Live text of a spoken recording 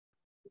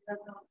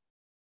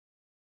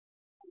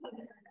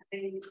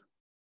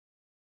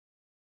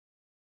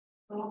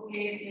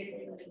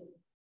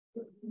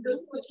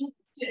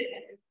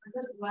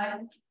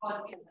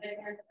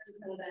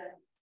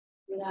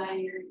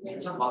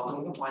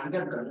Bathroom का पानी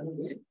क्या करना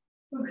है?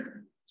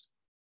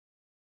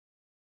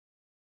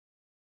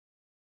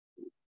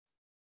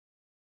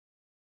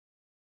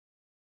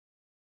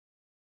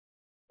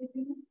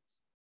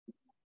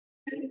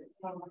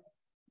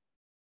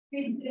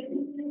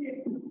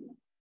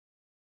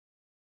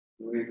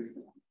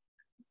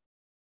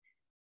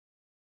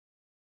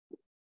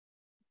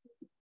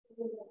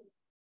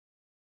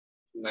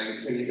 लाइन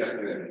से नहीं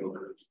करते हैं लोग।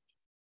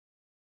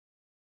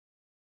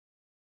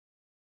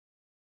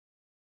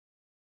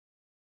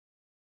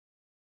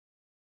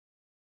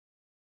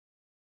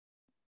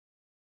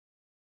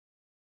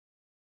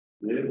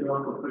 ये जो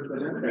आप कुछ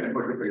करें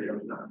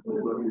 10:45 ना, तो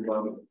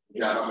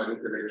 11 बजे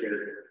से लेकर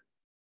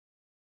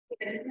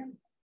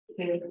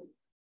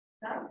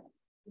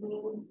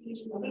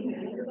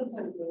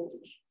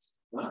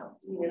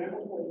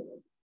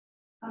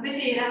हमें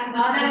 13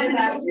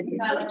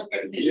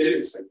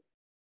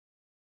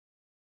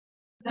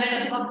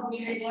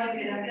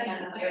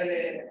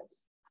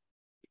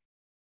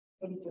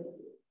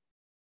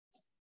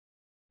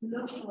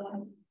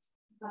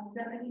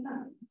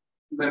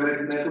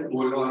 मैं तो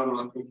बोल रहा हूँ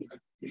आपको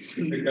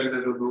निकलने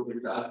दो 2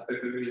 घंटा आज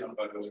तक नहीं आ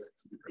पा रहा हूँ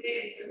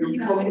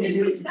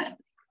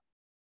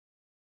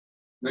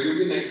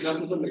क्योंकि नेक्स्ट क्लास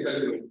तो निकल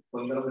गए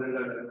 15 मिनट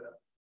लगा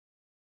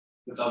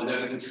तब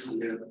जाके कुछ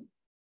किया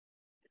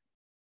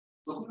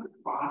तो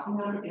 5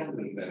 मिनट क्या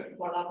मिलता है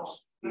बड़ा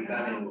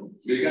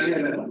बेकार ही है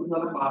ना तो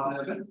सारा 5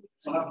 मिनट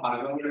सारा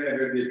भागा में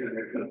अगर देख रहे हैं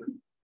मेरे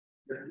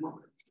को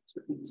मेरे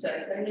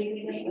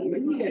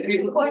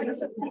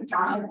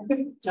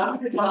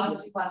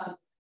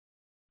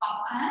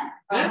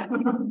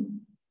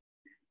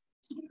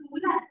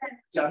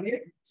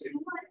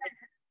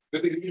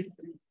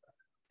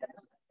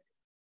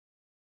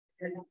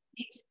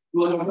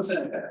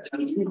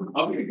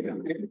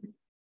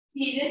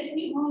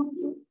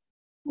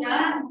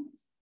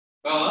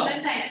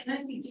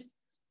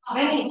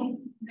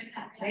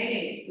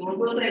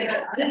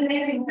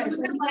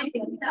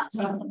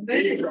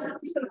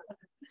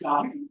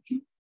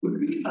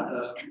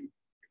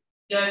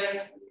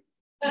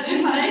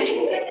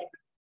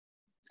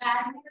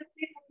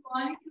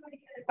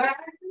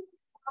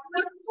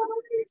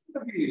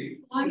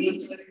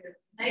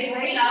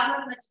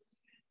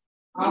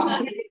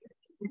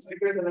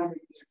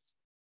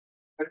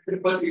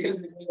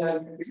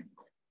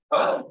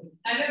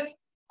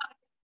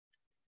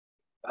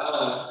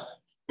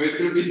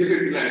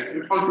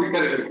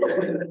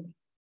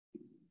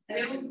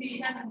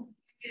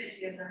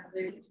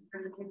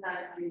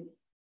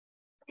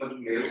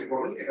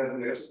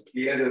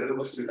किया जाता है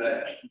बस चिल्लाया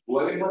वो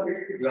वाले बात है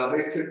कि ज्यादा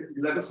एक से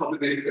चिल्ला तो सब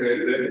देख रहे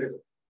थे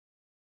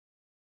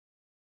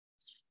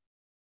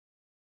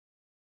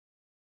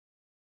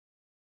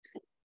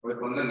और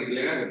बंदा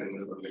निकलेगा क्या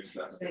तुमने तो नेक्स्ट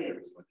क्लास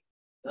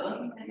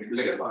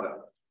निकलेगा बाहर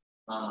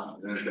हाँ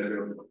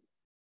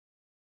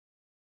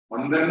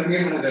अंदर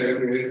नहीं ना जाएगा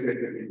मेरे से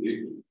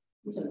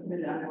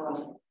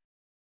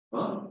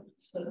हाँ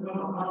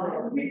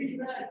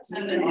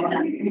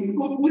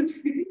इसको कुछ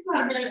नहीं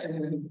करना है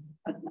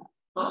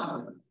हाँ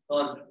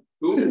और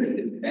तू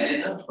है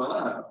ना हाँ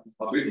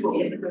अभी तो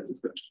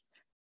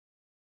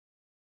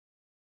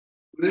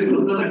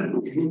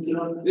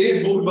ये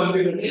बुक बंद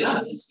कर दिया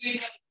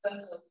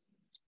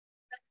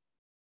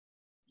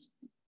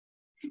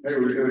मैं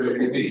उल्टे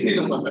उल्टे नहीं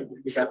ना मतलब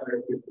क्या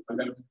करते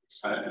अगर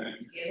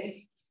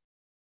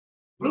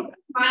ब्रो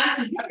मैच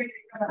क्या कर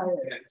रहा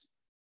है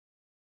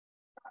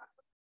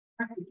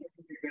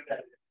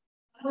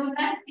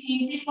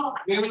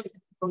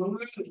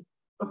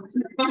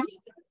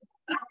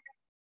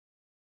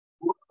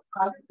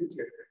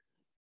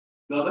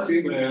ज़्यादा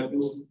सही बनाया तू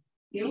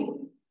क्यों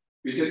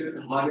पीछे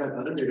हमारे आता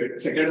ना मेरे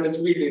सेकंड मैच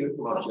भी ले रहे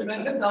थे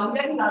मैंने कम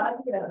से कम ज़्यादा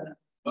किया था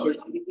अब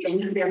कम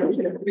किया ना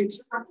ये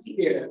रिक्शा काट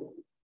किया है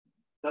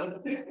तब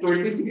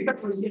 23 तक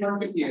 29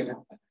 पे किया है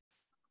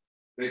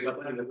नहीं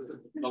पता नहीं लगता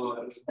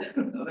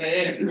अबे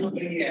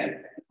नहीं है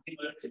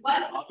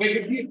अबे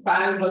कितनी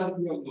पैनल बंद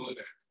किया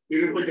उन्होंने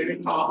तेरे को डेट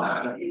था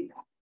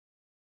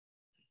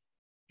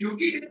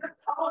क्योंकि डेट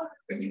था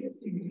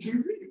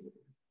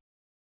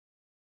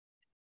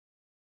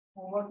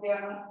और क्या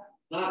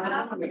ना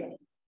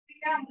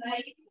क्या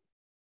भाई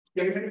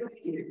ये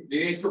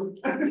तो कुछ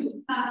भी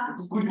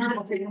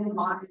पकड़ने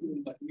मार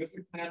दूंगा ये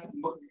सिर्फ मैं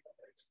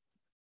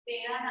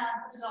तेरा नाम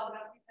तो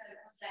ज्योग्राफी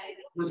स्टाइल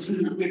कुछ भी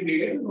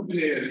नहीं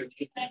प्लेयर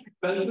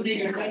कल तो नहीं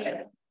करता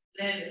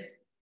ले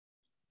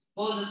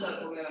बोल सर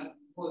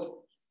बोल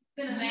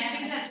तो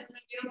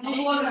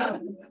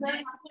मैं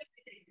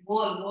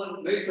बोल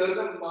नहीं सर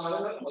का मारा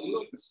ना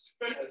मतलब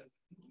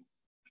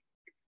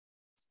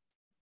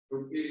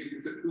क्योंकि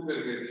इसे तू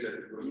करके भी शायद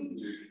तू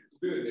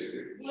करके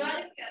यार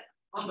क्या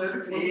हां मैं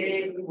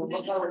भी वो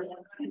बता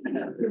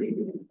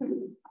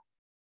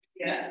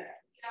क्या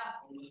क्या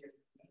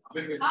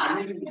अबे हां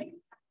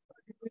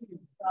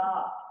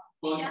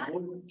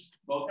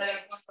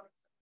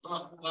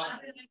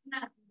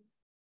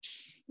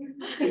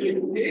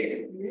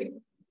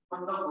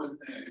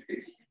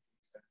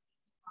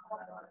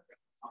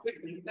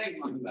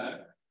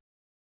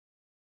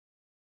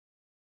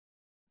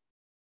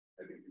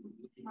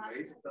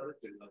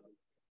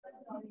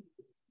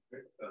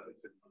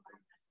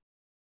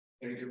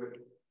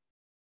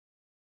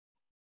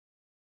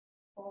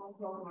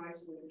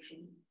Compromise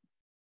solution.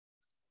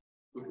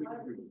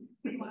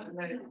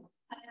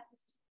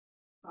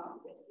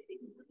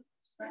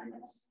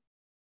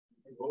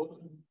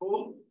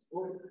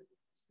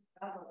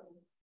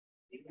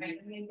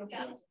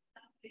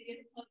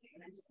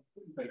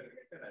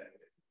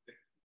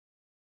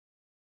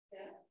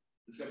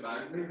 इसका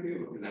बैग नहीं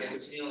क्यों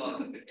कुछ नहीं हुआ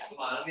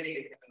हमारा भी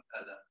नहीं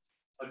करता था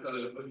और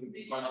कलरफुल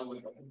बड़ा हुआ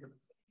था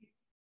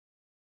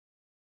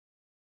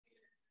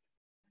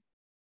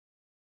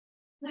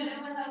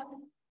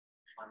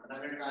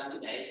मिनट का आदमी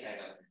क्या ही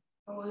खाएगा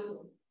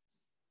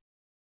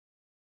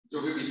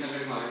जो भी बीका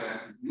ले मारेगा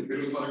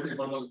फिर उस वाले ने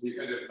पढ़ा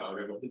बीका ले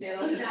खाएगा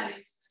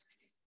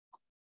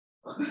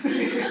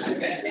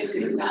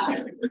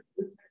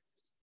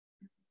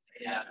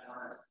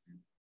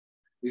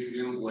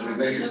इसलिए वो बोले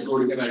मैं इसे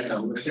तोड़ के बैठा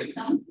हूँ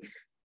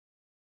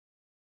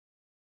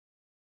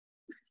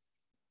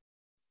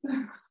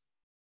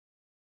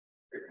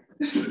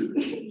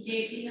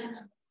ये भी ना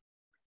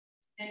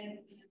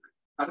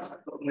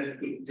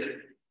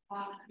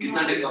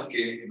कितना टाइम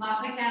आपके वहाँ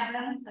पे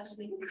कैमरा में सच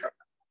में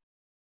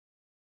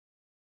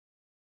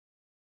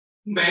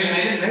मैं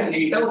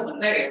लेटा हूँ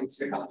पता है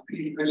उससे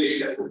मैं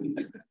लेटा हूँ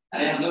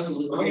अरे हम लोग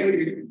सुन रहे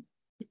हैं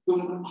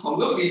तुम हम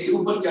लोग पीछे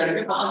ऊपर चढ़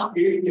के वहाँ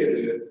खेल खेल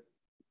रहे थे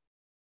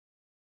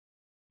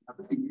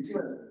आप सीधी सी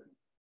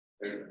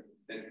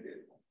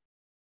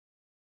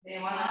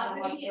बात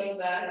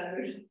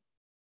है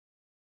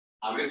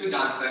अभी तो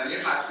जानता है ये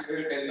लास्ट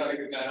ईयर 10th वाले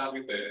के क्या नाम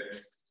है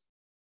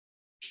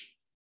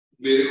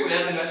मेरे को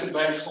यार मैं सिर्फ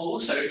बैठ हूँ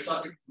साइड से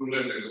आके घूम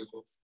रहे लोगों को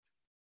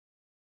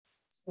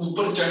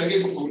ऊपर चढ़ के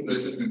घूम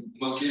रहे थे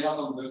मैं अकेला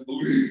था उधर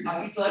पूरी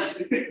अभी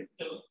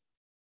तो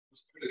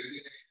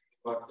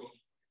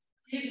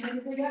ये भाई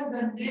से यार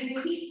गंदे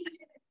नहीं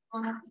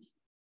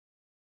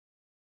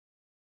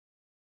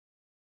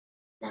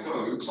ऐसा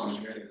अभी समझ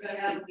में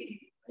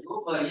वो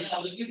बढ़िया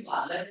अभी भी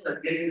बात है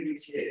लगे के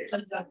पीछे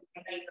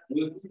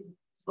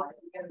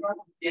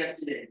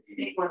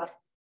एक बार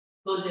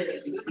तो दे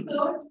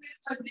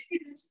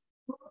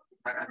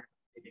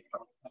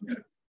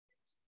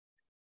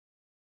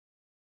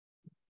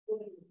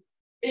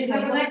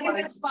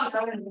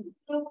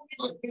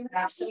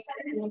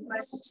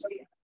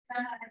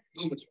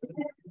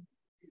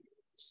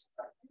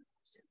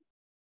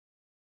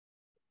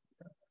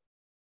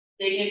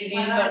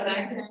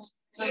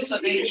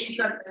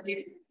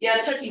ये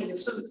अच्छा टीम है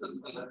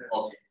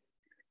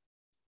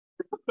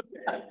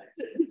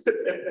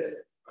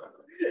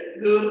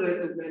दूर रहे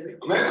तो पहले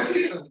मैं कुछ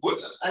नहीं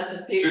बोला अच्छा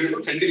ठीक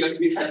है ठंडी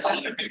लगती है ऐसा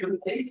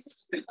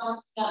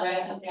क्या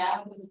वैसा क्या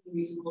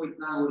इसको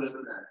इतना हो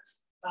रहा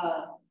था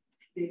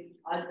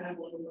आज मैं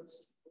बोलूंगा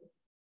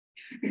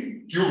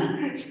क्यों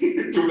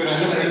क्यों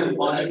कराना है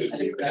बहुत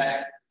अच्छा है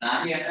ना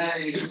ही आता है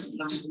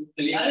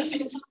अरे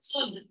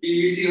सुन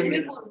पीडी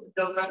में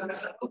डॉक्टर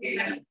सबको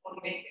क्या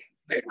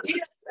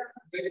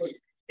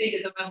ठीक है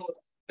तो मैं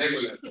नहीं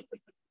बोला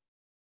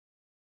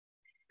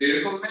तेरे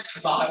को मैं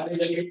बाहर नहीं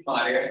जाके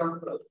मारेगा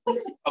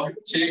अब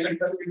 6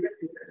 घंटा तो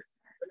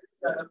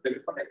तेरे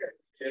को पता है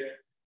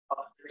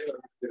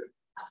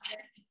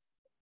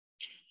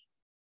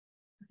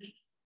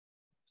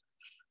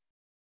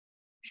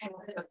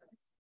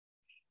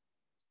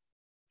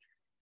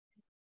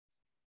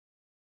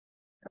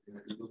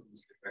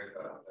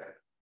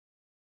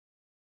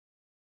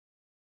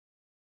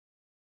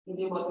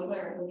मुझे मतलब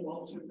है तो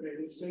बहुत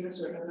प्रेडिक्शन में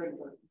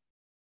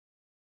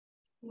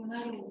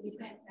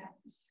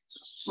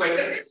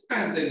स्वेटर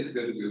पहनते हैं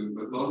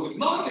नॉर्मल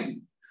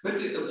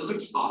अगर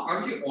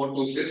आगे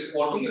ऑटो से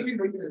ऑटो में भी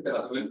नहीं पहनता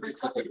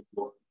है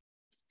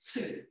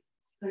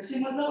ऐसे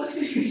मतलब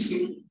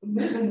ऐसे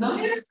मैं जिंदा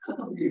नहीं रहता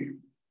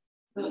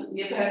तो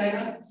ये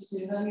पहनेगा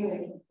जिंदा नहीं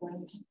रहेगा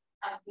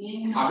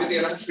अभी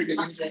तेरा फिटिंग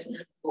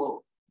वो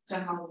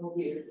चना वो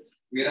भी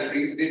मेरा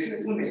सही देख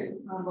ले तूने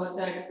हां बहुत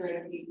टाइट है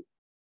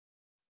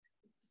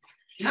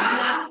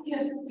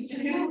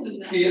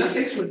तेरा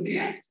सही सुन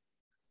दिया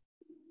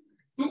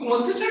तू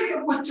कौन से साइड का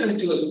बच्चा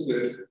निकला तू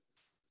फिर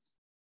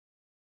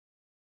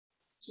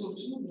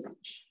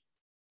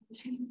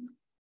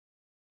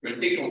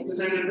बेटे कौन से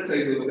साइड का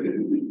सही हो रहा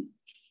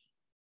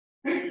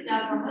है क्या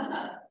पता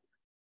था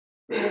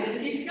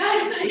किसका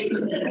सही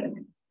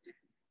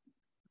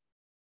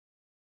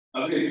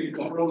अबे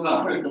कपड़ों का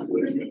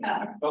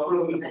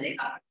कपड़ों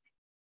का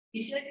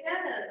टी-शर्ट क्या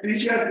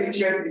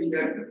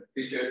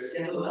टी-शर्ट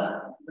क्या हुआ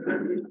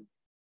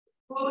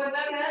वो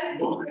बता यार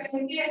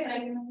कहेंगे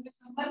असाइनमेंट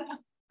में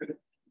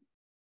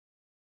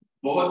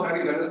बहुत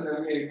सारी गलत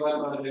फहमी एक बार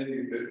मार लेती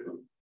है तेरे को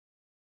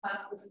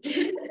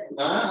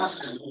हाँ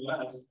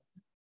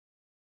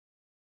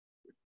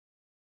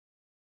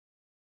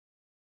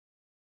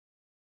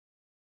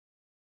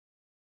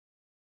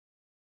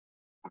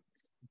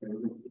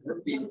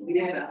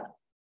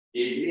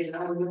इसलिए ना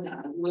वो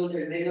चांद को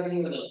चढ़ने का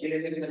नहीं होता उसके लिए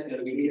भी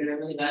कर भी नहीं रहा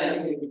मैं गाया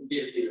मुझे कुछ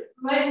भी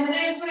मैंने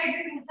उसको एक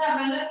दिन पूछा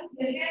मैंने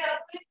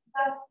खेलके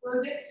तब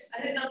बोले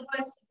अरे तब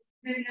बस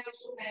मैंने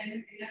उसको पहले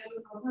दिया तो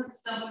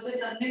तब बोले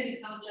तब नहीं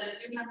लिखा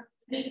चलती ना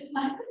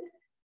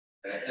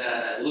ऐसा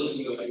उस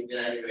में बन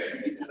जाएगा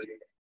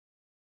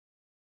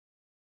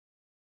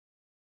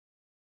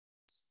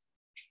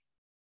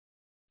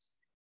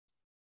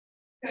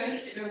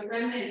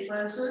कल नहीं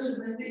परसों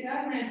मैंने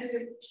कहा मैं ऐसे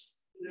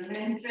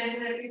मैंने फ्रेंड्स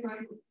करके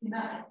कोई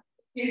ना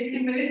इसलिए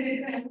मेरे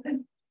देखा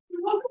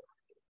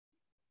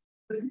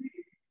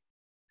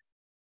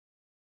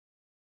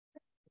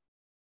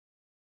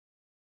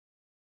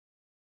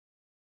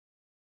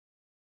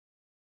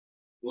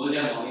बोल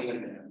जा मॉर्निंग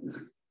में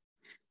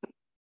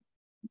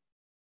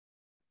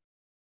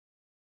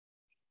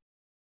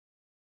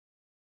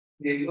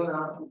देखो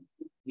ना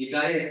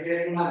निकाय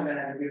एक्चुअली में आ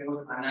रहा है फिर वो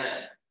खाना है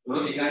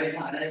वो निकाय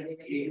खाना है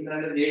कि इस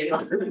तरह से डेट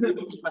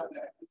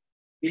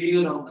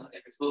वीडियो ना होता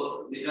है इसको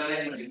निकाय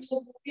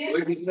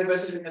कोई दूसरे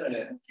पैसे निकल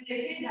रहा है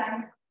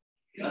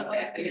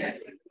ऐसे है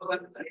तो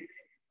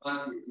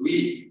बस वी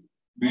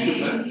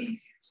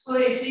इसको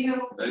एसी में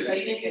वो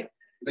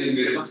नहीं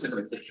मेरे पास है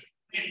पैसे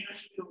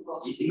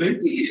इसमें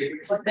चाहिए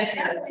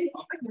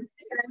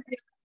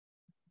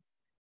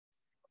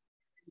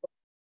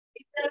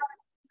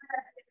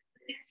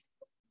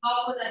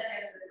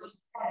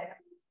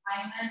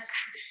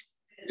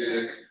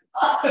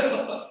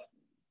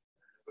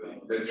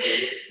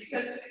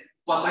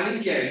पता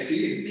नहीं क्या है सी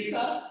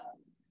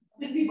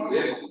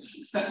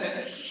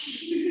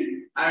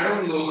I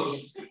don't know.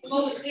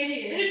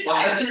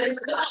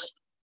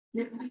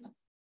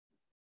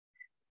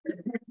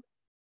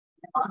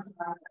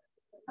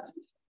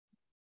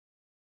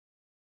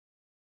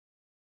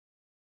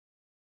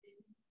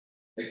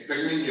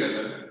 Expect नहीं किया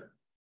था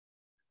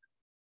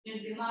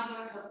दिमाग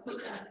और सब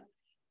कुछ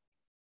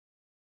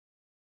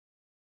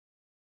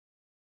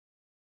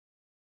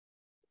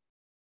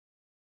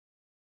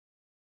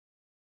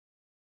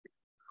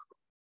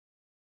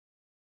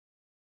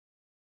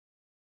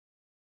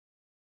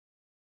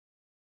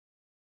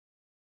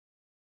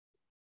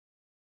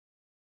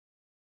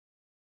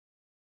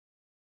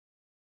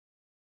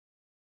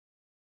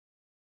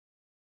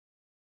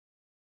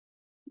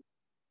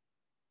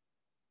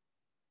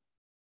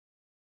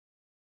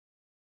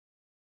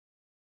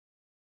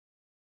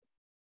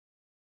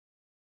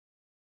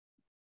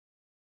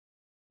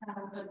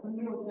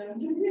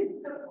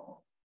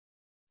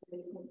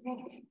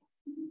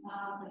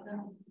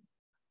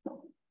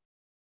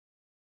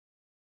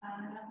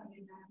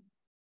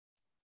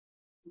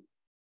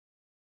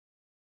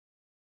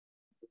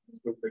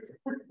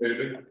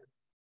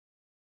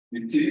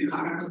नीचे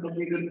खाना खत्म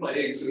नहीं कर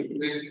पाए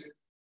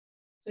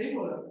सही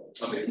बोला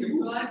अबे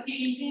और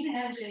 3 दिन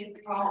है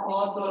हाँ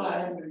और तो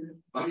लाए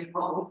अभी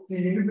हाँ वो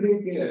 3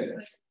 ब्रेक है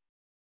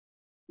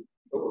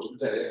तो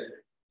चले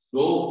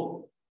 2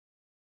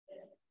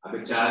 अभी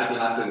 4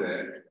 क्लासेस है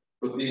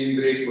तो 3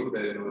 ब्रेक्स होते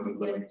हैं मतलब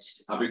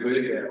अभी तो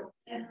ये क्या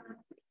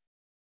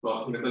तो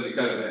आपने तो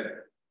निकल रहा है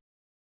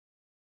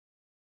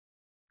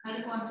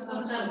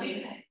कौन सा ब्रेक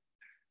है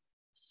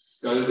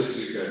कल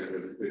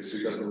हिस्ट्री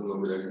का तुम लोग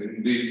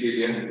हिंदी के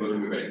लिए हम लोग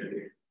भी बैठेंगे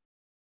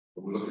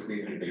तुम लोग से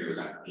 3 घंटे की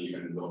लगा 1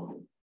 घंटे दो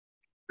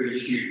फिर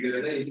शीट दे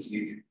देना एक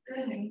चीज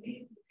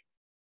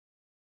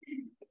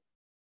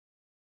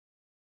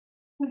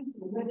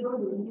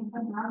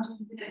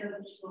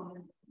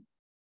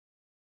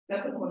क्या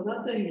तो मजा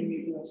आता है हिंदी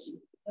क्लास में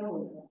क्या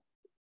बोलता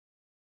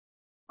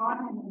कौन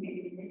है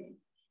हिंदी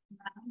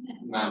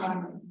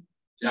मैम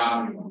क्या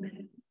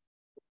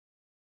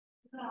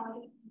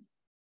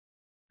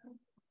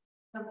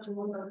सब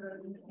सुबह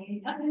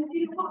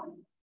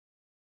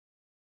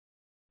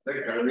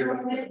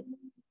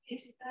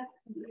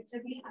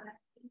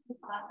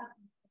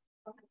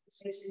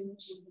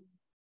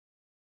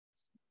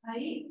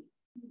भाई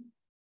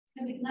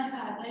लिखना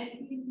चाहता है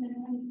कि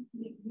मैंने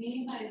लिखने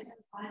का ऐसा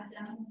बात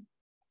जान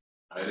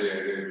अरे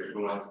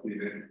तुम आज की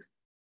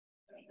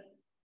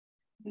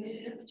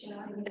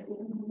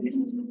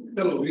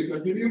चलो we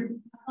continue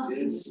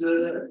this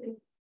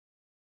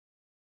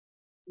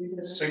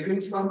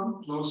second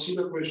sum. Now see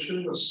the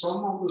question: the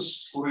sum of the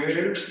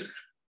squares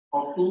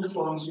of 2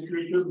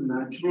 consecutive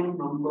natural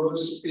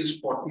numbers is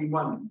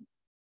 41.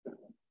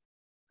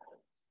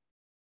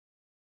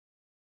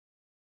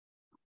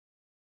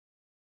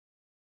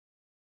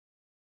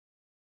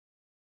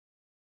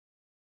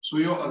 So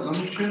your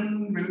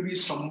assumption will be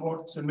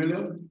somewhat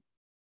similar,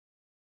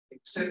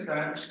 except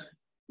that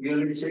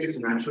here it says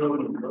natural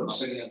numbers.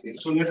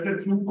 So let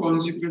us do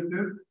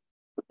consecutive.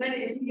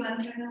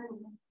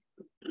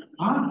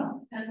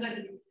 हाँ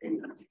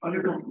अरे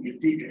तो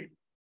ठीक है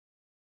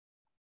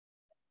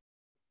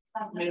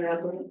मेरा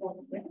तो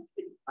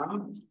हाँ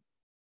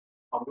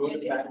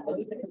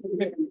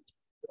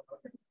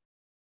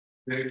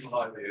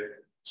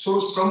so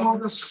sum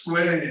of the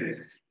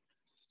squares.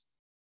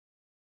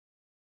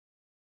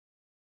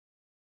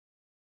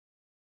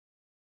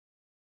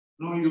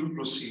 No, you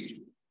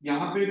proceed.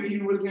 यहाँ पे भी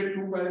you will get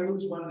two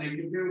values, one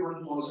negative,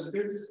 one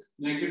positive.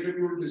 Negative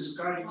you will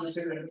discard. You will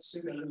say that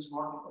is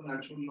not a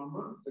natural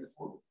number.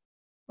 Therefore,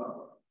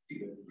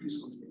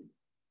 please continue.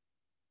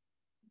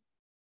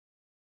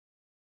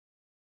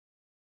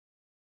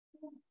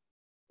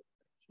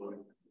 Sorry.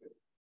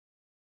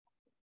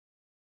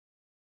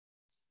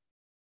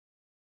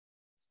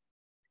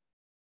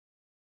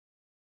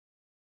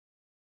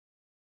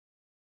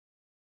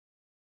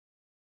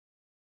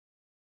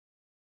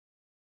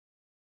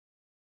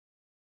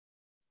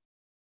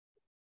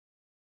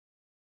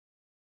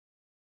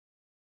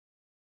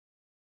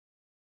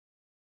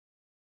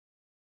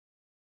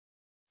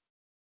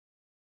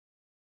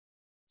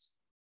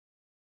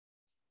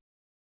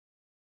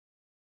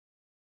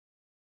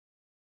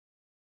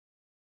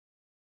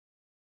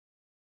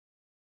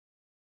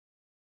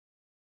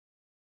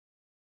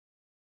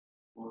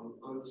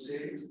 I'll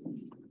say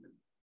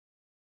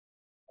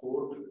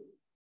coat,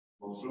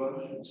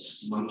 muffler,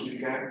 monkey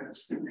cap,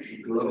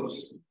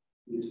 gloves.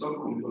 It's not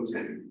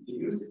compulsory.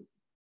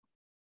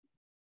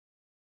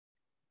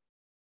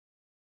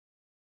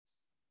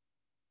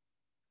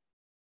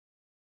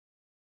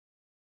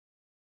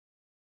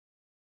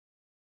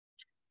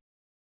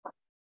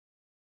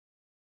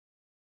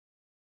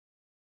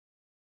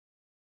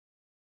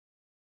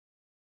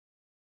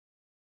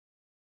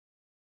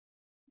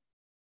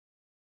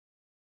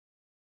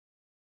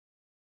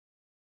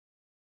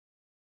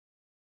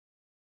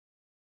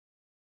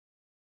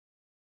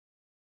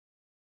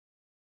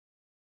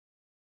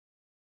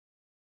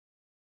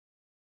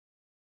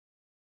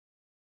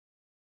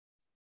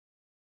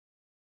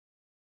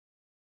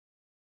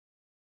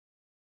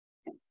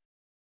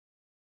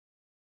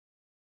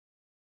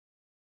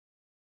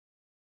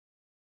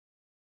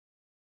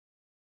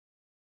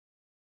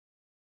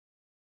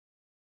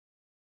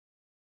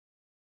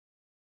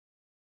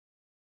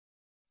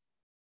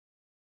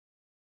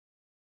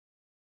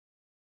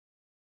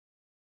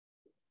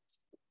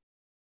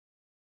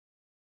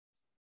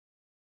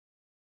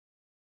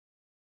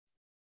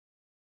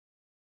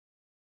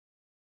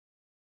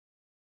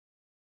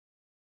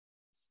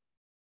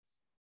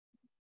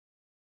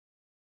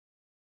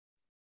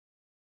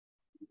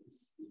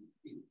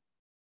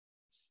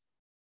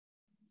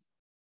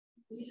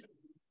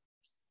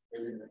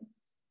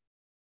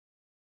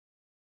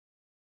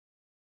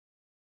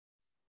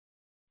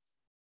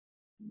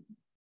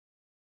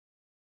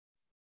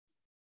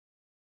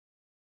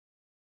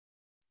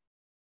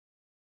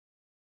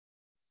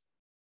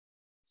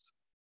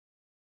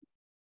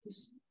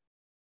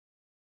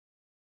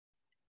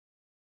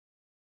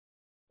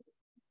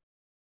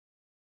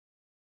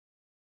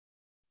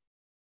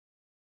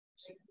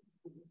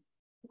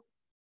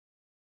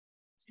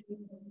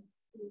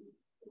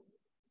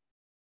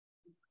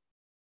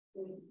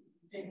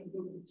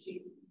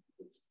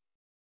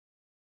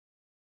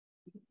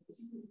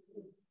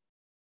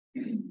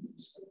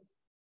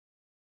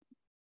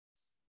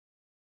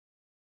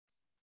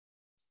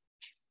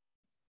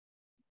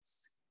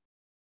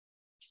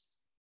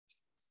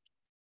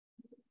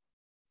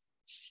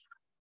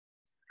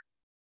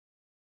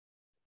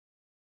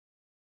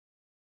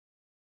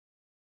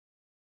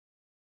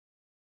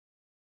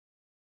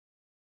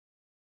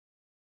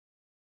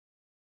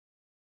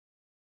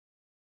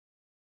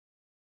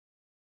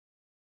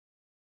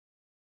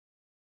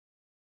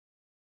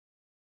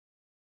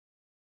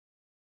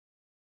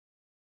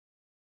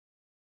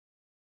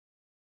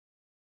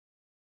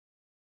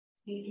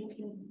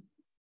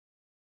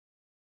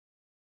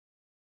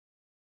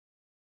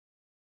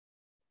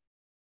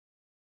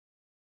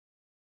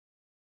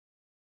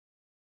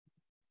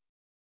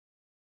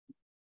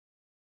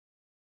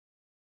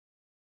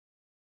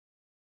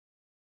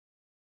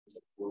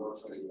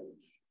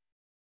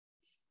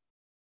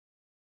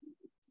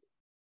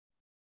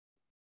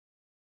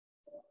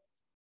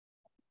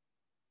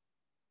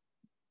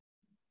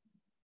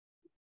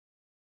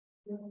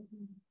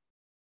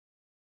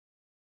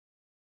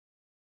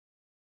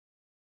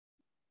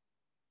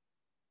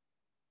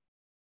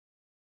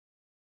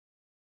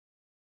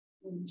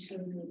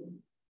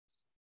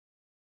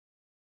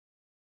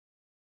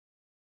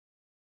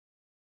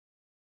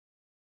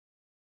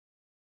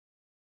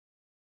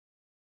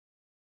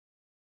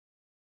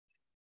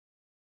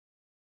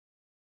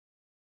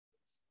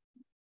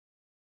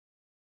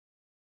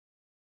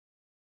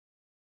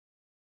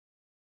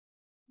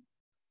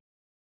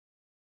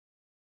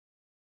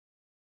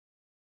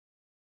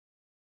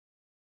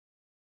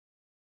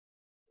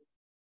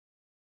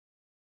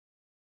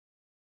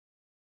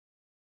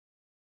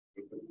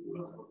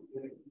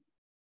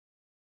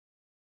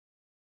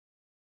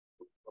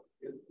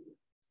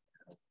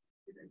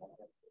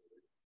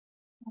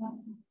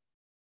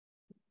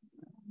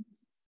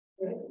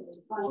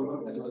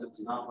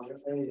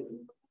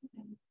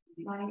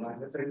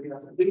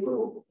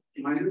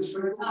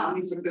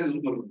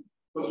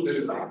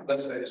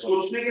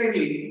 सोचने के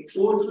लिए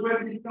 4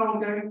 square कितना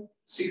होता है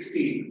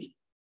 16,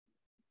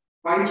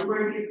 5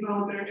 square कितना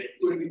होता है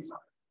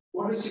 25.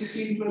 What is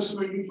 16 plus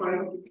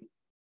 25?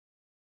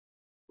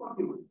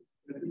 41.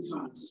 That is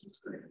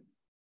answer.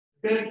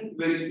 Self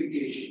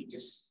verification.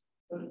 Yes.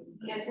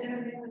 कैसे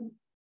करेंगे?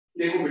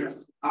 देखो बेटा,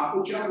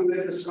 आपको क्या बोल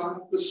रहे थे? सम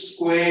ऑफ द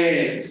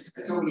स्क्वायर्स,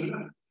 ऐसा बोल रहे ना?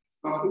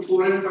 आपको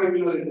 4 and 5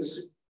 मिला है।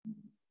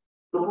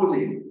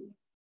 Supposing,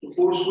 so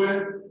 4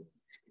 square,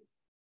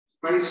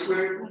 5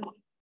 square,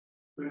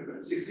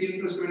 16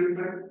 plus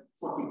 25,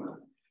 41.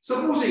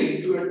 Supposing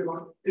you had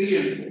got 3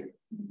 and 4,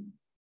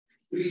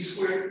 3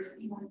 square,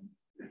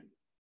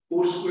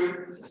 4 square,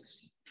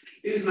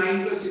 is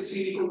 9 plus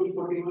 16 equal to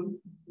 41?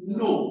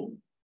 No.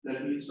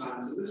 That means the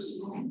answer is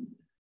no.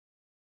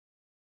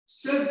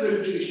 Self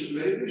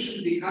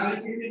verification दिखाने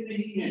के लिए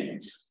नहीं है,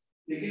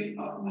 लेकिन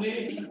अपने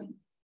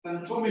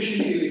कंफर्मेशन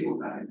के लिए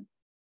होता है.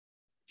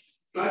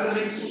 Try the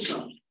next two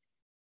sums.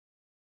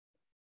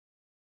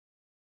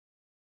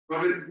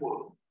 What is 4?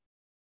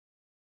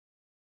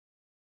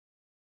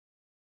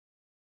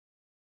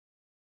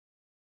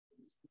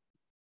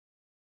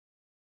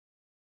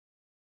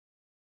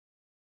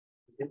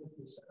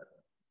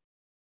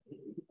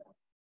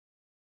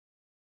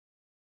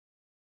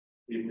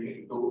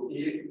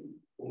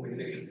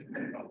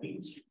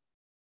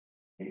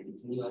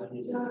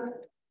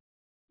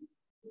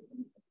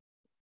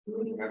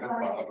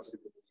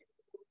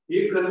 ये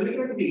करने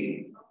का नहीं,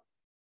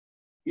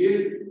 ये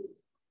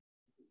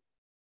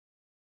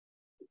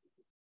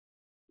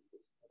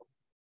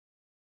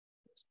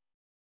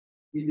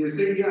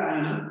जैसे क्या आया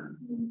ना,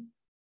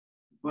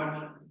 but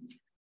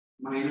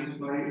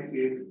 -5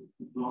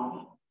 is not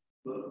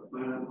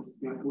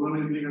क्या पूरा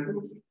नहीं लिखेगा तो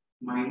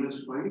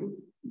 -5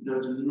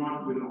 does not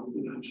belong to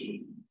natural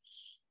numbers.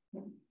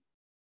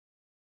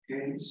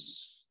 Hence,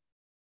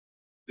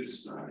 this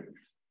side.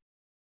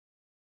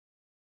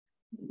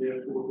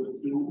 Therefore, the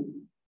two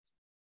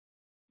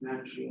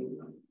natural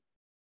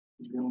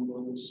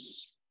numbers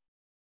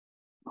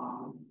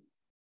are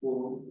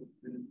 4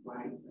 and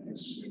 5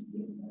 as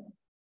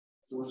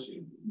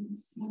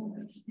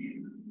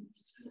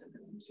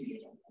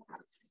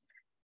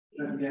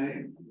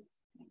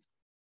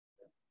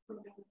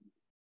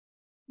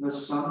the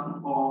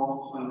sum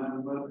of a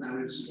number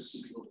and its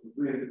reciprocal.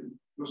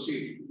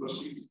 Proceed.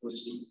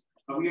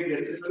 अब ये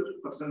डेसिमल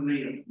पसंद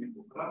नहीं रखने को,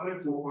 बराबर है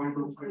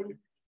 4.25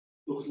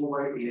 तो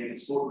 4/8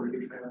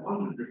 425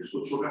 100 इसको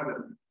छोटा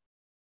करना.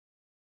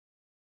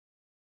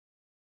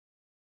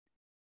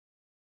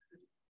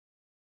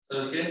 सर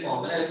उसके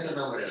फॉर्मूला यूज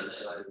करना पड़ेगा ना.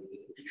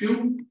 क्यों?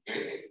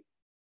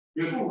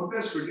 देखो होता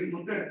है स्प्लिटिंग,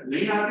 होता है,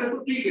 नहीं आते तो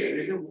ठीक है,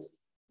 लेकिन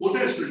होता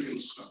है स्प्लिटिंग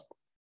उसका.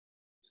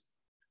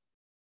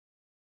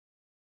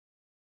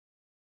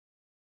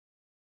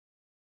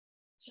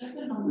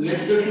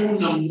 Let the two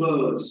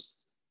numbers,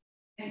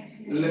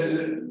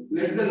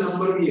 let the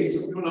number be x.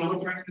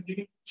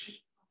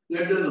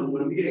 Let the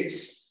number be x.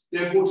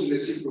 Therefore, its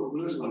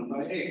reciprocal is 1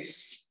 by x.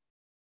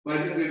 By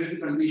the given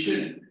condition,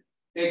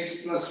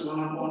 x plus 1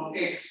 upon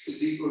x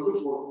is equal to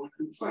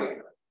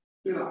 4.25.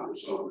 फिर आपको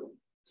solve करना,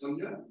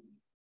 समझा?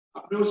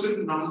 आपने वो सिर्फ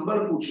number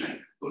पूछना है,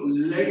 तो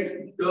let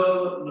the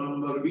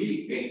number be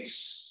x.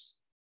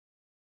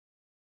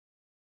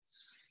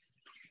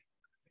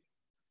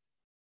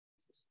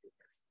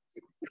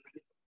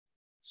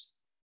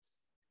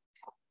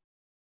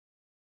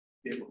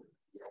 देखो,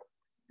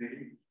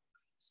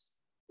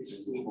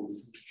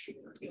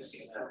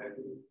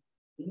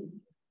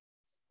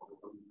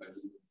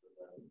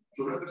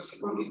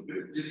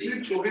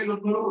 जितने छोटे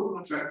नंबर हो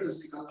उतना फैक्टर्स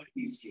निकालना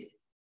इजी है.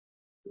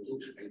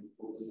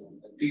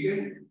 ठीक है,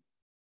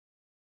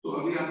 तो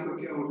अभी आपका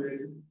क्या हो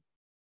जाएगा?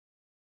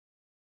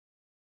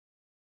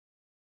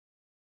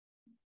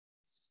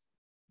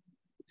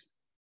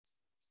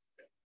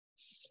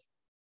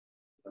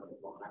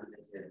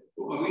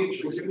 तो अभी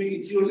छोटे में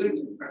इजी हो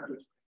जाएगा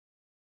फैक्टर्स.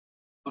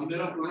 अब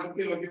मेरा प्रोडक्ट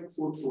क्या हो गया?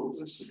 4 4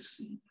 plus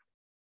 16.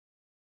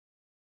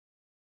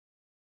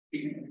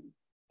 ठीक है,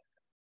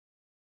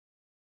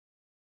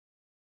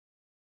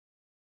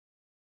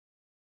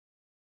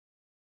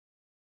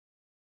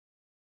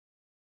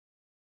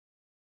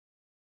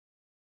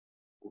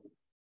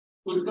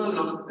 तो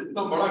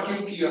इतना बड़ा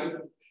क्यों किया?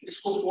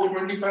 इसको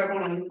 425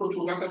 और 100 को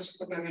छोटा कर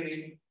सकता है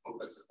नहीं?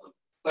 कर सकता,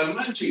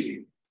 करना चाहिए,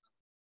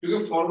 क्योंकि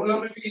फॉर्मूला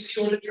में भी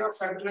इजी हो जाएगा,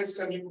 फैक्टराइज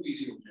करने को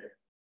इजी हो जाएगा.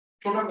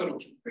 छोटा करो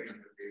उसको.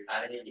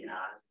 अरे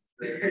यार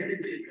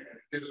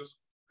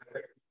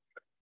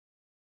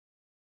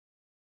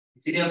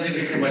इसीलिए हमने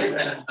बेटे बड़े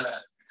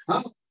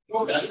हाँ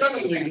तो अच्छा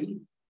कर रहे हैं.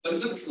 पर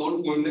सब सोल्व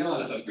बोलने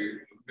वाला था कोई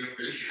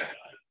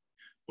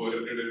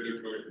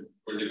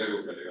 425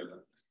 हो जाएगा था.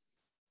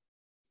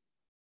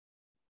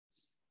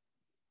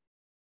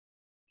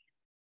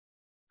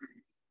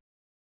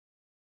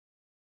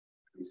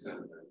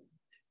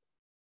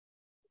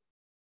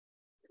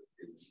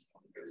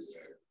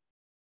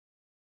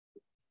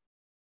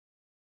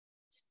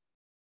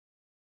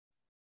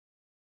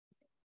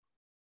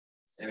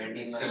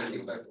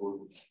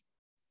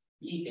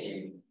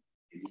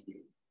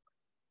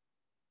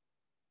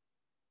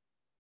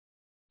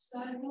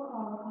 सर वो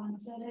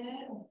आंसर है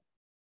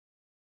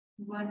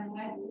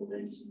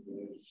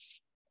 1/4.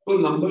 तो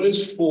नंबर इज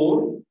 4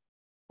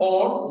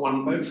 और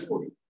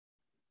 1/4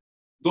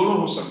 दोनों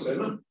हो सकते हैं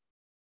ना.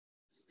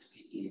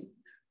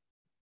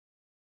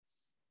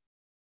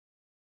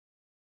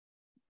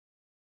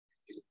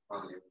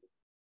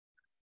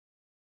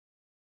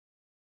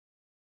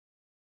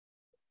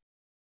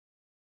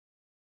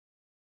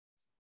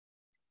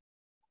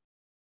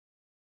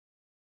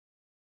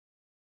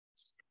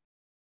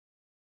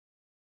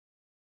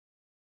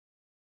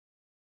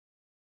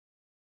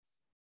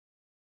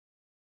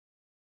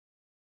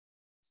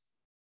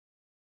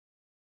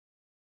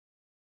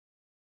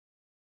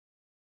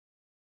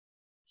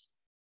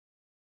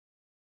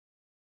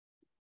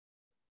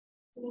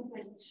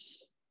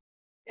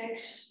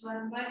 X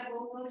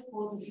 1/4 was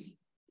 4.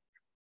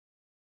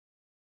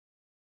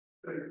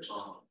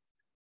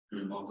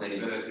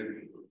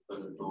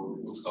 तो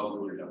उसका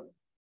उल्टा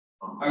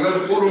अगर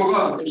 4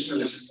 होगा तो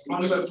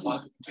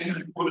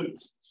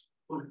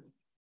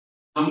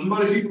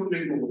नंबर ही को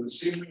नहीं होगा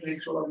सेम में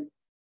नेक्स्ट वाला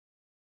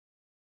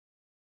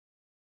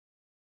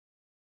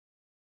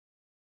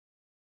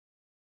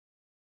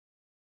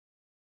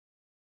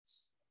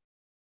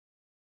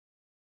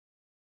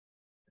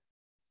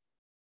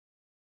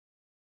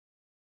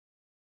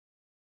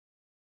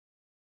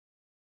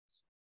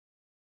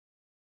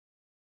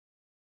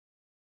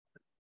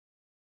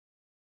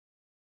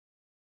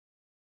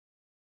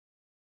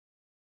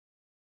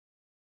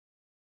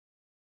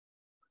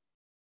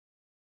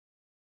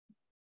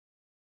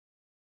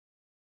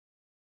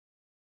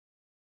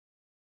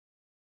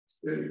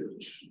very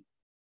good.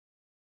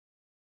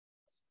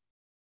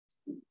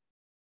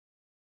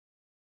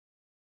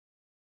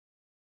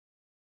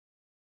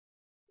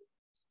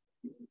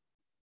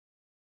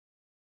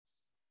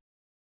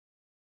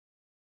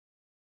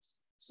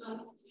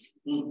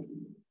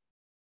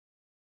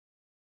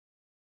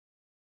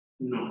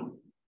 No.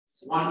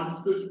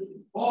 1/5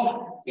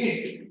 of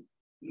it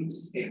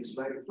is x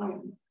by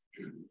 5.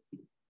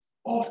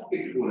 Of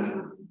it will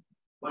have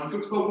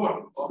 1/5 of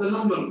what? Of the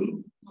number.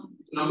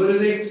 Number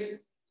is x.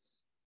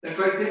 If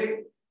I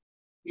say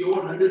you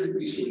want 100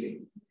 rupees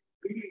today,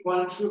 give me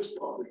 1/5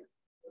 of it.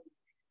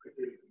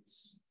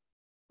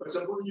 But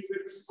suppose you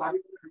get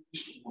 500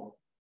 rupees tomorrow.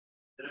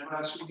 Then I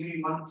ask you to give me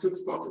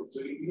 1/5 of it. So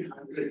you give me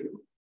 100.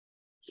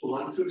 So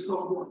 1/5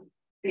 of what?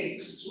 X.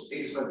 So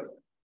x by 5.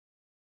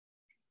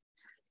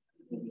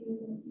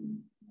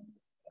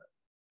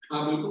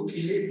 हाँ बिल्कुल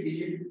कीजिए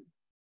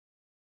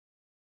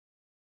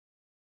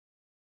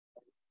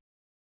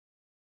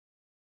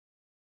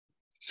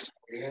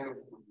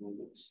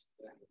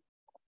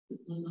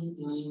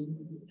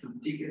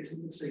ठीक है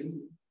सही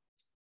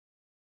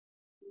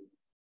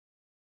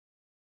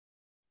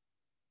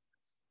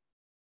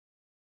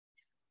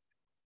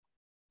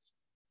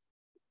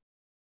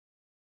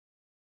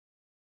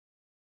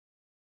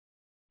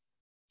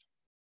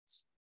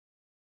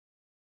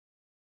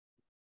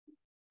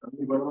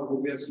अभी बड़ा हो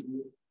गया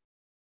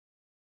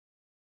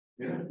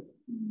Yeah.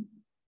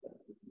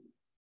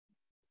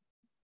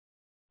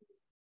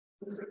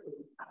 Because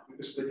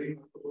studying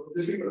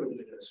difficult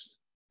it is.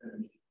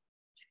 And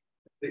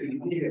the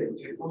easy है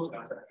मुझे बहुत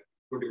आता है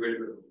तो डिबेट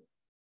करो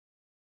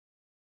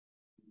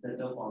सेट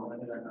ऑफ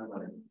फॉर्मूला करना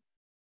पड़ेगा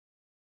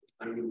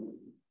अरे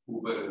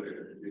ऊपर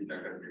क्या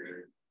करके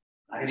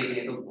अरे लेकिन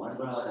ये तो बहुत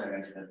बड़ा हो जाएगा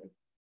इसका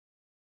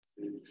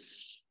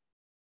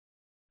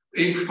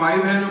एक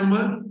 5 है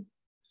नंबर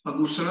और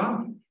दूसरा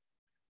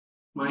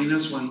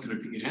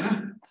 -130 है ना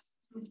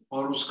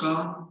और उसका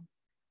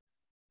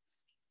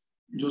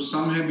जो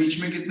सम है बीच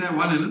में कितना है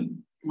 1 है ना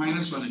 -1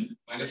 है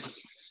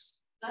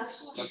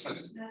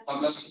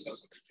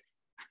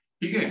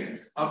ठीक है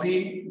अभी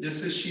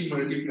जैसे she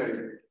multiply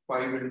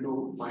 5 into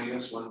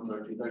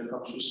 -130 that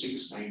comes to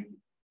 690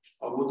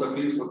 अब वो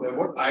तकलीफ होता है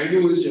what I do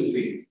is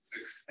जल्दी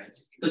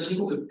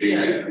 650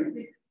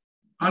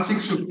 हाँ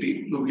 650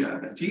 लोग याद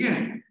है ठीक है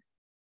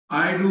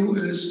I do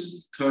is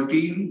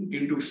 13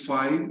 into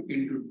 5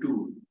 into 2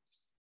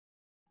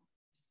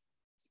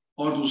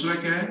 और दूसरा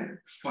क्या है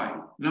 5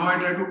 now I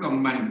try to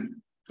combine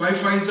 5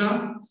 5s are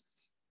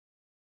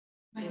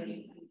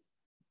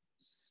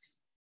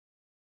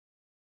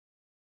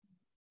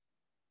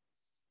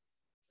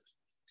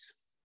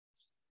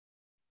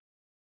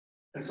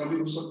ऐसा भी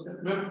हो सकता है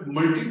मैं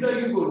मल्टीप्लाई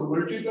क्यों करूं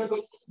मल्टीप्लाई तो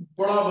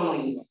बड़ा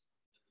बनाऊंगा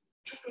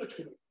छोटा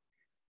छोटा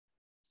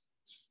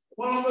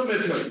one of the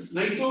methods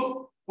नहीं तो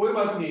कोई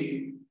बात नहीं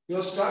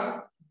you start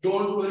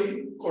don't worry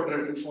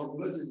quadratic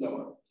formula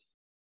जिंदाबाद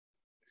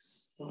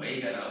वही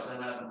कर रहा हूं सर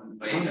मैं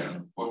वही कर रहा हूं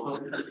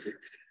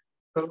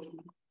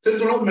सिर्फ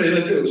थोड़ा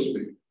मेहनत है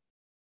उसमें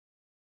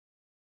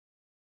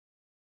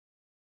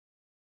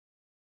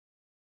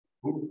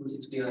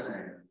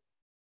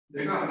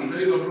देखा इधर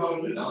ही लफड़ा हो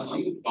गया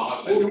बाहर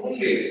वो रूम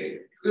ले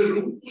फिर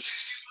रूम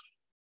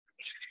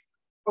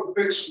 260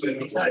 परफेक्ट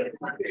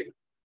स्क्वायर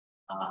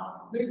हां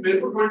नहीं मेरे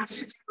को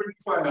 26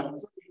 25 है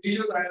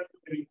इंटीजर आया तो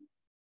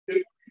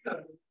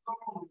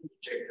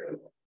चेक कर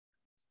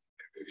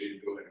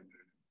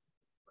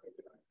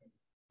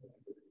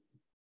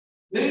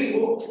नहीं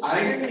वो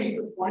आएगा नहीं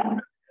तो पॉइंट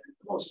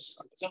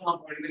अच्छा हां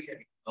पॉइंट में क्या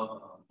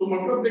तो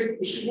मतलब देख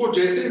उसको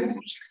जैसे रूम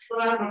 260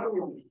 बनाया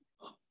मतलब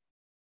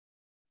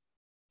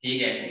ठीक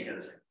है ऐसे कर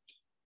सकते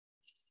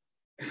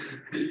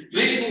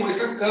नहीं वो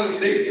ऐसा कर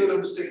देख और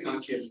मिस्टेक ना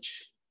किया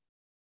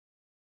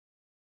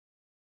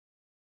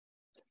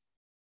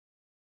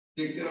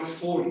देख तेरा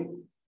 4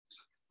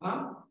 हाँ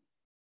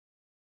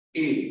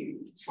A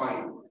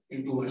 5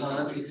 into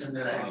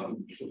 2600 आएगा।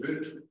 तो फिर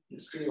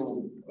इसके वो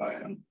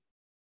आएगा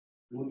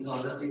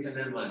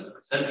 2601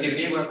 सर फिर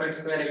भी परफेक्ट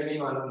स्क्वायर है नहीं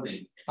मालूम नहीं।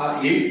 हाँ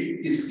ये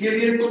इसके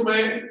लिए तो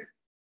मैं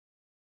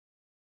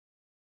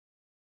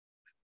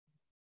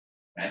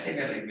ऐसे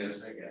करेंगे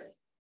उसमें क्या।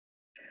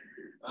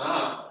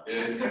 हाँ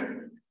यस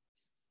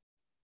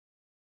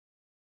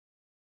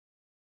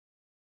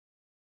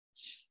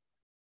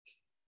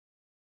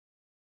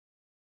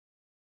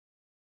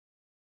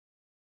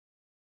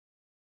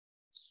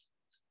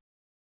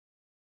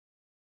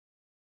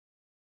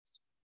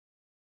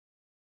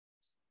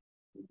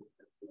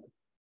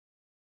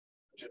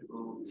तो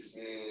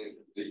इसमें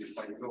एक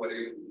फाइव वाले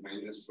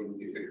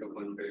 -26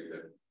 अपन करेगा।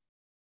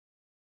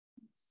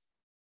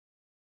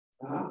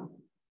 हाँ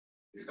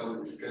इसका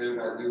इसके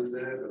वैल्यूज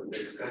है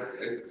इसका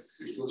x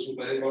इक्वल्स टू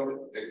 5 और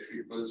x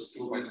इक्वल्स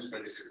टू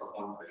 -26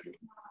 अपॉन 5।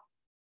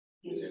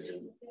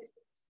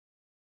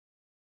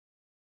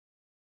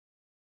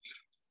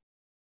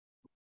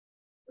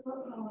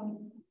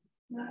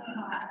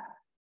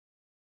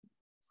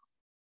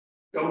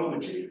 क्या हो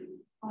मुझे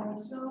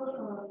Also,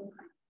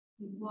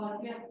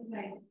 what we have to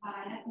write, I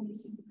and this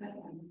is the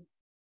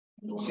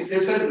see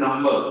there's a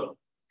number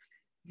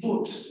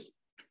both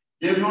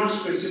they have not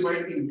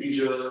specified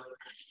integer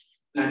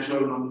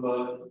natural number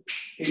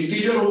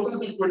integer होता तो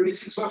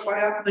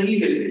 26/5 आप नहीं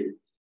लेते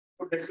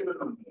तो डेसिमल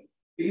नंबर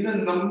लेकिन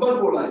नंबर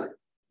बोला है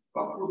तो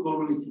आपको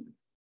दोनों लिखना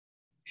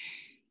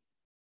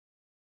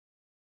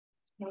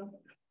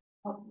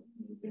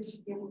 130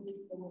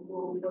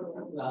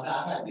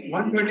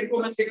 को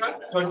मैंने देखा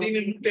 13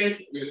 into 10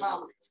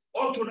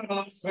 और छोटा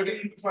वाला 13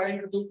 into 5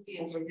 into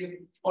 2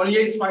 और ये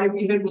 5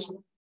 ही है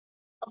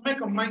अब मैं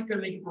कंबाइन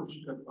करने की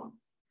कोशिश करता हूँ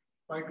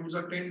 5 2s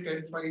are 10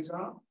 10 5s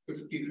are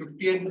 50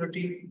 50 and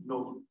 30 no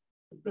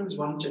difference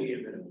 1 चाहिए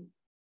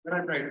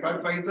मेरे right 5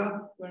 5s are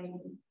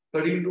 20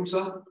 13 2s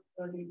are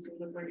 30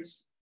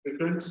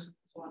 difference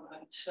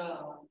अच्छा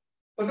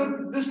मतलब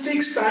this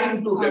takes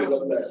time to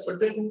develop that but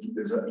then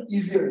there's an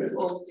easier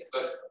method okay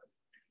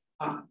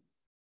हाँ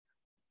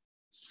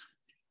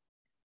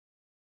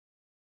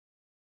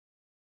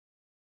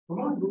come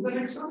on do the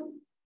next one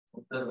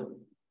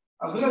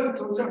अगला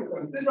थोड़ा सा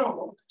करते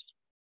जाओ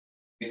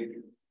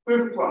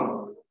fifth one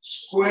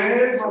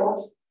squares of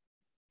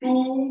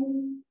two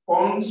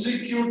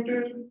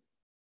consecutive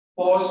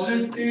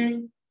positive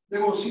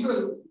देखो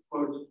single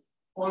word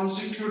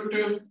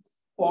consecutive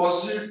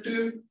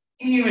positive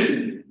even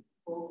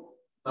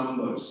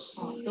numbers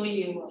तो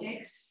ये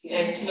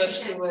x plus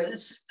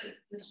 2x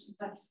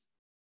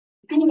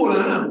 2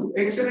 बोला ना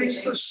x and x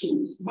plus 2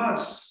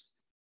 बस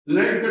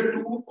let the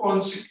two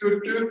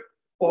consecutive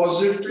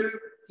positive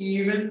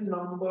even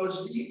numbers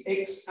be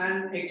x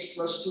and x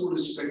plus 2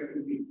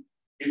 respectively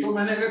ये तो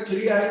मैंने अगर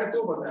 3 आएगा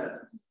तो बताया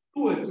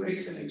 2 है तो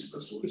x and x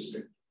plus 2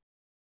 respectively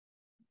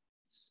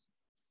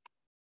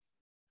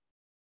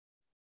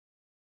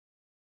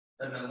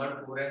sir number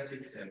 4 और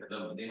 6 है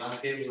मतलब दिमाग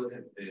के भी हो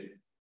सकते हैं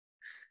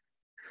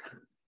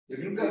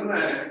लेकिन करना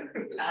है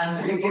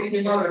आंसर के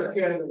लिए रख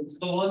के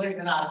तो हो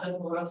सकता है आंसर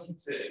 4 और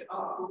 6 है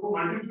हां तो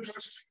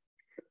multiplication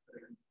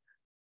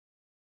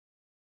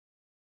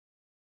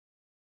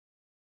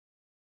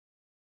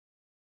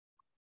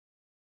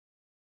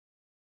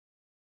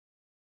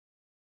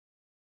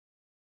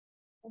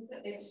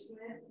x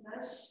square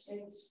plus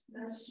x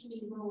plus 2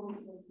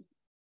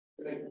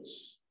 correct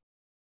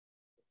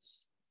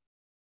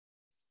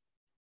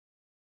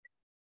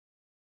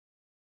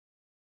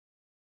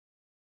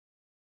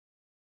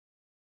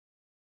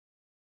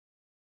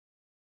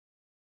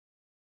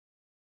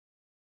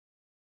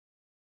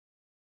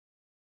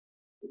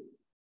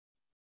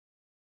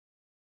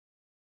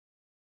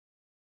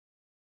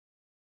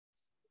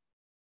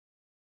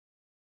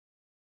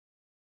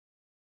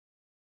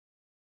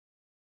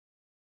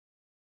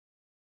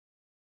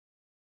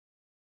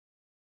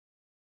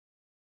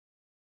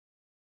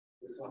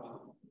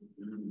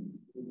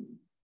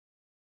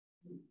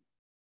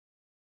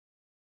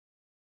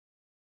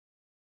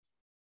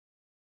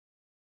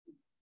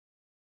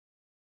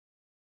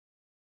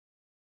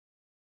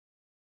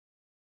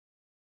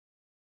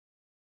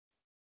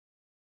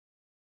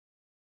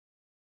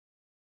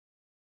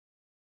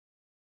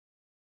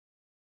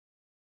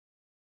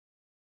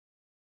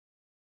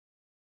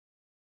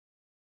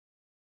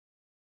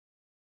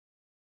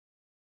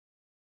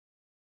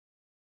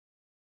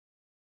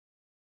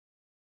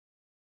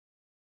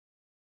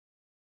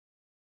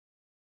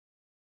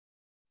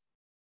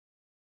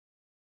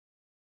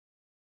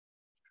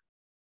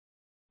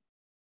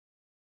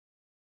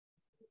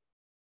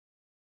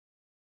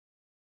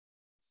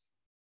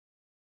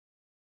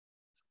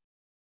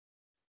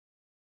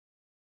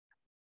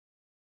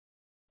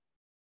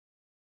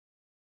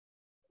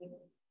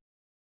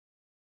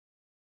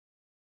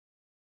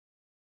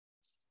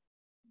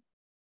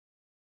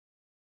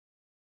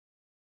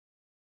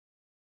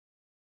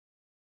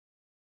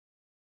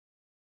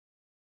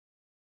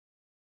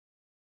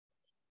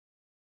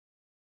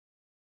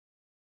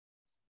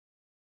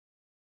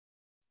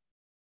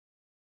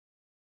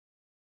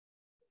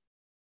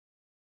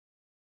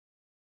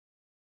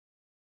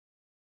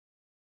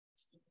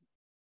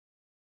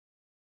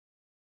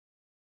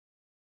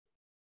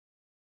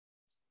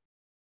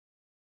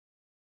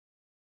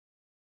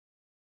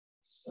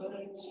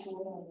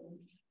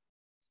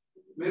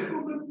मेरे को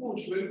मत पूछ,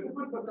 मेरे को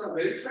मत बता,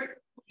 वेरीफाई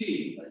खुदी।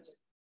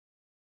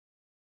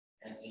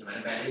 ऐसे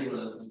मैंने पहले ही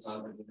बोला था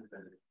सॉल्व करने से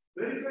पहले।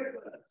 वेरीफाई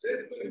करा, सेट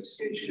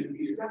वेरिफिकेशन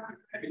की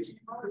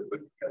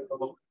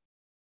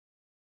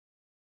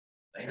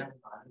नहीं ना,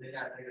 आज मेरे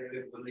आते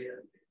करके बोल नहीं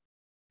सकते।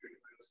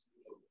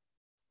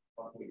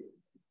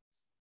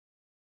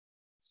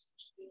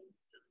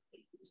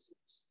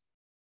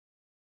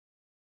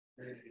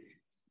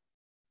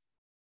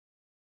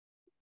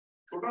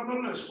 छोटा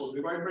करना है इसको,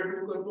 डिवाइड बाय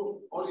 2 कर दो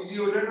और इजी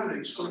हो जाएगा ना,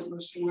 x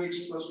प्लस 2x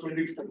प्लस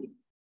 24।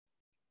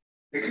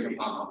 ठीक है?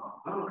 हाँ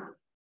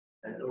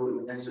तो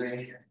इधर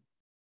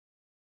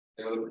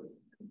जो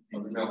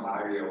मतलब आ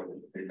गया वो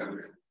एकदम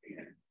ठीक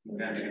है।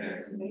 मेरा लेना है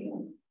जी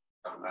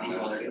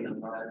ऑलरेडी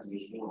नंबर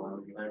बीच में और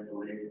डिवाइड हो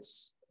गया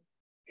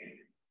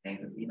थैंक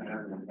यू मेरा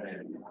नंबर है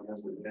हमारा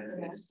सुविधा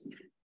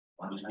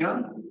क्या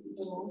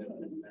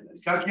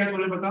क्या क्या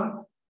बोले बता।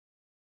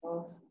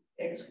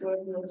 x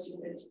squared plus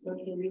x plus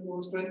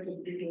 24 square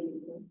 52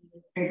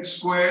 x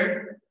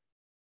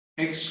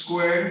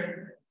squared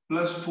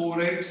plus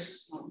 4x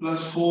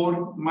plus 4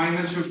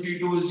 minus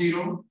 52 is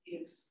 0.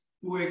 yes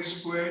 2x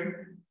squared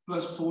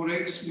plus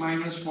 4x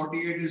minus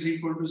 48 is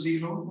equal to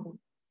 0.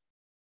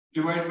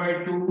 Divide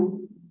by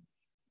 2.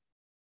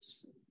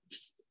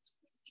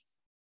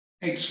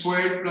 X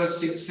squared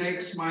plus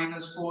 6x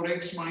minus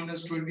 4x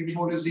minus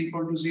 24 is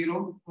equal to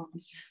 0.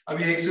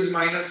 Abhi x is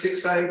minus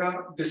 6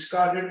 aayega,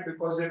 discard it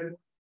because they're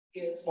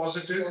yes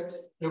positive.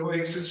 Therefore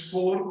x is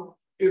 4.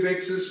 If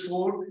x is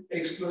 4,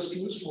 x plus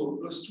 2 is 4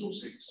 plus 2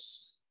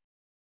 6.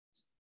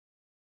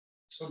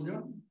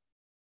 Samjha?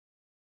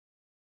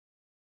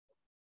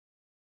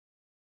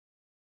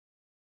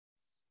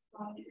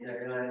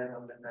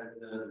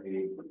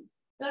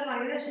 Sir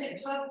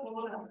 -6 और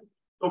 4 है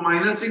तो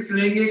 -6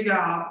 लेंगे क्या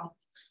आप?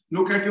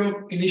 Look at your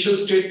initial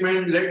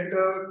statement. Let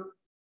the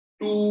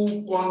two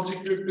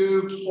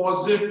consecutive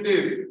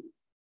positive.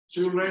 So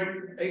you write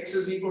x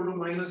is equal to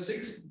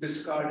 -6.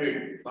 Discarded.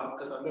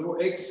 Therefore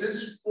x is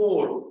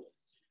 4.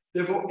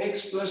 Therefore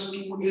x plus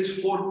 2 is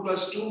 4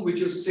 plus 2,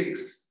 which is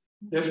 6.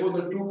 Therefore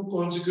the two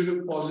consecutive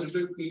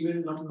positive even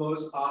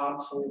numbers are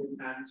 4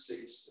 and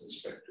 6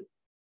 respectively.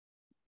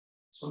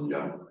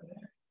 Samjha?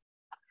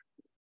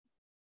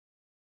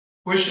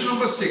 Question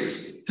number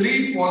 6.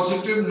 Three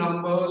positive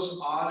numbers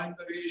are in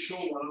the ratio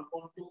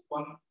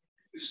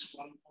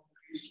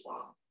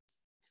 1:1:1:1:1.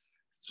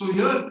 So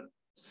here,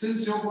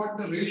 since you have got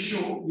the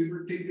ratio, we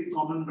will take the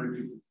common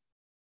multiple.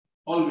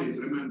 Always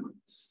remember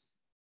this.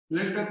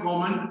 Let the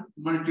common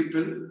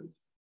multiple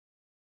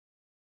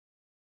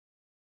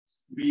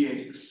be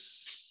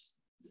x.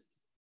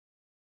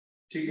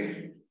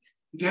 Okay?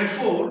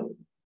 Therefore,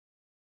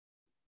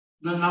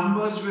 the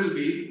numbers will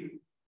be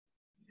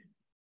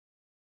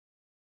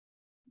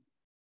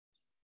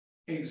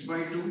x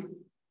by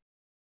 2,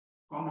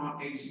 comma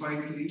x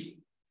by 3,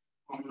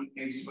 comma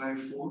x by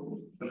 4,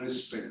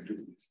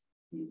 respectively.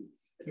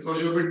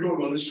 Because you have been told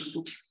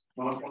 1:2,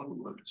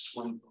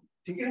 1:1.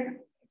 Okay?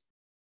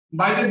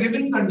 By the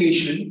given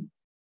condition,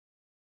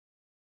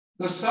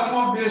 the sum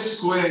of their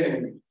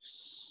squares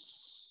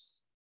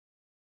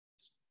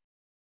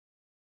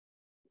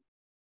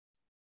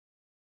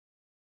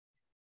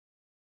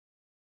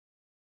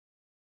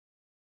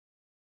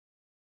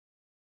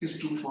is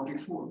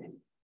 244.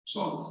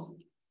 Solve.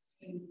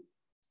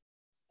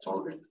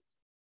 Solve it.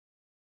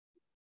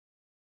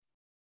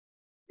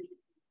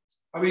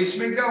 अब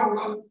इसमें क्या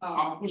होगा?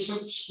 आपको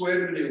सब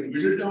square मिलेगा,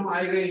 middle term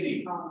आएगा ही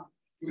नहीं,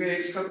 क्योंकि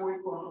x का कोई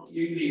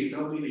ये नहीं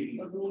टर्म नहीं।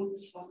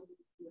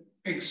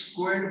 x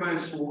squared by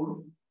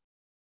 4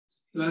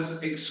 plus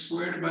x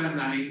squared by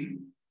 9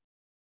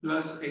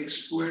 plus x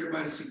squared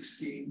by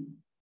 16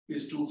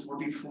 is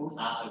 244.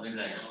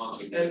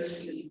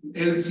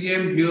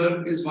 LCM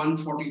here is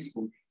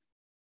 144.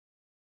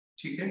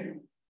 ठीक है?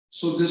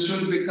 So this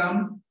will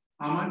become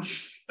how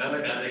much?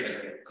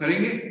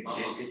 करेंगे?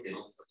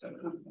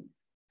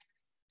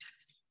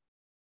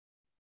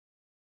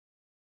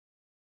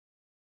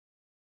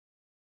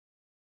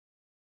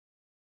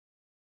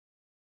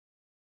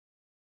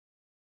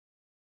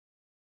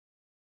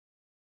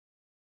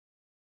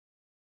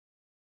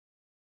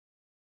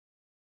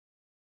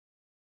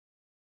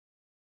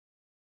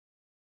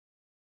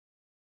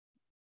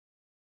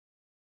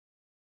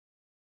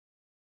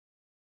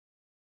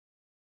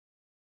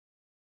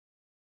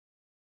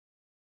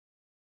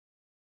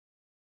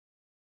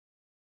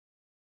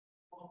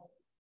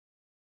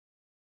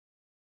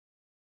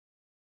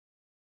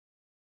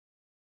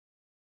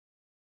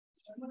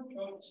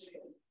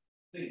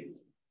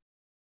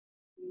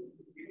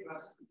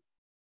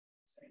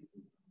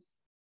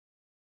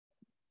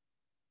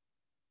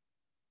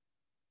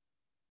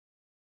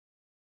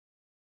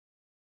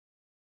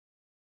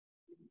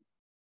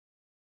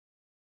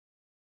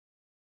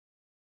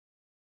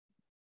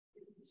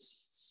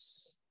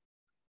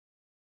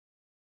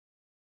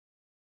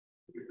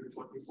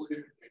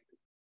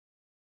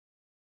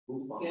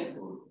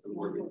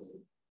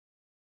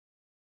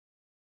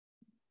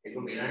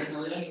 इसको मेरा नहीं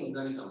समझ रहा कि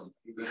उनका नहीं समझ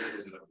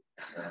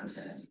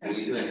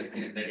पूरी तो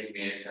एस्टिमेटेड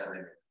मेयर्स आ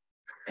रहे हैं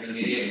and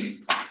मेरे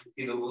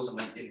किसी लोगों को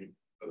समझते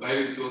नहीं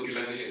भाई तो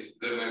अकेला नहीं है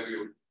इधर मैं भी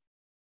हूँ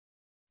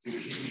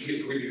जिसके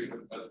लिए कोई नहीं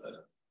समझ पाता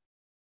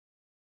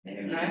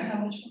मैं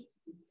समझ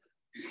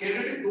इसके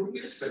लिए तुम भी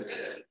एक्सपेक्ट कर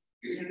रहे हो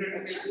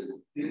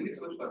ये नहीं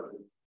समझ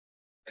पाते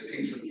आई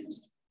थिंक सो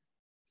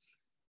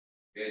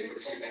ये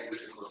 69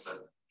 क्वेश्चन होता है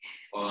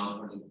और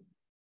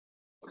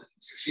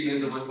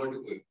 69 तो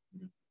 140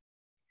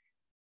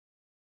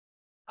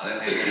 अबे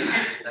मैं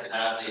इतना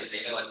खराब नहीं है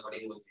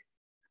 140 बोल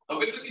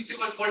अबे तो नीचे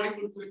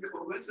 140 कोई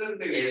होगा सर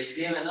नहीं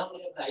एलसीएम है ना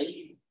मेरे भाई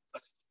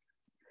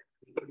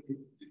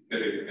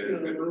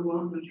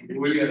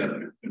भूल गया था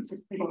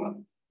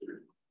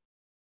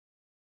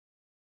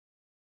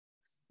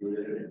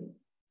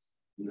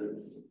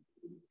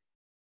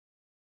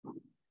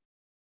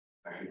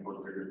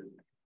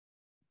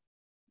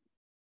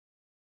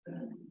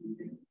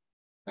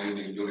I'm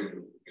enjoying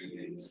it.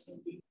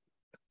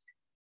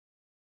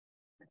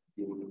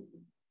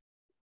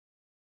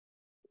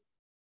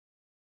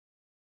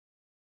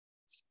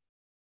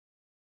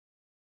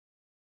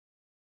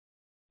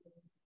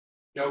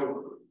 क्या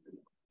हुआ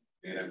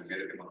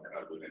मेरे दिमाग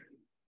खराब हो गया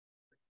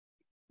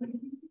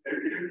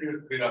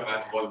मेरा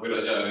मैथ बहुत बुरा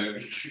जा रहा है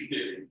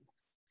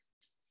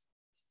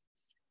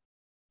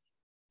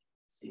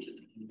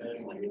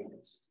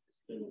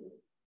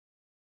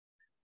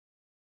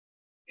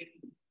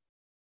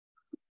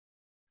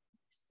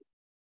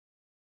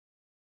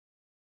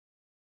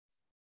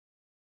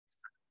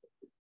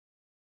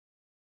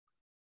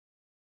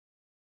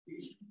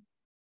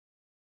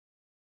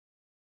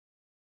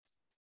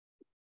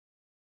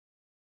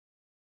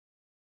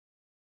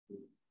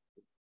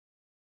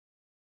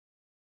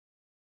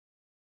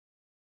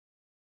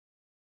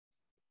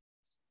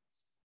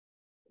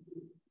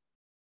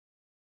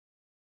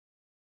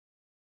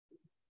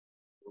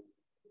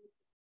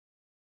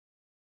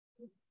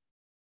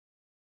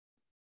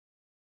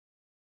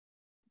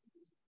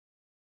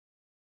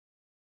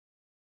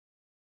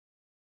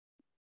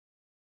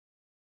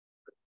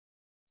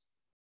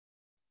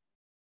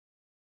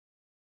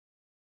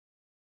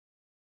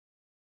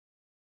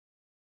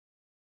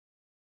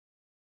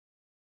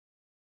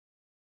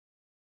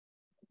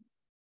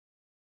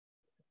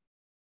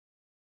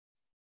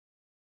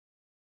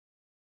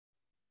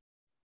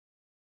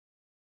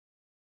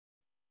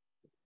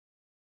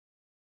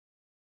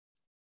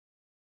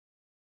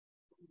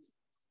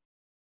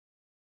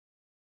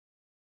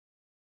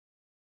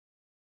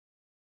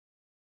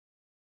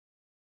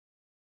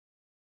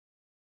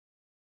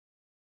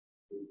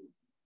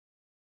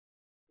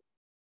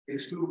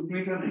एक्सक्लूड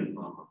में क्या नहीं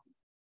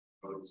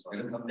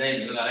मैंने समझा ही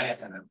नहीं लगा रहा है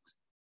ऐसा ना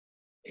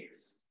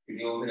एक्स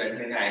क्योंकि वो फिर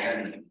ऐसे आएगा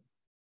नहीं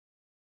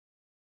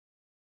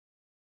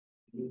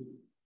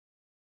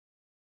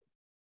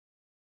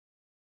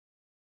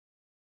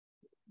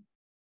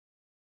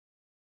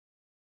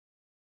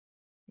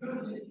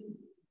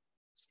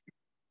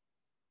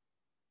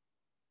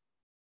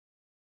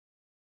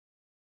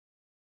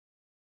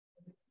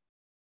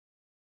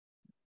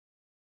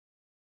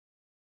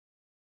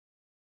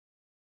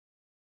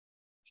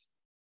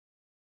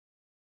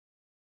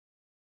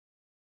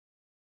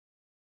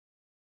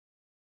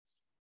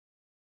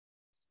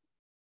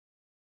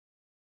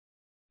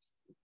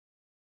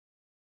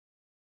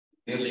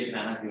फिर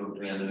लिखना ना कि वो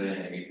ट्वेल्व है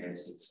 8 है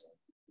 6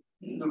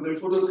 Now,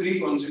 therefore, the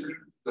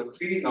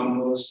three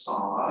numbers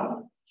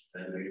are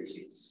 12, 8,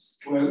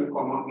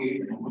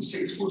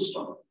 6, full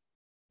stop.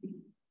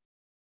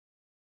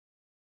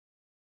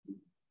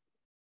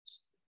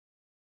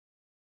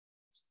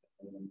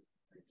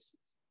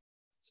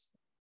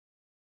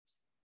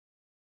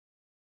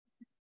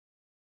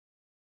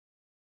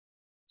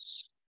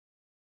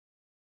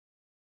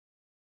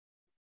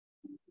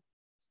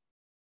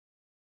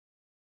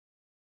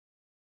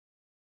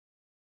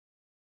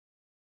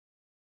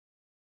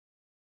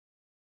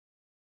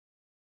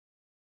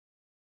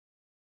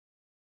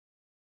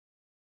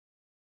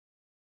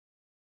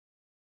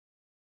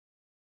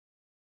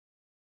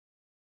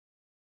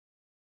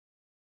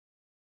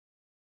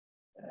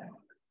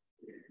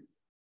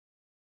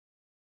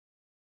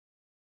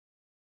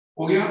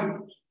 हो गया?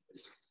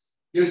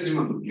 Yes,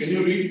 Niman. Can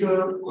you read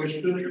the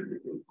question,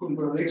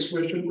 the next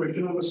question,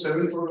 question number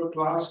 7 for the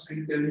class,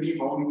 and tell me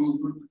how you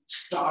would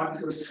start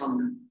the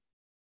sum?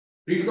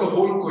 Read the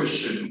whole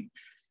question.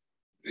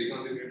 Three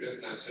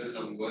consecutive natural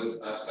numbers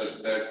are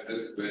such that the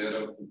square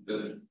of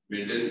the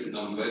middle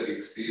number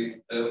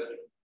exceeds the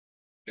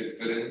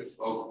difference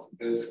of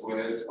the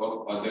squares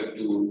of other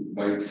two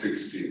by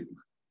 60.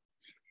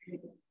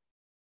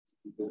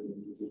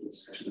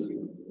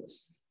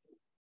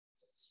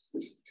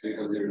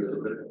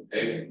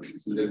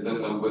 X, let the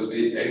numbers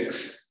be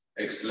x,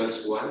 x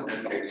plus 1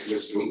 and x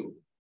plus 2.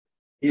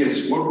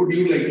 Yes, what would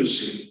you like to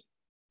say?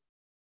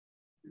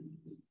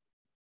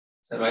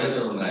 Survive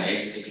करूंगा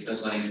x 6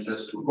 plus 1 x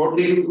plus 2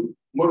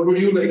 What would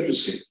you like to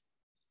say?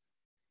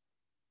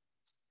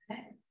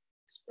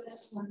 X plus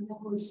 1 the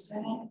whole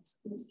square, X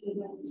plus 2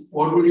 the whole square.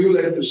 What would you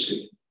like to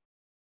say?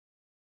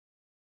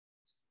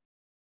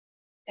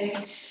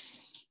 X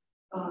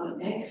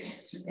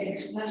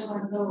x plus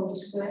 1 का whole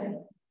square.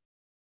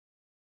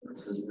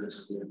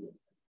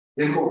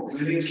 देखो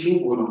मैंने क्यों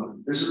बोला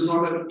this is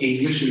not an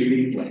English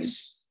reading class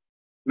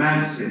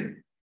maths है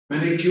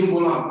मैंने क्यों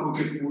बोला आपको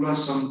कि पूरा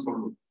सम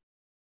पढ़ो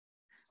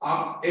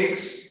आप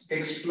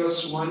x plus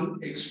 1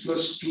 x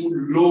plus 2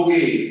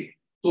 लोगे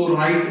तो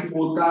राइट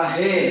होता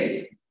है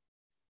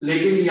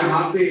लेकिन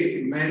यहाँ पे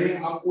मैंने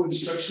आपको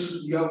इंस्ट्रक्शंस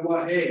दिया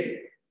हुआ है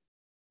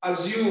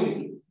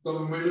assume the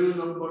middle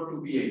number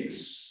to be x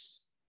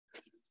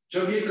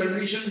जब ये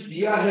कंडीशन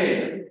दिया है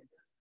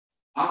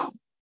आप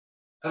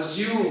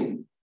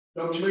assume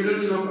the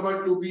middle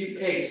number to be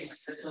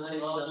x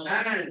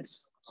and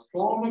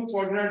form a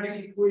quadratic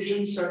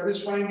equation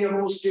satisfying the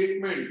above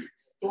statement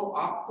तो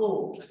आपको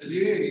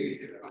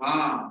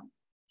हाँ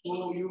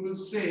so you will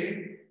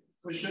say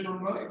question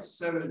number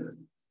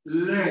 7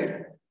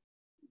 let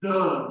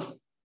the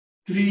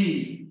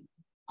three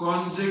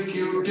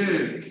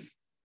consecutive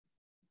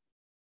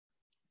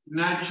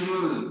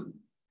natural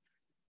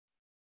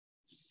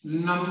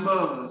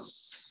numbers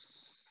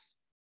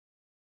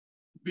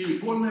B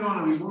बोलने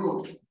वाला भी बोलो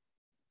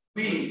B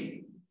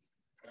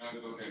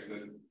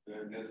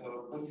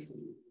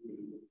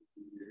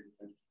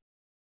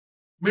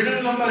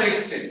middle number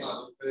x है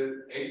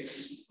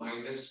x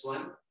minus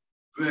 1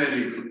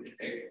 very good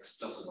x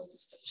plus 1.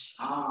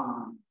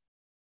 ah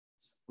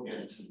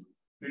Yes.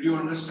 did you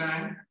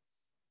understand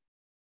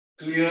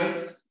clear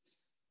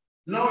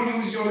now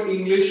use your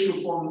English to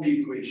form the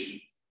equation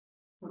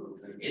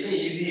ये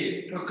easy है.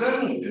 तो कर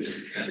लो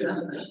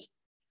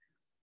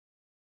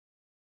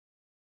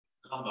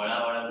हम बड़ा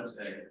कुछ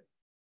करेंगे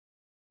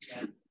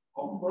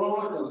हम बड़ा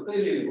करते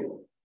ही नहीं हो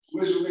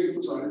सुबह सुबह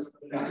कुछ सारे सब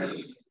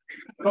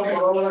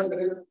हम बड़ा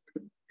करेगा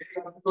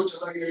आपको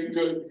चला गया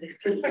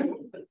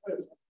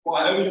वो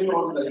आया भी नहीं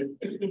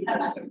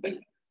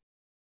होता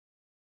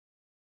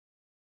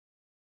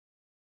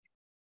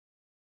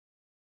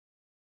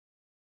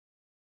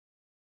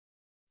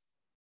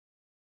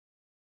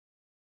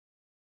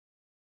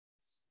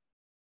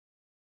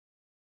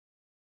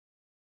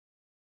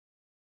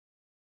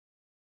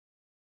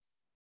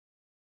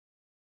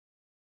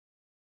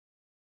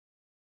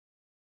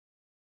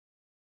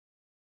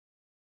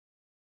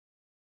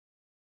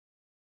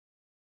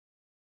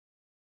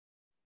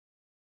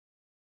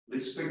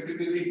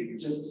respectively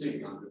just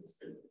saying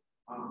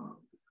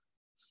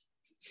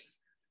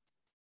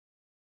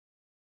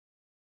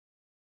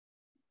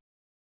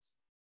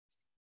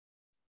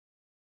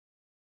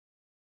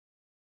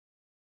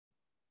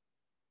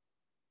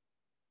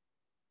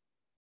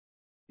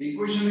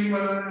इक्वेशन नहीं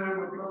बनाना है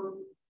मतलब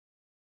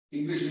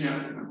इंग्लिश नहीं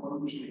आती ना और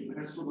कुछ नहीं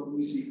मैथ्स तो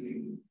बदली सीख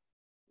लेंगे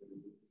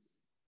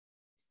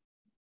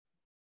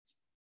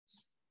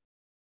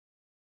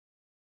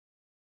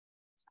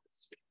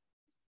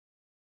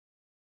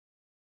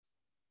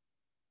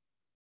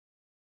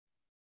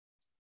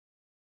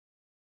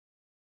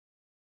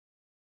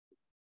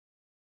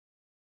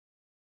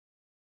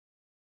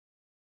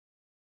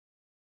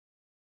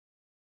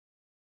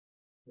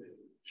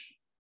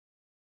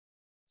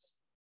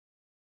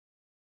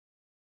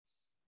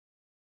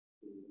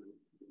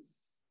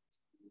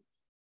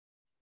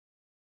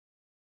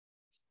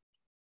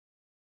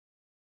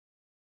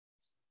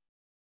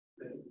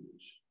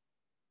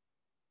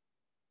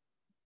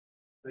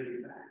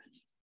very bad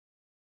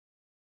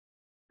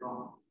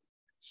wrong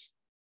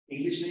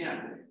इंग्लिश नहीं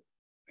आते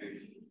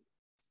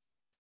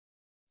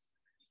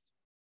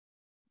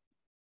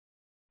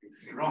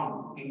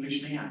wrong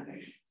इंग्लिश नहीं आते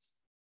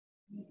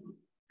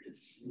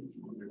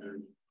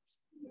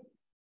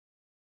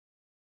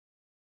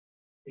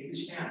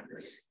इंग्लिश नहीं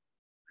आते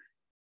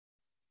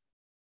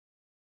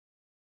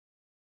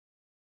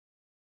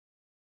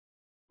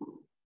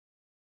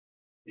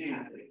नहीं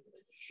आते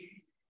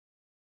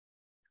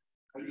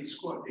खाली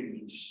इसको आते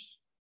English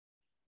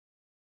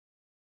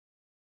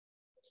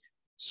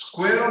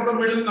square of the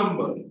middle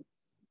number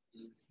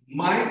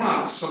my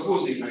marks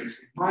supposing I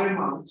say my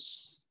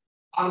marks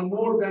are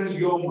more than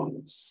your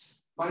marks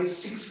by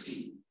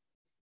 60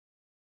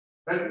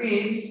 that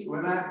means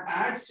when I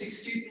add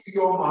 60 to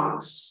your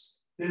marks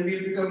then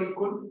we'll become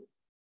equal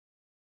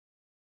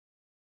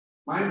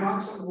my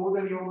marks are more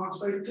than your marks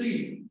by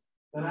 3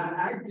 when I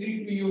add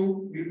 3 to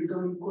you we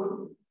become equal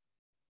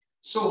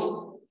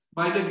so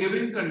by the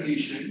given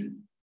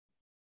condition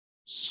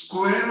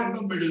square of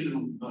the middle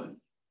number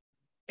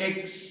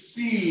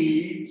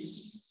exceeds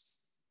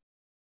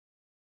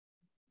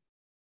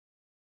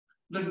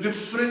the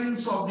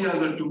difference of the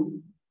other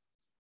two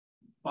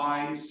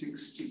by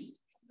 60.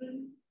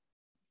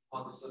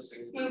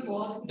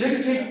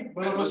 देख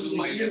बराबर से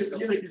minus का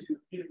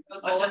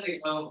अच्छा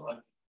देख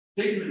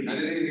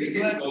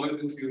common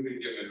sense use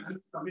किया मैंने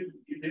अभी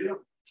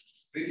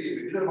देखिए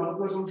इधर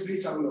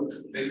 1+1 चालू है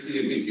देखिए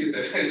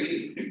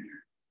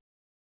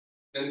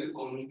कैसे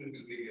कॉमन सेंस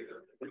यूज किया था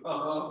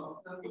हां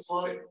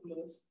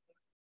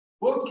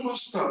बहुत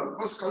क्लोज था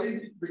बस खाली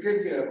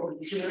विकेट गया और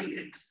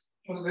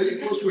वेरी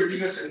क्लोज टू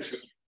 18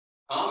 सेंचुरी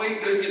हाँ भाई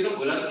ये तो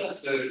बोला था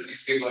सर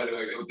इसके बारे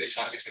में वो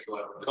देशांक के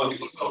बारे में तो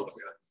आउट हो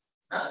गया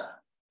हां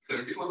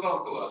सर जी को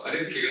आउट हुआ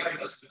अरे खेला ही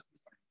बस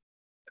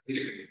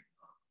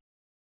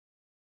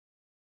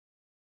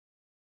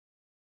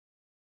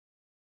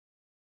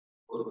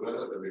और बुरा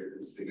लगा बेटे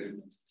इसलिए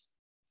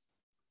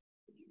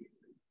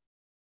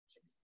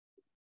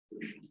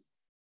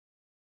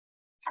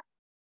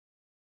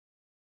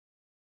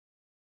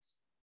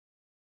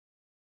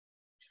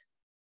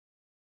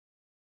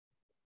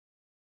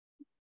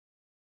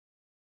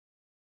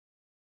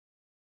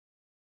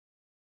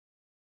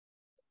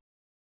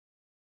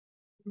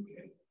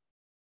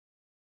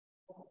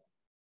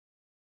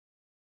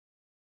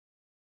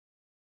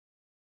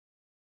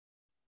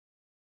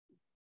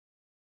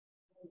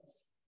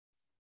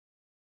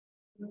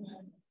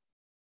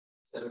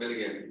सर मिल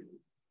गया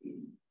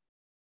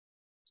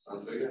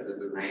आंसर क्या था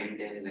 9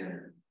 10 11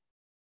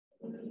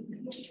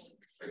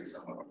 ऐसा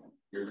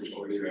ये कुछ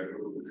और ही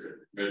बैठो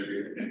मिल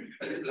गया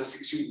अच्छा प्लस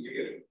 16 मिल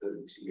गया plus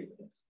 16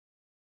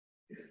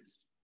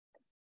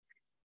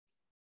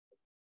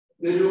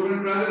 Then you can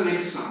try the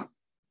next sum.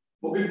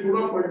 वो भी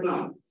पूरा पढ़ना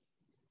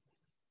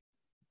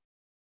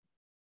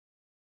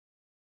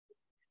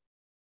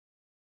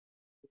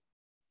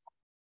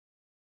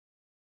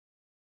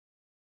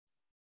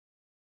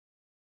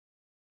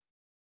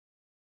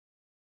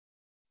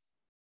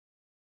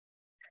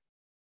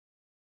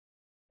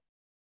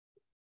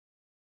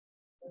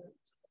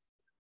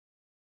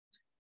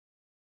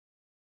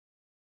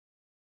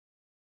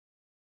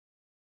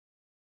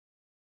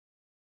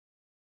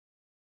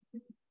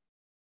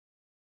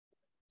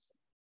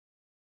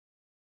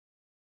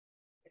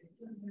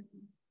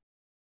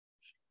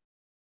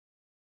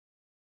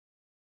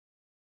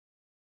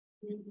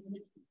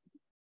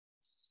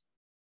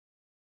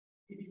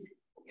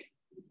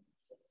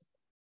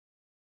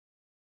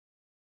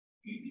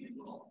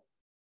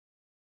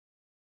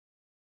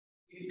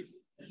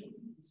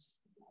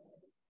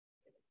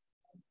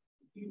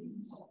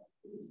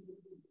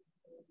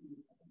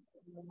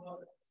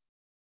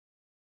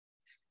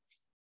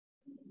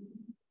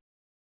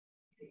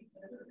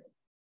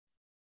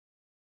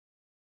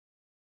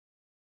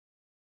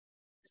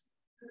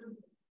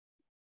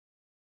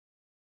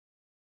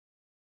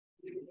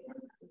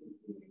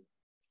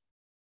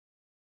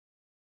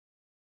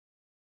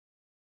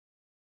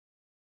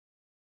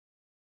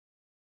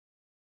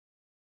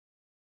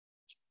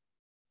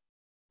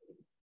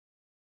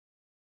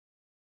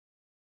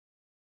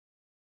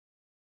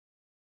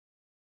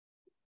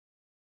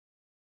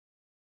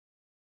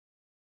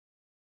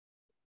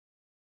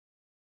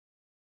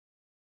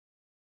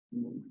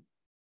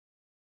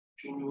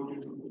show me what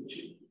you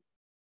can.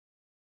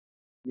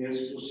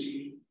 Yes,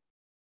 proceed.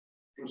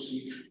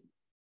 Proceed.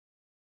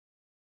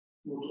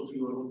 Both of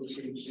you are on the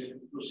same side.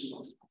 Proceed.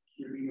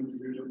 Maybe you have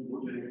to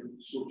go there,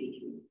 so to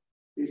speak.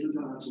 This is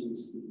the answer.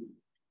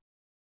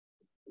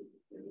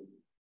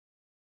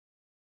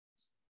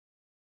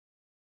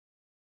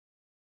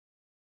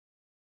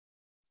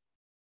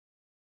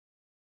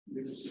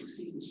 Because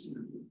 16 is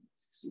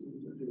 16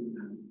 is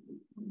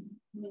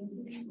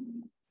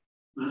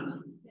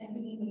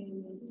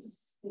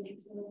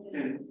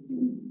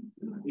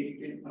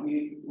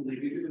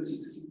negative is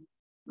 60.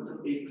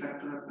 मतलब एक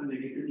factor आपका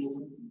negative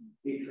होगा,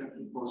 एक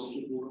factor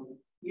positive होगा.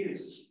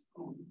 Yes.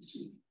 Oh,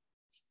 see.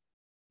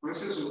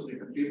 वैसे होते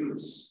हैं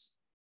tables.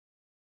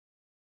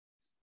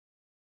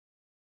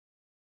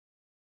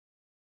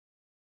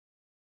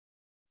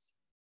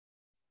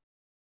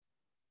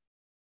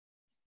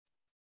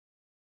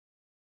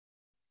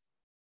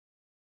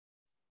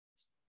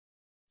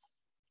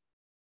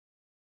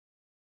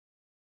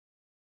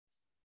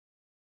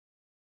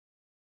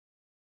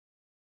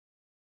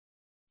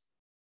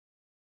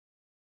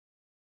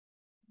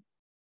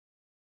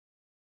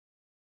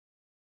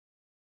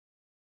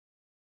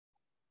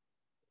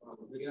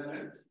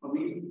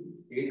 अभी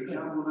एक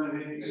क्या बोला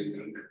है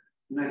नेचुरल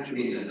 9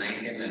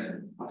 10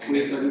 आपको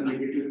एक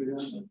नेगेटिव मिला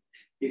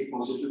एक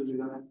पॉजिटिव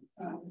मिला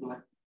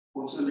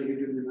कौन सा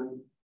नेगेटिव मिला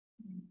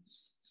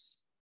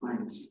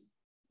माइनस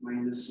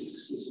 -6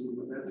 इसमें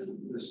बताया था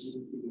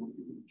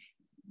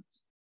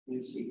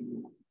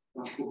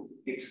आपको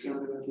x क्या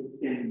मिला तो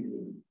 10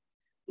 मिला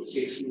तो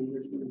x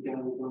माइनस में क्या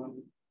होगा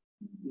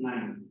 9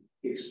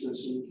 x प्लस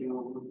में क्या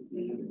होगा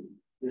 11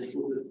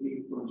 therefore the three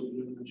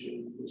positive natural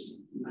equals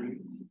 9.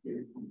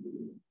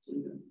 So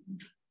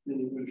then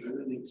you can try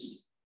the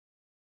next.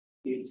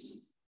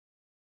 It's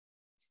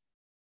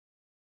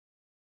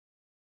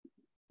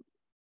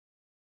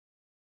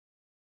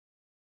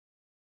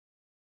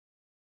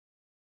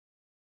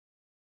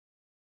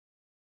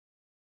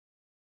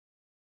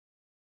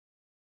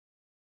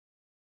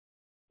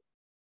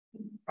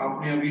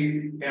आपने अभी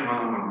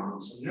हाँ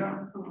समझा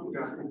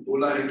आपको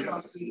बोला है क्या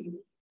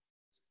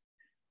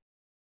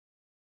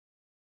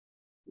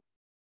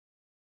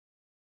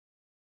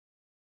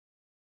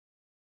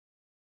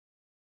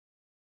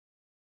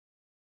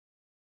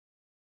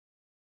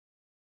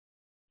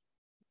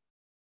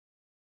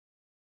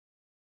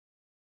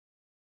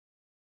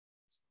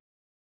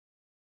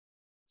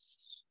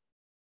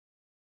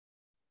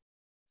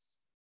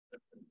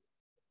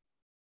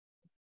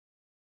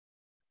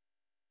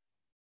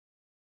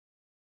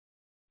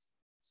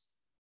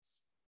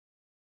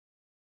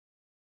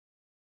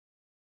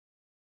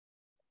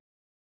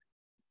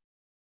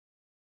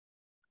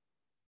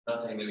सब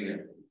सही मिल गया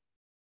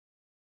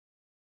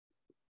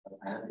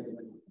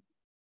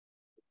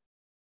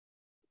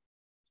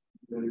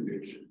Very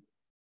good.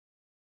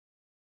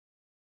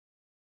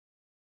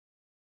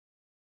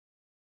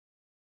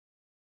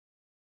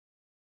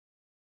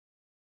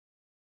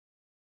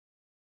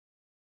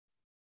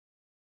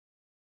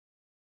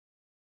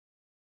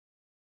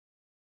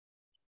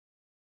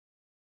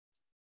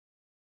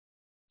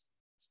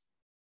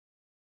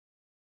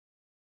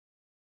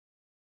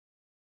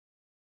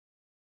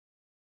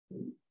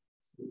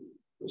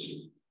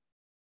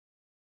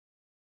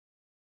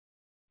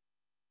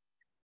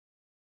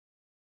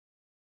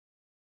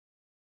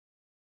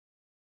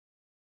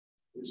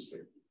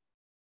 Respect.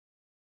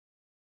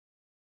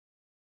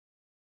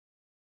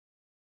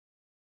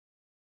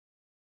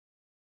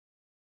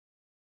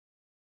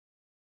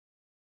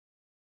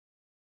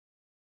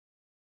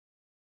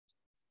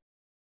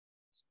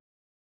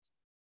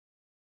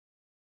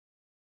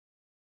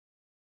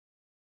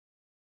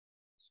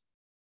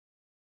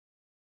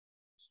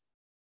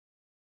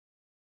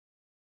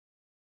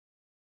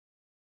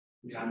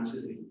 ध्यान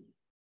से देखिए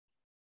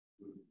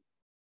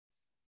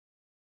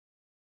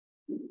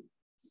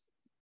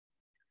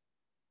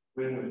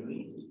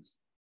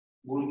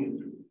भूल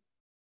गए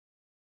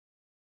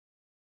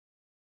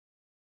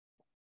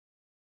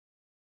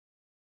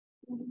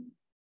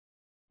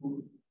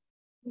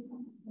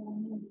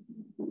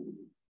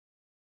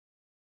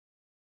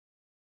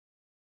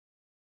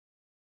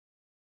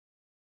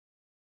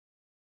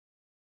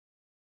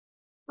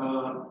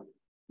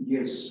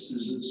yes,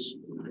 this is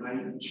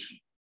right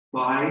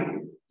by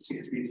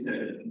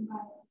 67.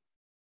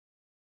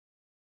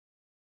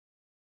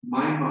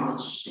 My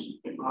marks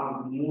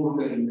are more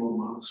than your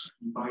marks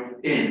by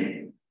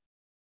 10.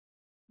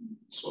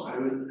 So I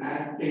will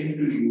add 10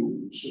 to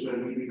you so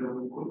that we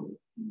become equal.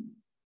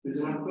 This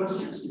is not plus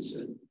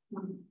 67.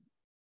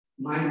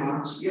 My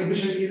marks, yeah,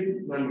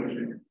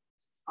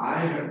 I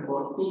have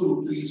got 2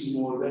 rupees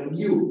more than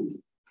you.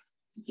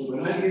 So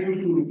when I give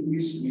you 2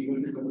 rupees, we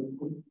will become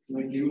equal.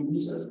 When I give you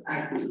this, I'll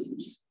add 2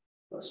 rupees.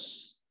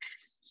 Plus.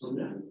 So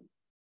yeah.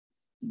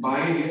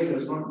 By here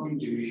does not mean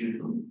division.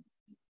 No?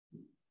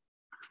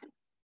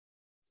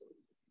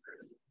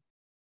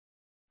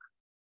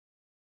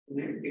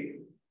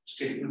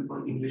 Statement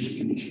for English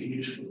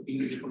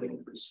for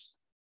English.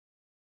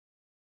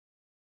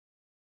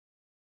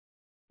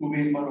 Who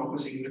made for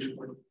office English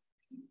for?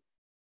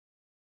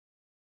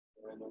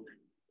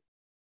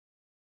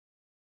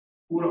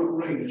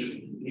 पूरा English.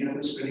 यहाँ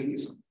पे spelling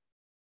is.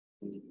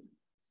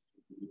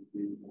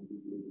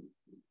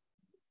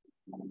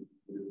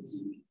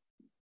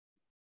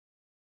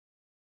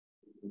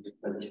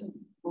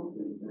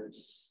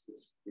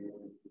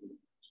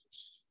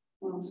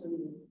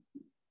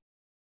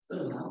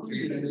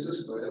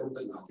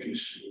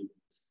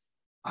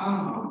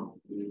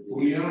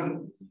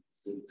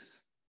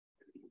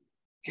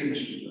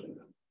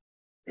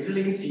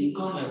 लेकिन सी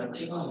कौन है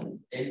बच्चे कौन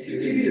है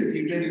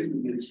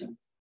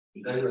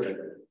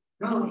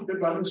फिर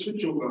बाद में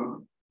स्विच होगा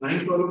नहीं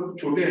तो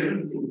छोटे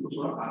हैं तो उनको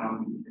थोड़ा आराम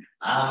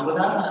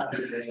बता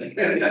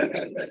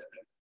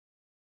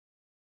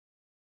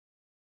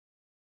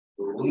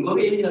उनको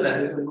भी यही चल रहा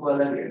है उनको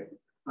अलग है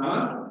हाँ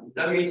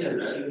उनका भी यही चल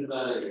रहा है उनका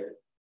अलग है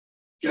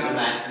क्या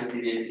मैथ्स में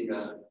सीबीएसई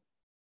का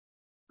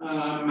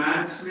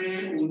मैथ्स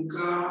में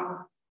उनका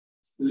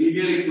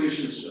लीनियर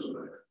इक्वेशंस चल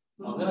रहा है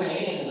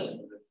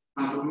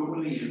हाँ तो लोगों को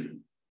नहीं है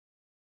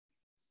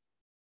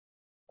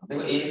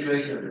देखो एक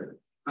इक्वेशन है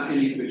हाँ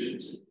एक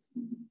इक्वेशंस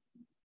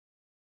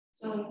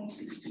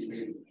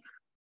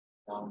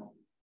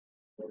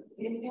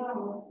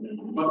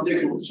अब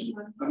देखो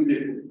अभी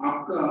देखो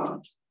आपका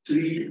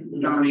 3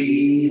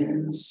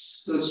 times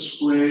the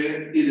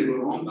square ये देखो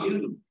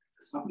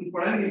आपने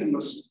पढ़ा नहीं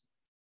बस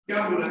क्या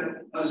बोला है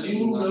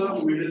assume the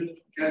middle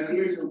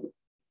calculate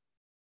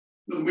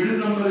the middle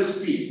number is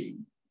p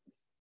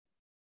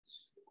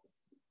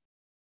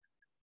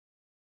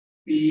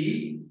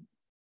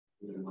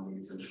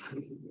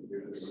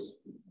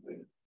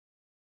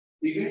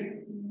ठीक है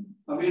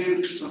अभी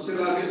सबसे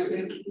लार्जेस्ट है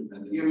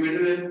ये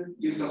मिडिल है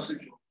ये सबसे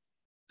छोटा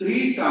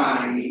 3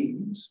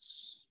 times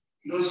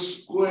the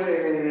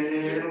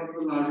square of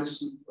the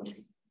largest number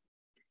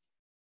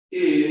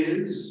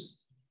is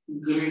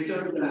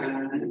greater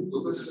than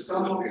the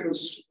sum of the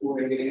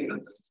square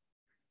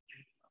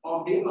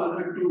of the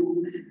other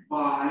two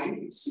by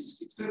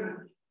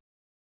 67.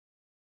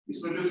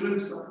 इसमें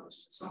डिफरेंस का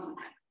सम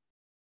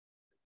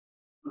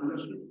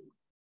understood.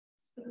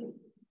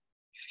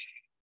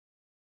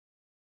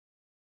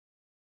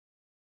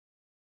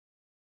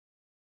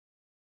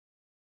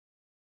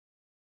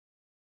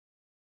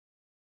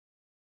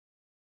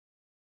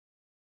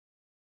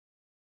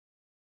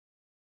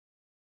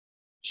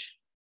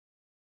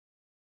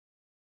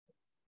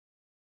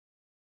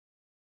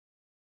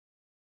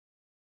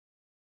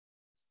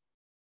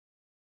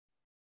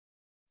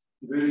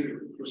 Very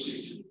good.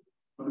 Proceed.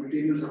 अभी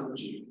tables आना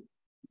चाहिए.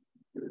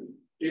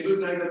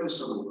 Tables आएगा तो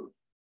सब होगा.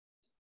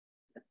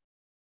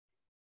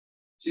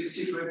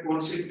 65 कौन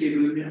से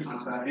टेबल में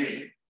आता है?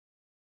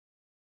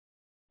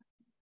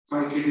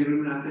 5 के टेबल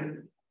में आते हैं.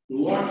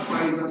 What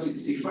 5s are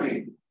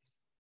 65?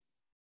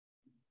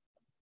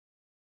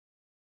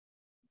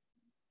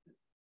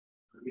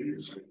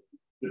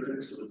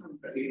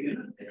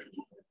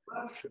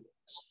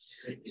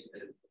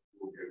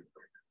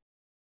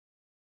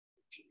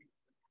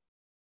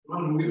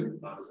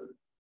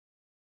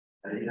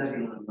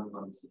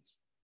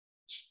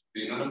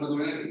 तीनों नंबर तो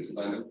मैंने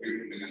सुधार फिट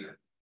निकलना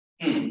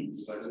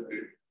सुधार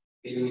फिट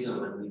तीन ही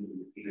समझ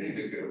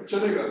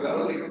चलेगा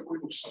ज्यादा लेकिन कोई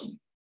नुकसान नहीं.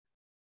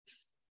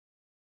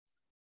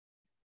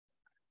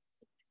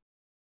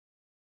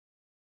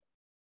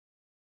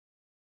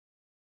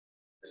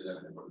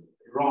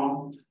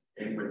 Wrong.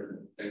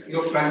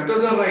 Your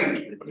factors are right,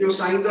 but your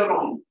signs are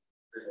wrong.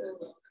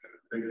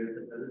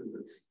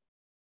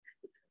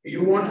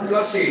 You want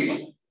plus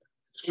 8,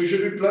 so it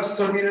should be plus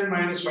 13 and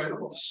minus 5 of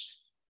course.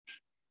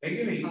 Thank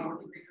you.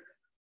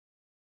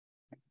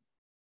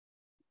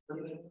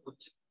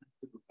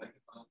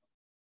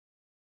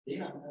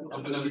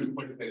 अपना भी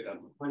ऊपर फेंका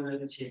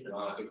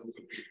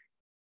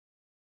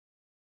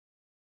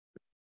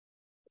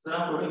सर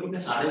आप थोड़े कितने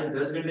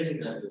 10:30 घंटे से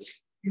करा रहे हो?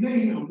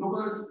 नहीं हम लोग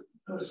का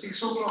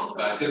 6 o'clock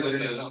बैचलर बजे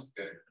है ना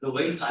तो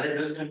वही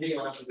 10:30 घंटे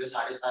और सुबह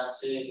 7:30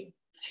 से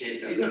 6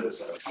 तक. इधर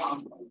सर हाँ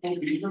तो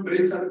बीच में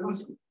ब्रेक सारे पास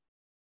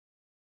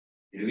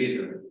ये भी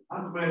सर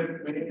हाँ मैं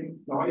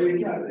दवाई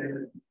लेके आते हैं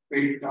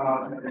पेट का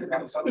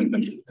सब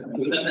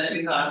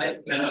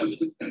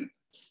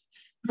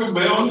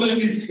मैं ऑनलाइन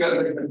ही सीखा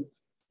रहा हूँ.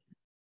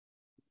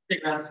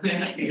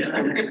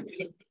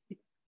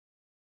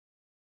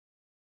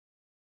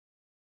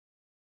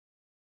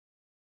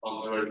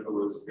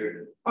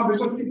 हाँ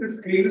because the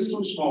scale is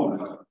too small.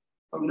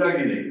 समझा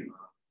कि नहीं?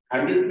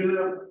 Have you filled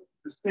up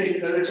this thing?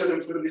 That is a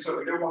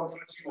video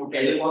conferencing.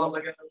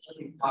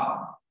 हाँ.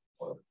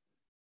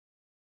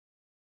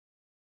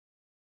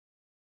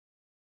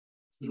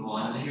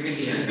 ऑनलाइन में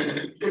दिया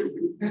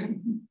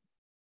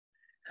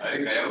अरे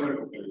गया मैं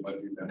बस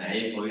इतना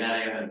नहीं हो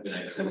जाएगा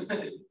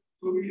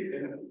तो भी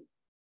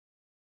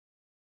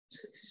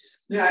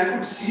yeah, I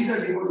could see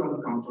that he was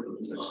uncomfortable.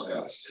 That's why I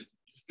asked him.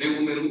 नहीं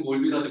वो मेरे को बोल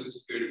भी रहा था कि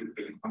पेट टूट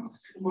गया.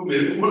 वो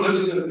मेरे को बोलना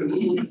चाहिए था.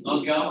 हाँ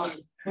क्या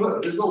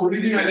This is the only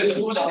thing I can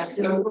do. Ask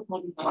him.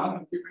 हाँ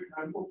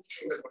हमको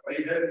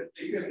बताइए है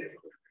ठीक है.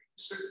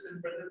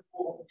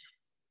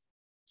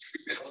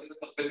 मेरा तो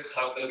तबियत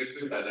खराब था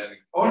बिल्कुल फायदा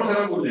नहीं. और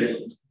खराब हो जाएगा.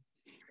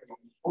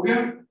 हो गया?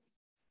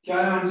 क्या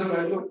है आंसर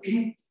वैल्यू ऑफ P?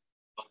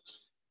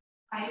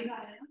 5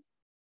 आया ना.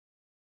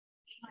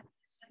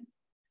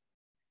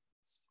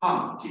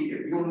 हाँ ठीक है.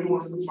 You only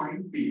want to find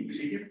P.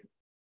 ठीक है.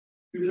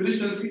 You finish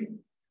Delphi?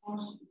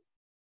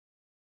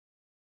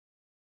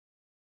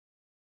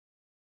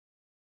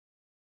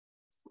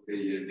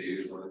 ये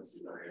डेविड और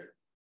सीधा है.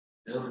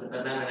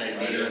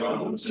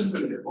 बहुत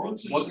सिंपल है. बहुत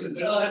सिंपल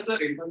है सर.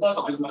 एकदम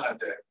समझ में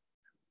आता है.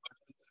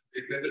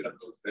 देखने से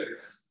लगता है.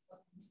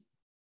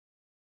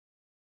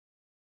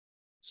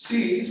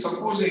 See,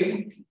 supposing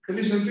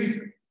finish Delphi.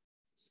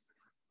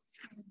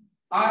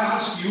 I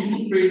ask you to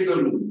paint the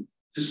room.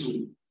 This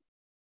room.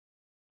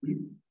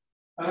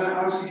 And I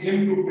ask him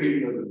to paint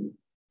the room.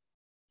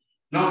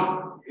 Now,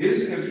 his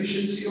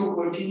efficiency of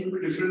working will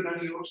be different than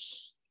yours.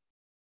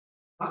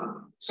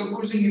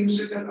 Supposing you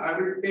say that I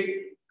will take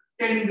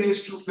 10 days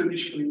to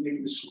finish painting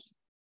this room.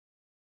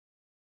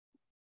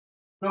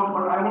 Now,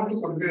 but I want to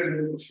compare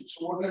them with you. So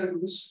what I do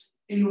is,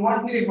 in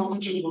 1 day, how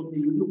much work will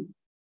you do?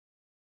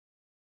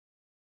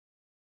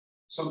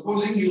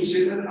 Supposing you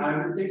say that I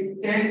will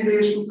take 10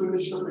 days to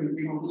finish the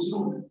painting of this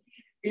room.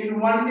 In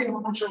 1 day, how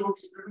much work will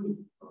you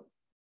do?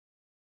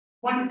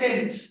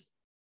 1/10.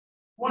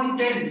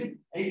 1/10.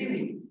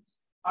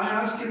 I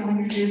ask him how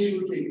many days you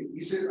will take.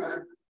 He says,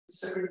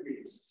 7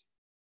 days.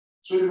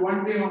 So in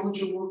 1 day, how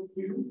much work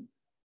will you do?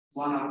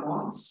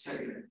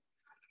 1/7.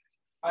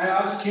 I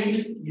ask him,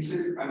 he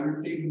says, I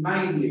will take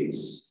 9 days.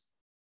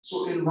 So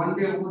in 1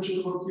 day, how much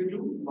work will you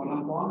do?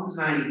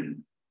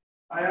 1/9.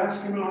 I ask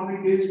him how many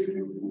days will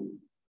you do?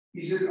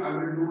 He says, I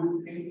will do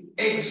it in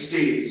X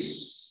days.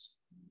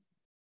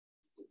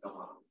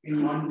 In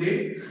 1 day,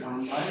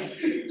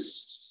 1/X.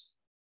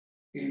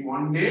 In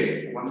 1 day,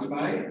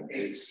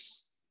 1/X.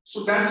 So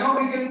that's how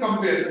we can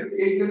compare.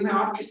 एक दिन में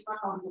आप कितना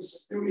काम कर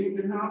सकते हो, एक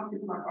दिन में आप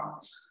कितना काम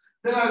कर सकते हो.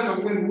 Then I'll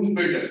compare who's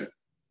better.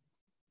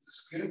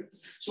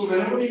 So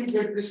whenever you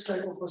get this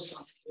type of a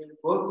sum, where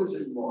work is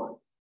involved,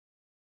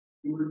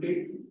 you will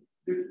take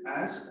it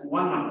as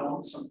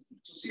 1/something.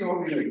 So see how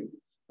we write.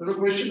 Now the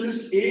question is,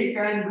 A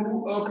can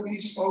do a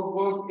piece of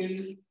work in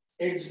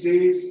X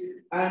days,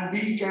 and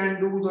B can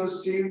do the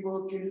same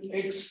work in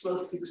X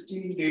plus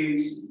 16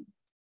 days.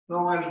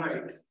 Now I'll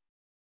write.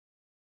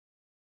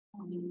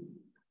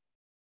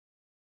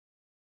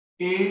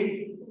 A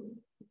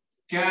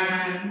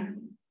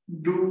can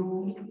do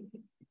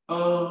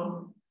a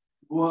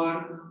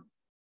work.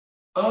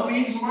 A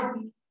means what?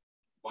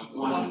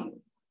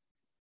 1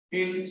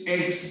 in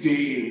X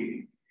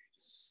days.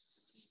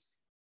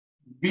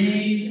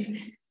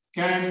 B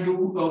can do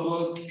a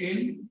work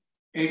in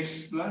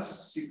X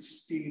plus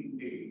 16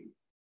 days.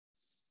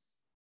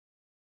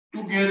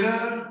 Together,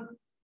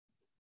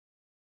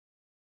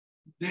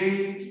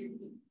 they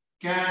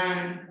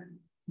can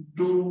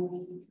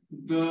do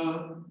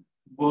the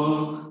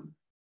work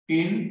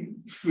in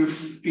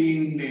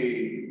 15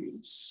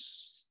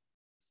 days.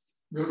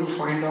 We have to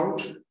find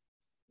out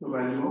the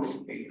value of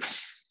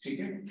x.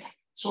 Okay?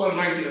 So I'll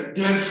write here.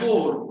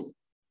 Therefore,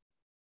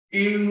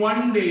 in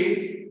 1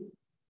 day,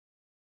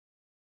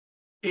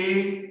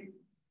 A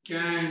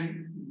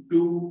can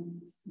do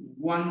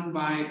 1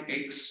 by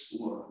x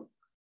work.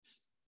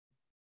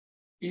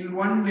 In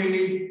 1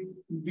 day,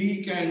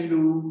 B can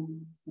do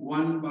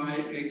 1 by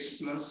x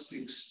plus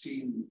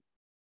 16.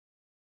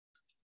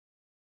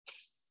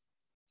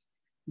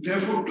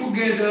 Therefore,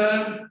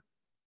 together,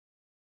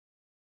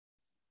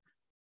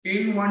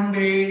 in 1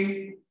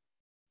 day,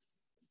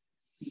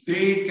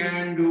 they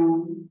can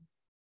do,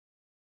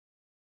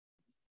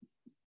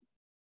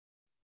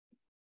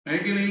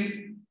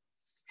 again,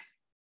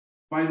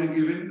 by the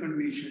given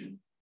condition,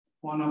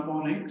 1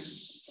 upon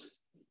x.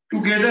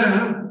 Together,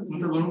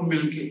 मतलब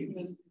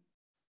मिलके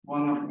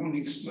 1 upon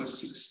x plus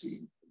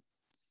 16.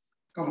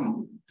 Come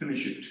on,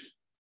 finish it.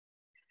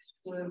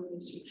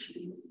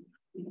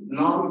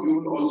 Now you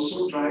will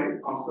also try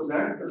after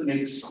that the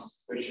next sum,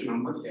 question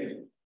number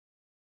 10.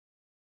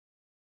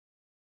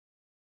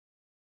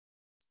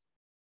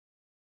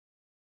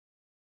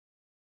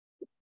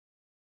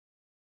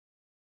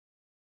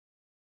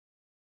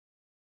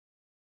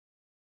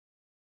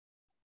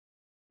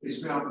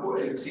 इसमें आपको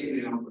LCM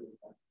लेना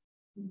पड़ेगा.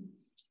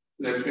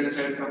 Left hand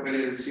side का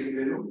पहले LCM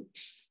ले लो,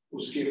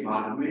 उसके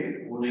बाद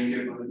में होने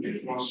के बाद में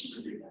क्रॉस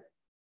मल्टीप्लाई.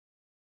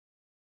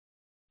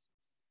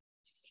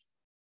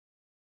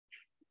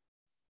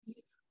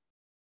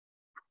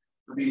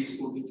 अभी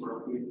इसको भी थोड़ा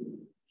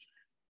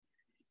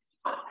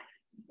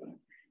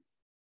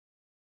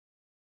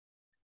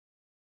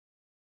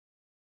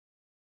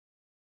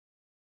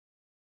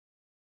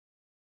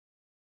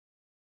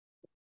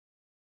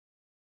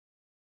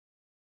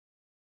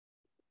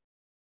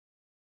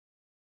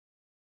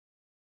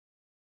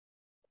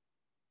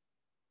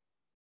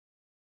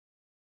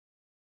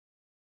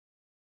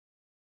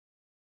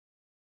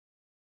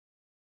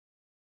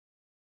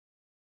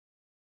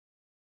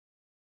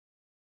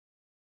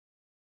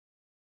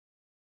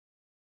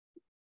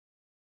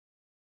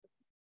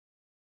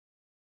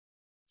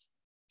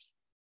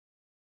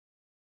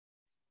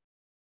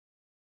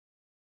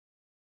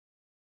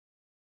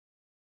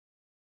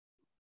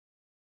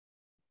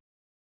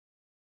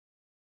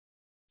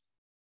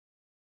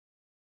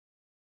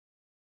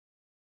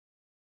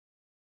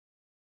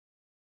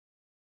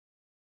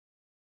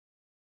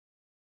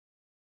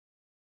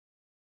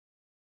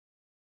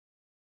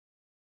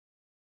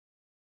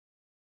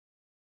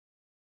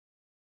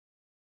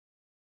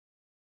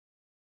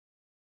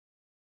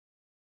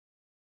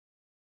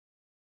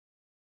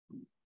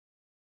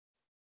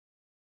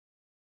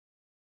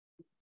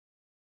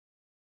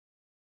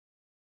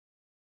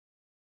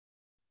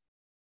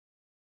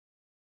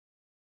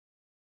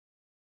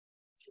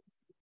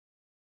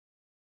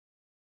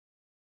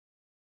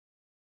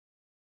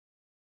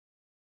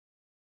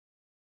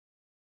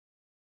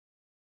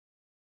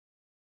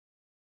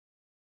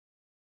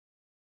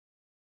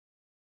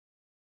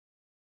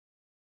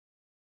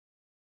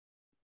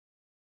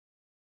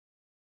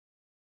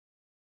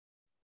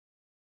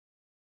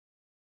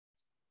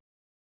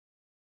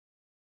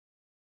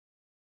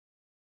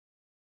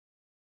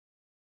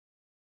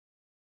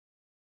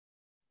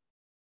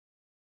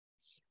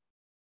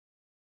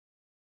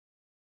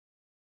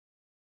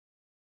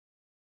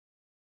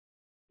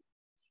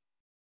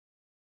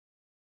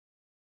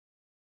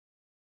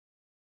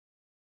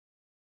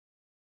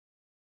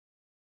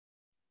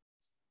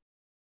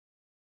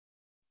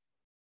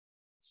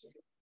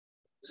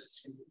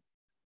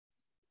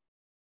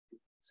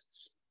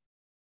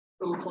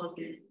Two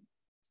 40.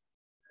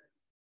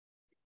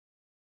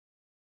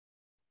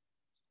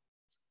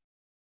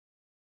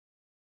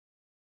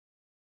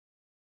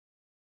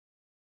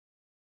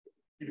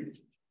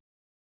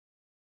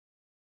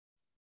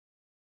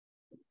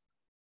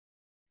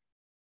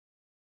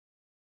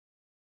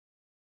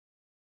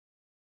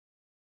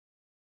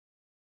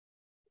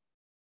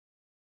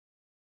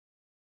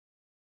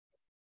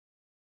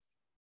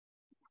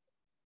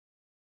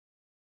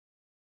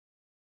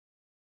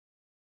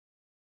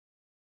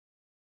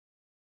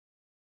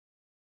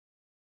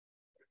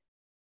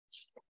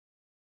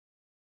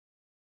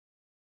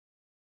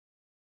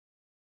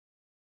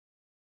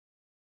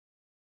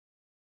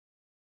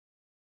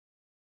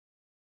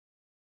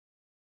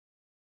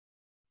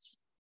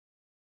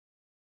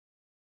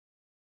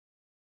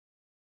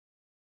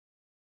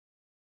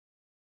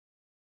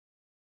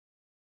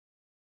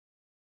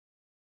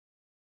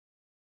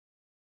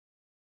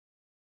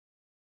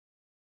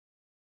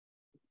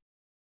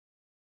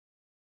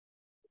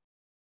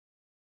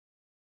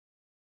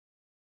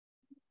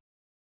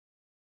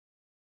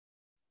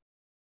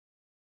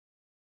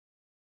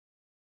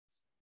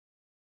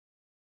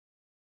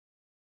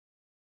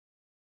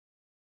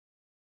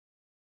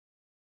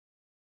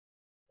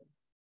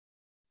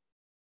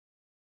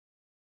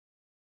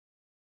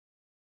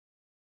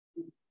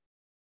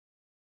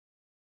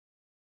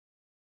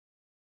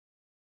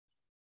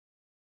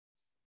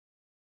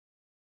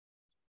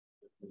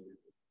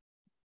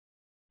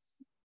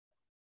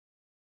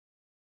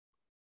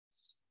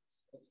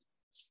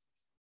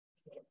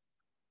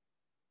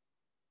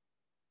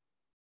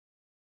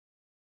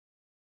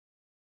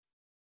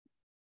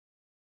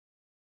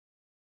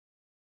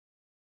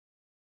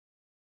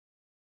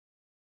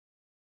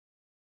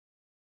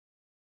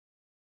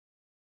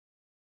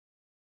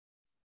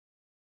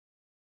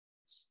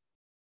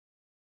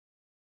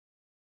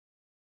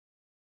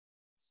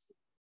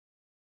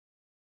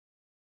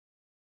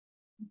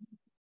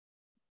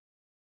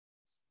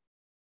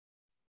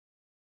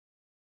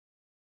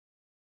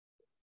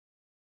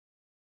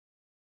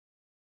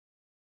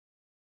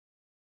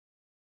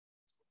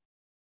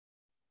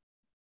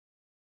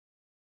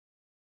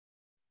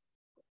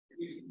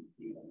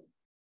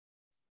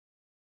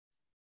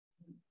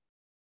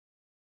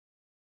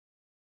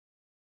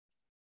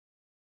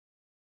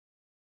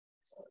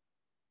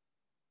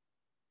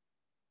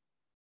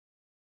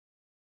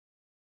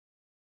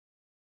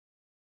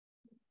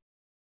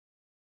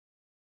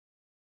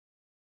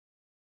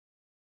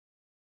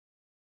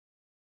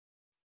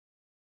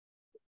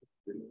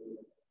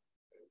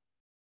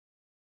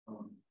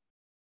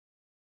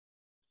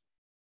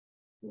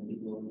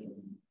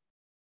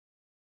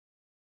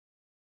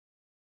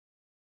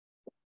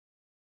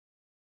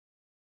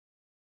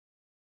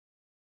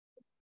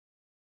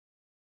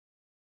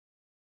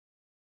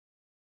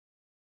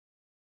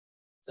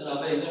 Sir,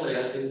 आप एकदम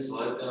बढ़िया since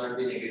work cannot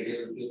be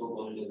negative के को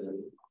कौन ले रहा है?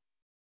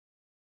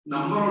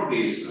 Number of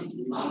days.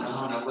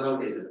 हाँ, number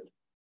of days.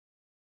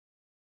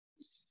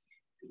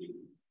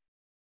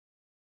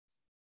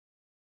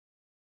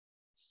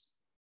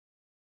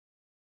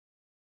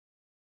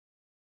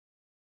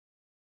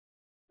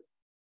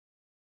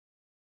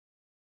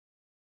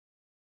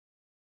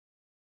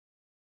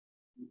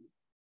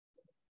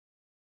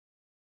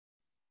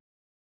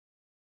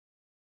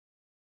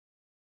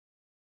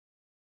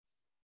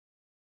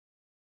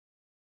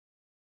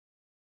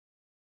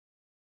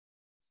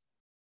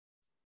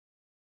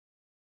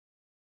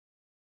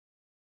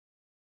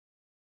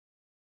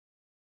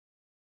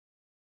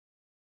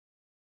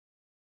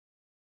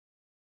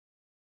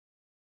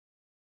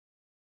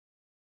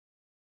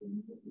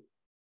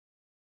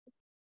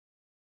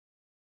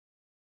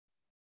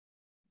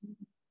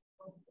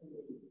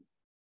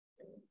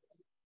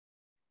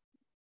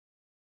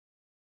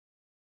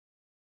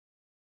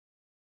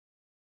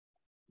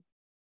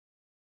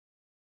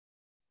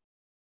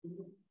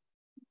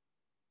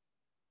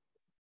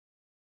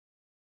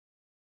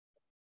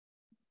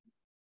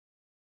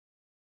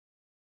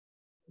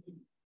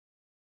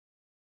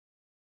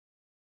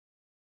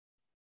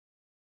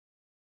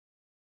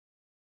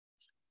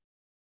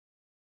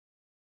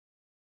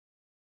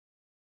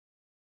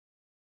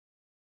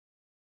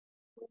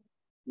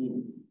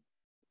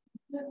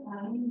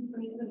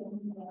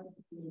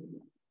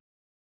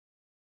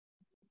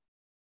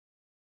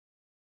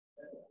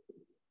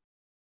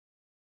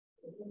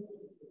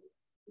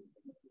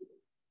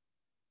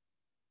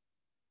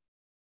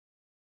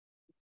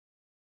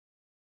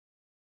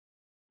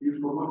 You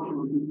forgot to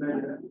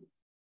multiply that.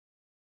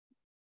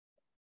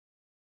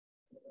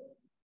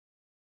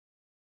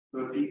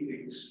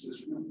 30x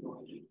plus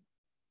 140.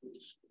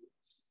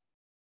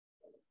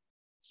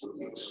 So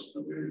x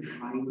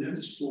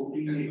minus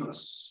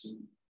 14x.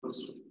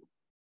 First of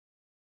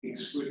all,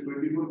 x squared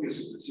 24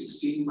 is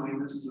 16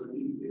 minus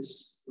 13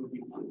 is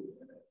 24.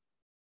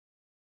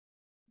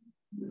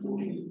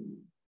 14.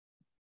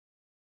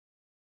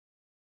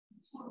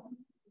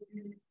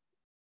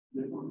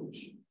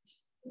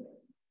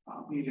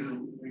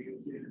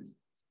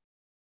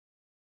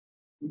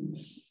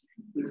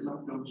 This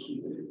not comes to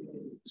the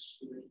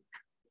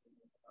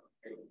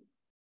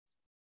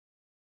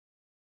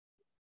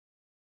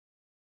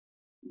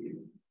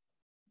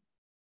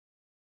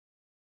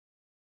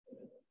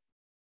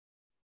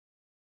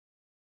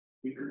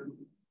we can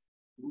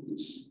do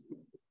this.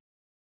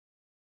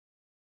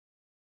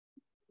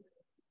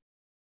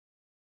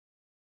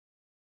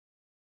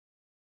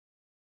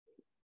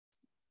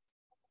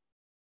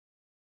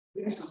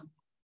 Yes.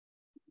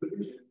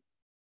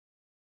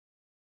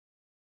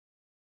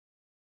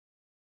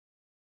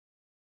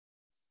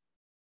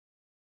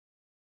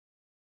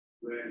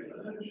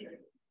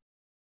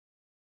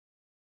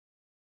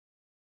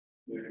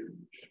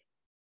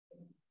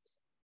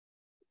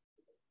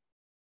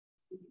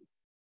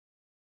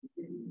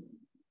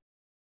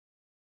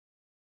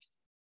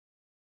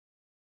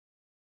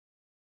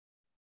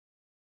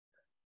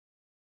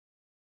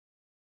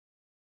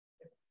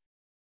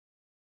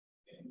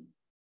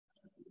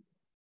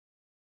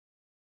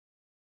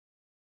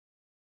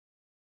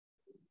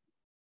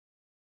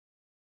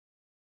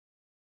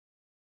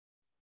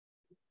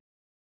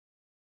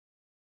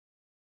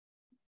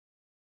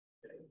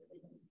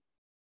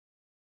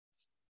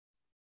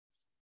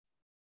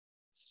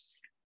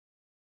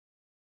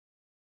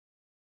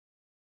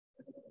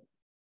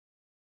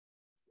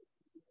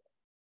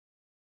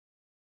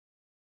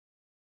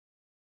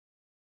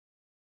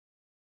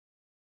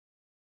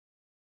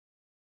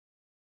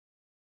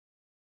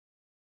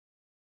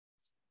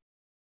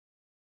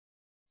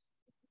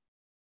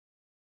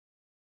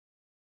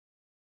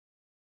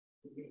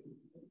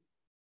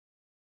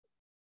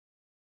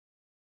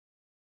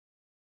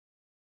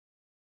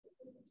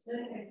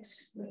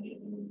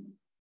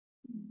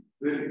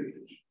 Very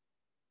good.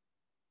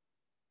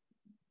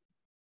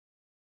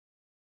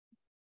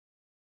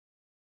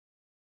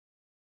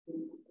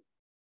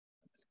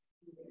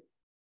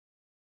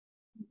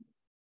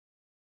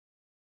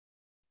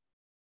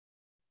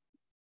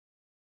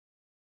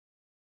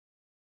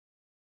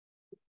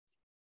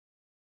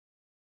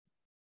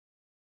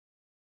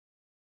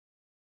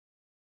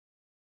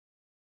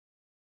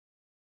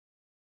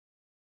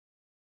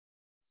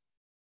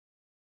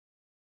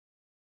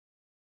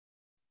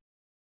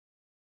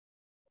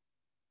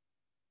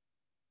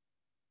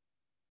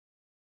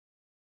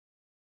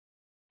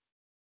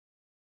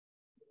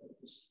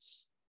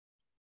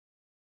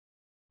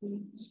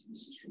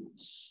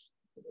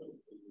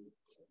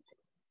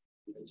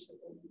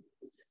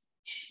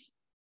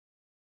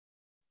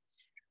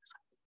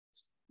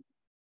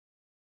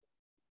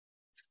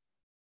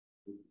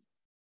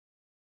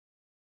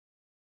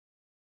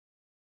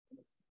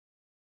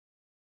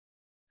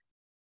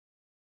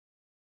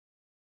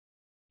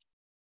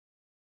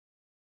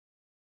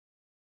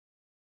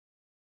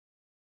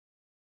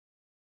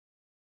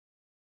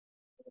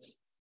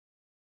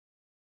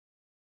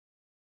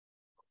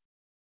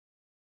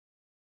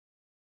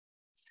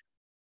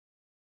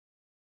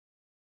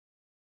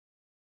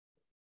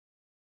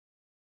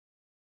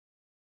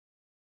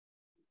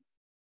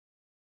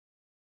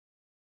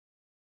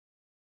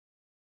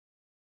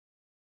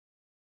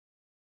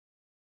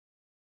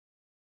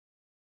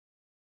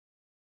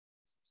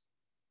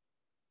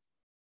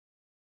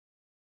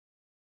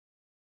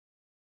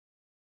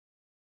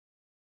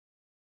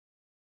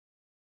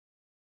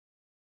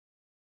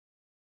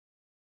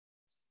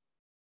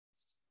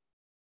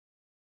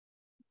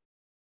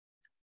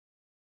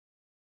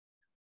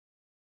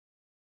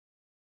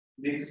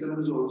 Next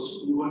term is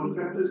also, you want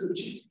to factor the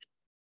G.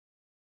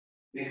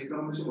 Next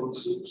term is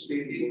also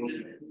state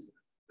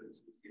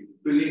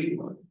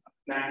filling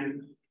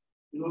and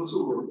you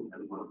also work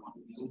at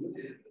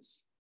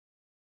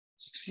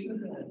 16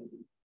 then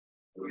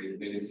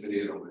it's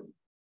very around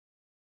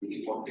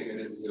 40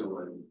 minutes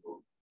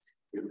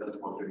if that's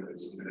 40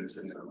 minutes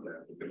and around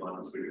that the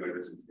demand is pretty wide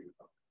as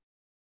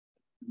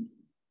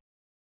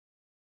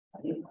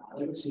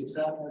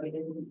शिक्षा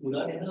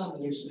पूरा है ना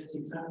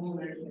शिक्षा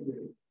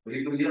में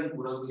वही तो ये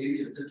पूरा वही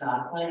जो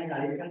चाहता है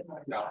गाड़ी का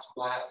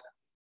रास्ता है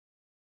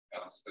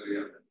रास्ता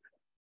है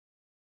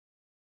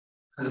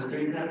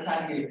सरप्राइज करता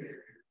है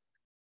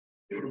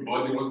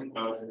बहुत दिमाग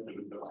खराब है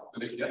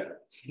मैंने क्या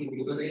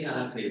मुझे नहीं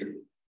आना चाहिए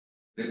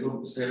देखो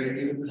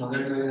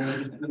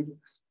 70,000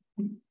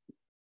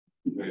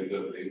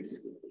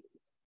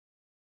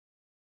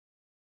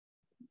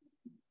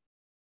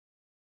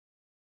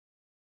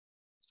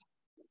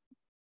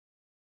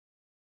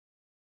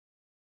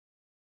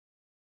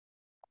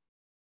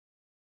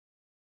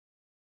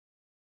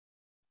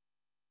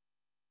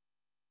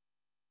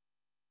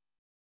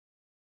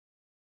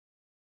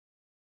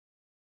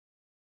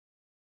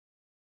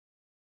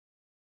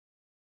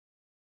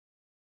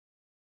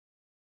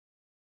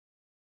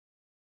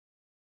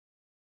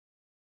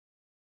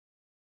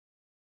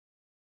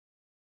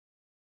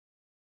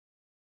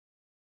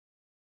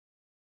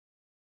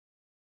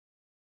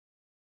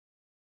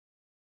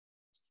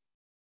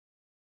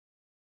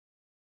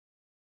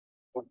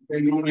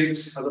 Can do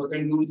x, other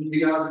can do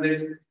 3 hours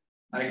less.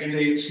 I can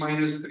take x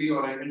minus 3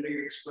 or I can take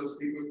x plus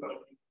 3 quicker.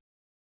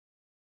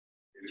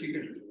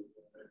 Okay.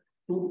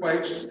 2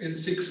 pipes in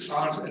 6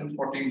 hours and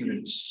 40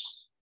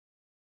 minutes.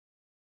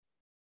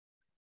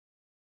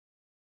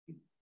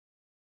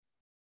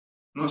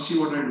 Now see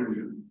what I do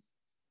here.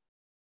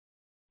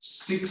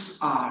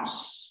 6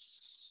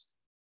 hours,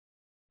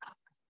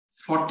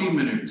 40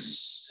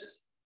 minutes.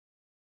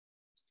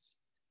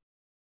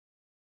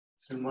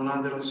 And one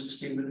other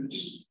 16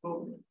 minutes.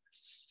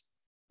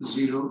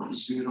 0,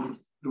 0,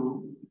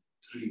 2,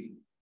 3.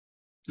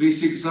 3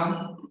 6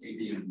 are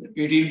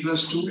 18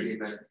 plus 2.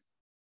 29.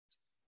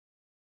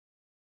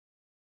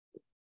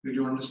 Did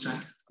you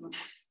understand?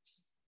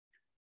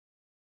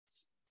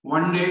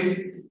 One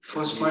day,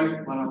 first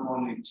pipe 1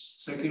 upon x.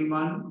 Second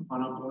one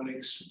 1 upon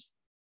x.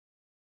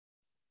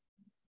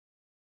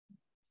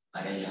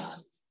 अरे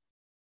यार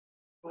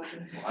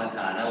बहुत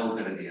ज़्यादा वो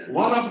कर दिया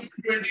 1 upon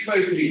 20 by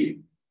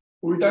 3.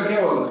 उल्टा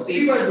क्या होगा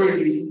 3 by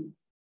 20.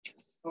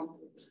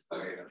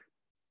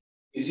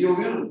 Easy हो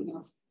गया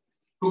ना?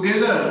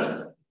 Together.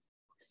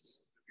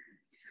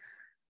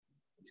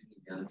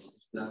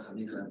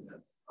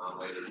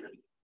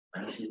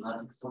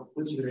 सब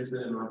कुछ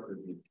नोट कर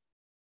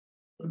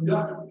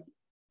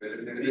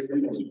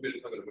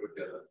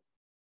दिया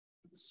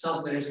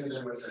सब मेरे से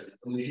नंबर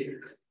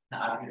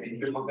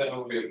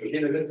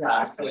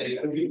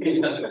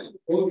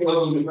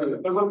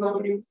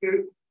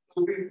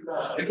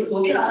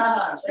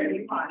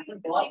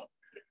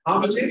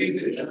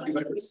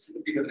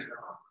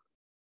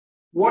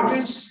What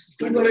is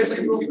 2 का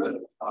reciprocal?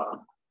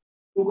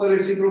 2 का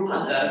reciprocal?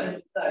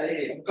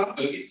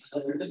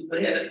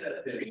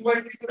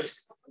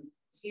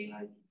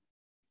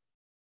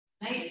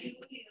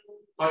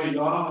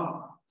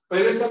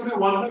 पहले सब में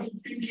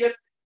 1/15 किया,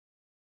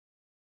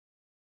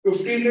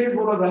 15 डेज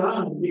बोला था ना,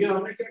 ये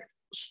हमने क्या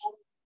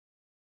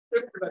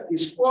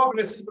इसको आप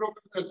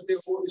रेसिप्रोकल करते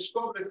हो, इसको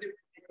आप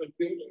रेसिप्रोकल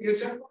करते हो, ये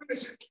सब को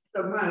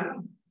रेसिप्रोकल करना है ना।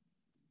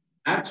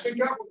 एक्ट में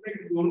क्या बोलते हैं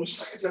कि दोनों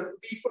sides have to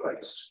be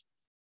equalised.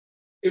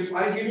 If I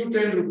give you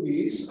 10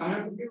 rupees, I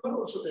have to give her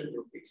also 10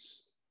 rupees.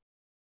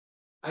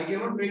 I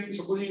cannot make,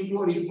 supposing you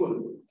are equal.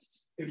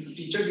 If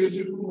teacher gives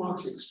you 2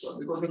 marks extra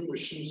because the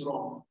question is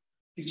wrong,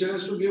 teacher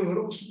has to give her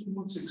also 2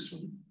 marks extra.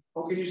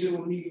 How can you say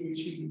only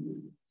she give you?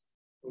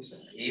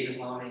 एक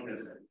माँ नहीं कर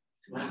सकते।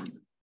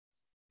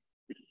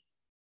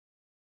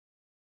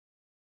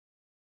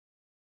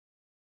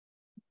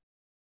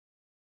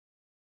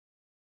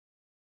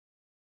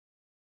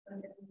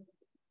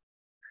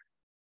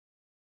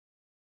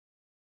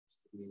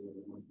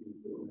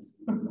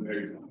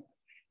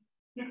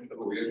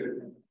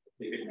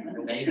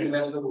 नहीं तो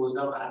मैं तो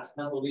बोलता हूँ आज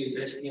ना कोई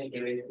इंटरेस्ट नहीं है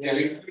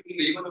केमिस्ट्री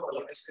नहीं मतलब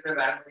केमिस्ट्री में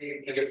रैंक नहीं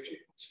केमिस्ट्री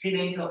कुछ भी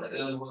नहीं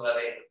बोल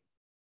रहे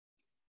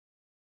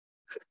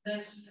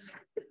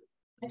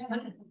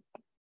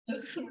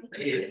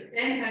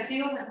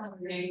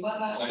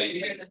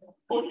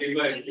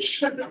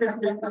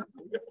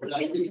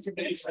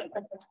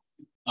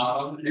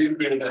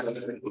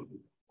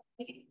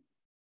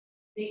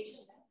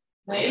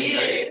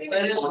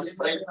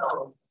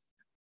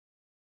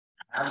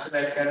आराम से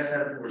बैठ कर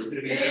सर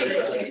फिर भी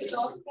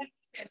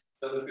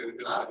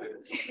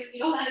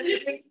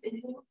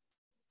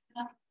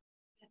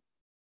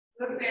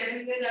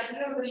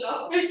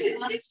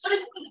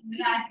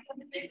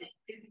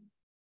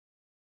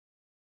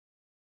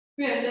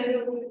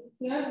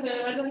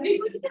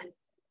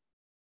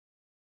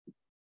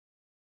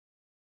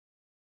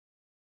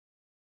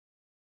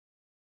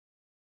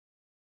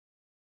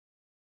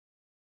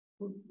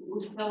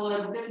उसका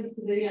वर्क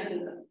इधर ही आता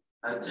था।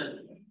 अच्छा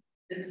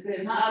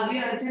हाँ अभी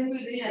अर्चन भी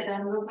इधर ही आता है,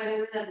 हम लोग पहले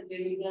उधर जाते थे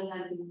विक्रम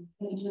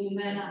अर्चन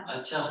में ना।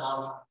 अच्छा हाँ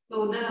तो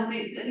उधर हमने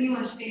इतनी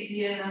मस्ती की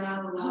है ना।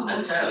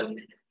 अच्छा हम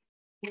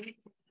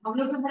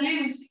लोग तो भले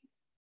इसके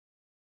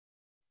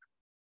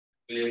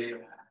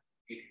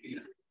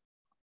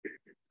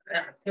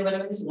बारे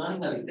में सुना नहीं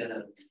था विद्यालय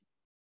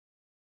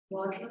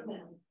बहुत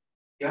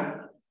क्या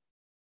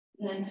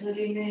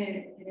नेचुरली में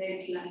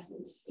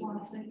क्लासेस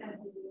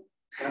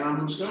क्या नाम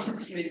है उसका?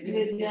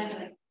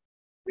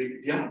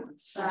 विद्या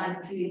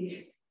साथी।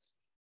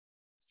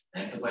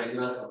 मैं तो पहली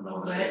बार सुन रहा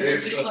हूँ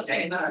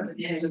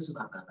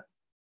सुना था।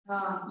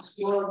 हाँ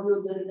वो अभी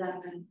उधर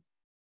जाता है।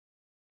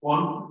 कौन?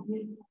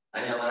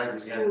 अरे हमारा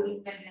जिसका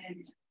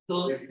तो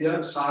विद्या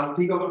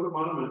सारथी का मतलब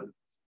मालूम है?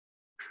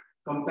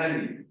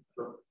 कंपेनियन।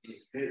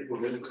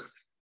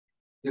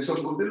 ये सब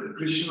बोलते हैं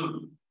कृष्ण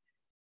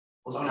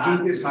अर्जुन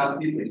के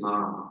सारथी थे।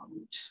 हाँ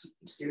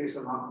इसके लिए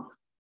सब नाम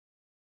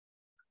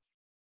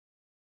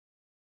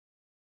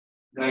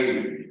गाइड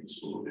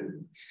उसको बोलते हैं।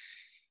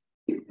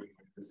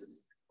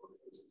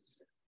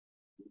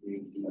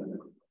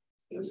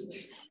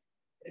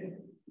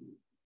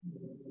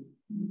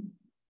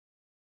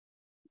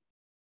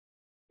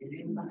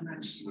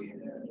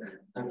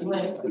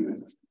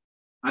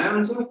 I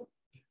answer.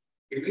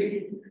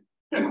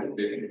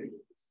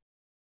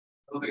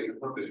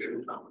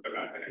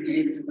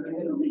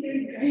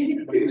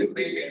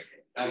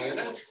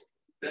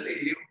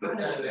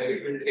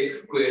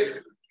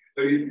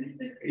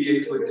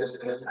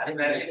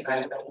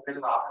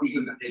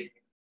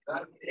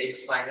 x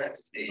minus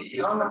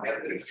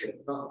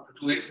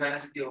 2x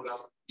minus क्या होगा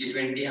ये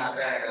 20 यहाँ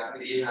पे आएगा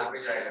फिर ये यहाँ पे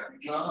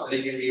जाएगा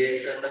लेकिन ये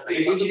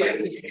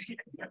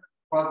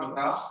बात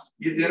बता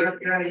ये तेरा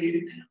क्या है ये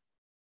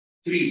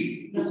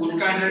 3 तो खुद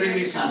का एनर्जी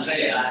नहीं समझा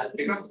यार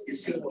देखा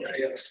इसके बोल रहा है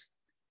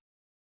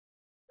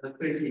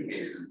ठीक है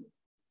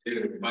फिर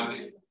माने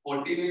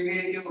 40 में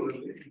क्या बोल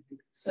रहे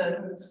सर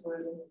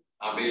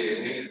अबे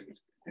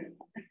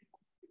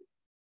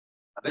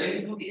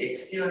तो x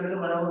की वजह से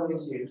बड़ा होना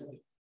चाहिए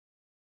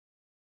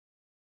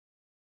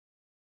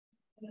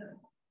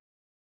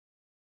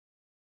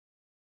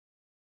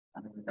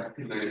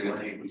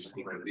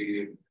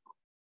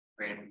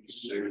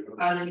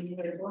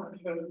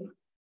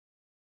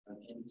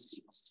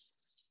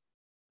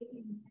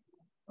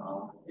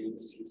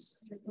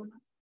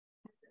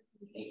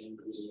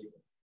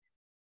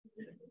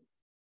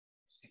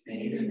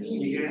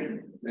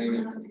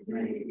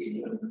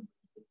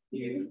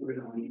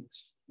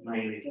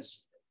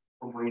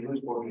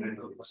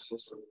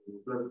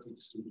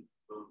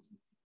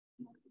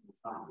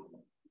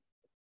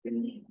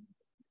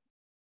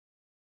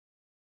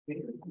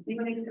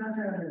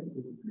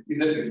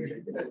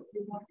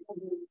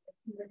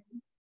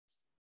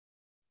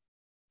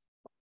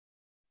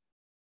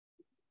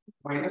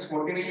minus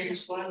 49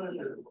 square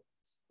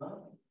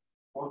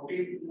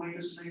 40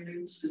 minus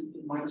 9 is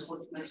minus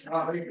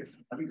 49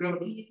 अभी कर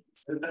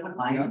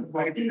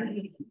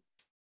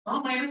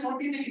minus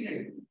 49 है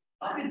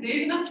अभी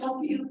देखना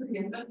 40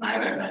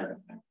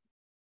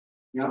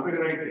 यहाँ पे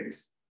राइट है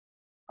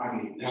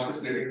आगे यहाँ पे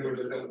स्लेटिंग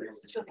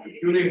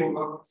क्यों नहीं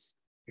होगा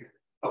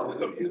अब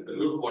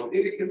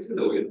 40 कैसे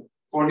दोगे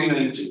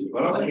 49 चाहिए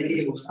बराबर।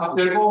 अब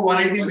तेरे को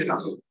 180 मिला,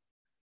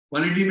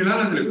 180 मिला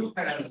ना तेरे को,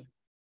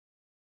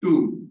 2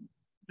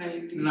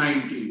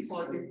 90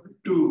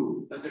 2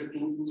 ऐसे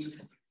 2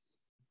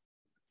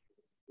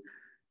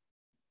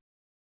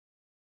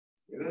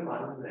 ये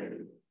मालूम है।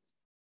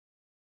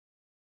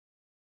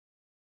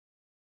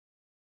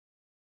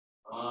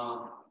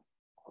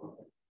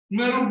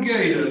 मैं रुक गया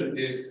इधर।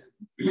 Yes.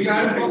 We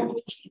are from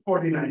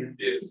 49.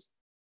 Yes.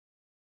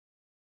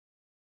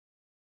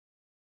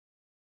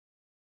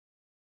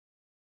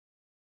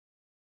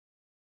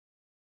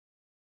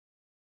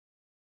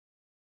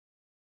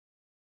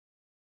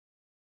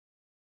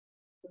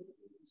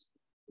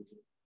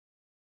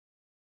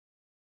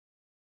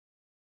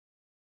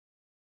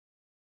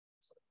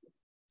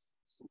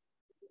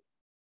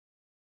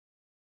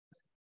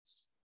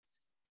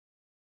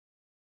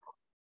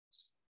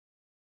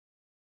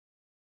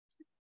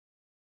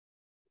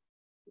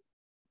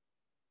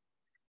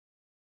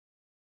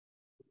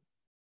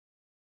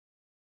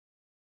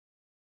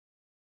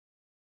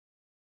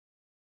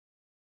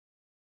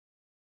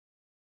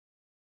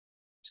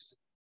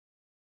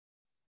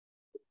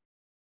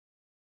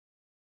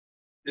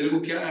 तेरे को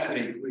क्या है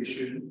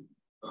इक्वेशन?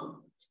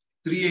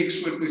 3x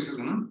स्क्वायर को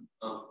इससे ना?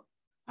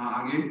 हाँ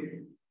आगे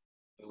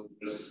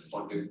प्लस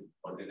 40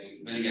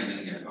 49 मिल गया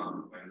हाँ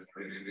माइनस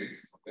 49x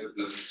फिर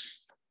प्लस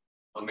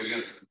मिल गया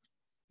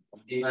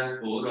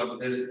 4 और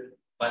फिर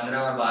 15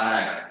 और 12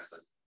 आएगा सर।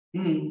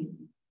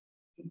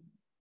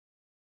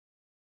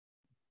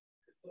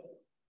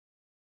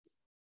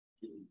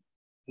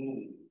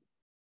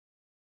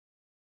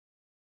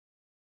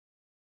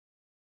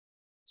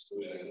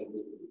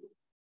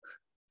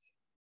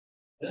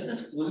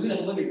 स्कूल में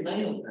लगभग इतना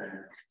ही होता है।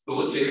 तो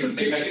वो 6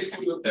 घंटे का ही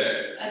स्कूल होता है।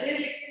 अरे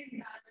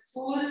लेकिन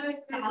स्कूल में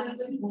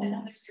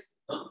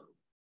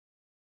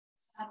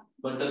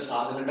बट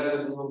 7 घंटा का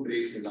तुम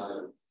ब्रेक मिला रहे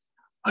हो।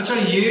 अच्छा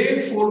ये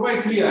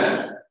 4/3 आया,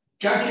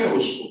 क्या किया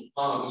उसको?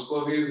 हाँ उसको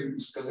अभी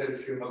उसका से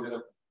रिसीव वगैरह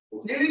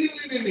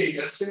नहीं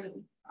ऐसे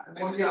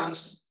कौन सी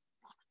आंसर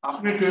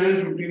आपने 12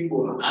 15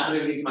 बोला। अरे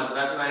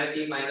 15 से मैंने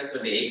 3 माइनस कर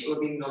दिया, 1 को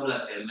 3 कम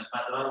लगते हैं, मैं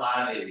 15 और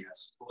 12 ले लिया।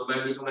 तो मैं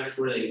को मैंने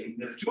छोड़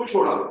दिया। क्यों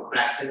छोड़ा?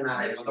 फ्रैक्शन में आ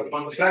रहा है,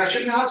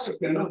 फ्रैक्शन में आ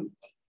सकते हैं ना,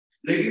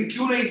 लेकिन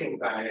क्यों नहीं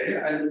होता है?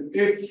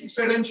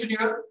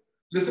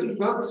 Listen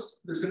girls,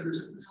 listen.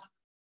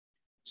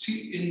 See,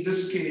 in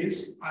this case,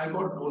 I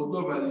got both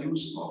the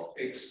values of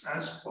x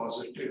as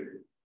positive.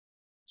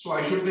 So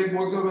I should take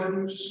both the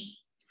values.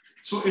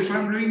 So if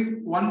I'm doing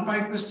one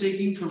pipe is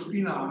taking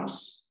 15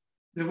 hours,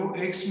 therefore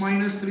x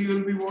minus 3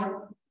 will be what?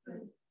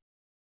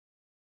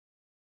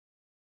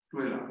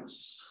 12 hours.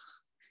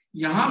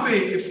 Yahan pe,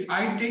 if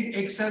I take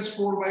x as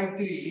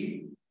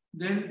 4/3,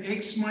 then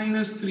x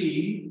minus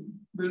 3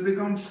 will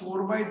become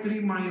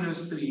 4/3 minus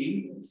 3,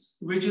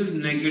 which is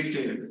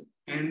negative,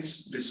 hence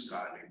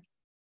discarded.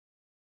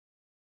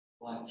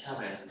 अच्छा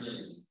वैसे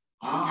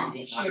हाँ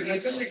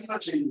ऐसे लिखना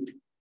चाहिए।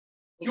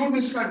 क्यों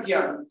discard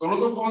किया? दोनों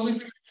तो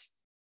positive,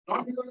 not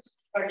because of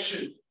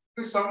fraction,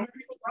 because सम में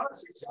भी तो था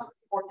 6 और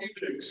 40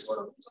 मिनट्स और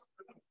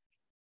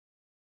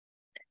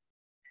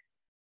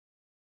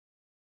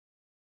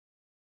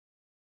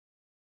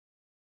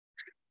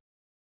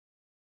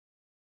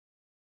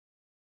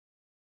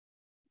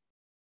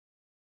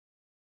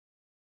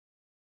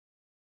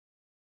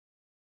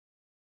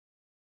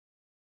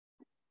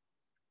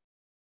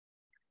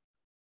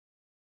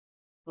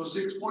तो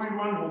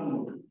 6.1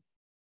 होमवर्क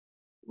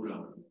पूरा,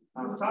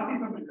 हाँ साथ ही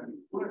सब लिखा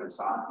पूरा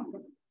साथ ही।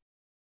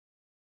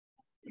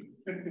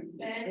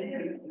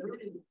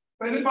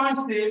 पहले 5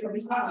 थे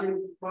अभी 7 है।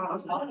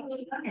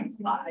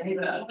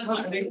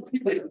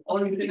 और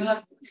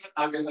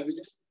आगे अभी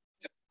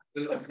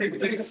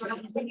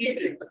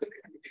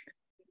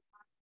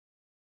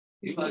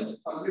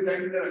अगले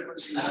टाइम में रखना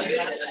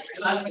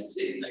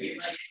चाहिए।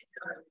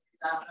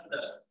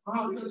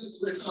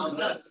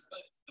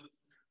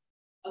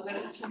 अगर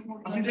अच्छा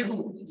अभी देखो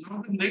now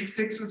the next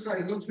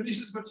exercise don't finish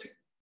this बच्चे।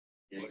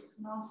 yes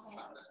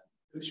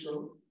finish करो।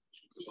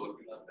 कुछ और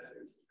भी आता है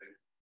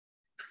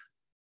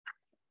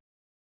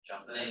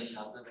छापना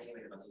नहीं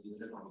मेरे पास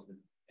दूसरे काम में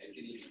है कि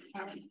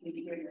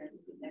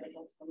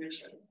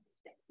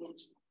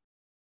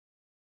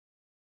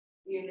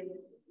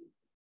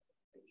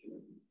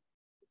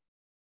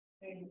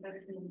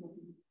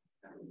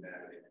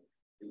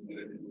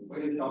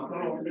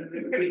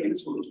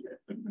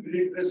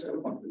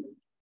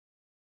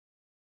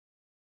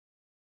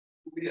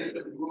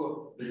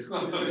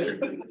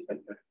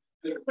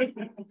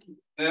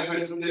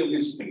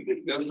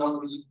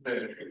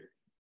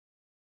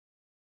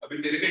अभी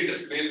तेरे का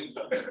इंटरेस्ट नहीं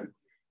होता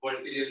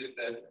क्वालिटी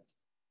देता है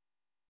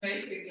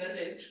नहीं पिघला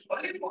चाहिए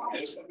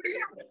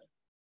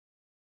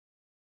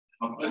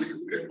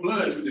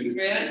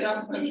मेरा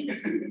शॉप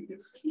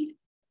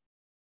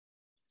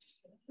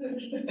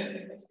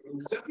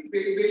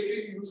देख के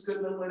यूज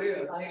करना पड़ेगा।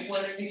 High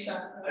quality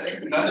shop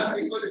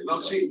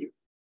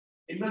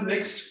In the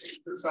next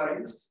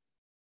exercise,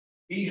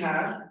 we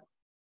have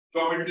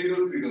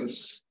geometrical figures.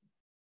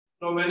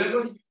 Now, whenever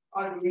you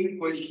are doing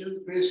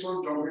questions based on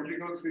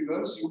geometrical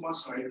figures, you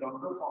must write down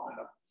the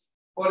formula.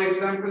 For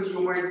example, you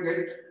might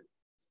get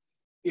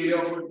area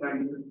of a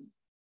triangle.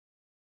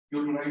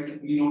 You'll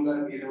write, we know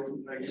that area of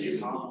a triangle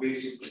is half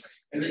base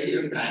of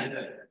the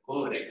triangle.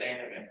 Oh,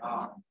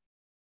 rectangle.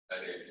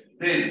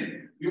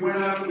 Then you might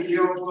have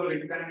area of a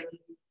rectangle.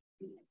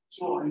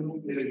 So I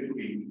know L into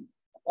D.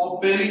 Or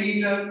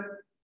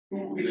perimeter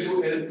 2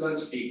 into L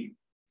plus D.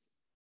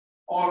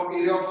 Or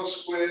area of a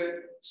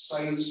square,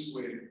 sine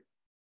square.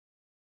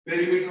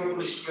 Perimeter of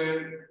a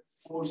square,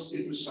 force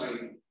into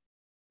sine.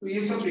 So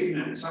ये सब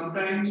देखना है.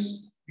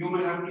 Sometimes you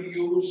may have to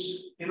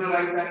use in a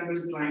right angle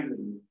triangle.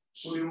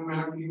 So you may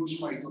have to use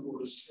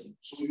Pythagoras.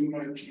 So you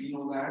might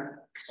know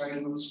that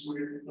sine 1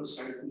 squared plus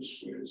sine 2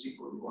 squared is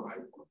equal to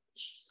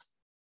hypotenuse.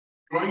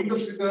 Drawing the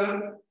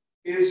figure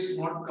is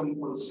not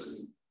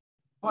compulsory.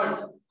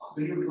 But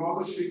when you draw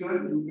the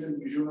figure, you can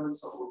visualize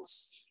the whole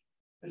system.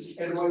 It's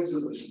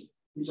advisable.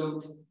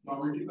 जब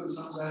multiple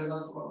sums आएगा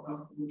तो अपना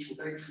वो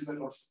छोटा एक figure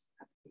rough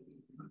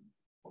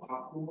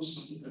आपको वो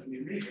sum करने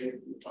में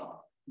help होगा.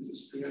 This is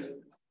clear.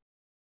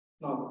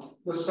 Now,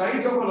 the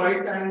side of a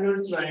right angle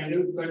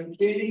triangle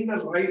containing the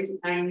right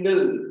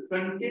angle.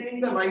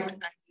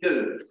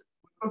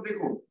 मतलब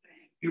देखो,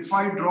 if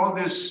I draw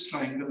this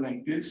triangle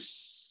like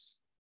this,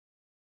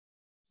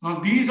 now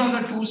these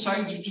are the two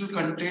sides which will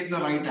contain the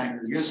right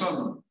angle. Yes or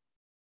no?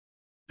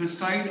 This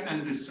side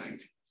and this side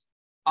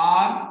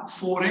are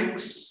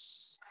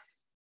 4x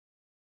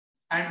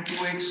and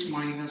 2x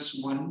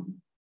minus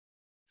 1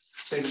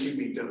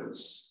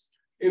 centimeters.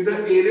 If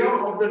the area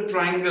of the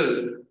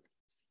triangle,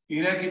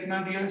 area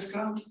कितना दिया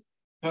इसका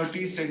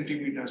 30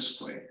 centimeter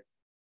square.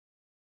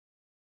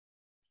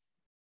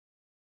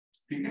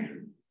 ठीक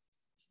है?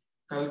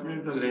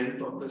 Calculate the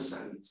length of the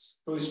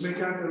sides. तो इसमें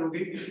क्या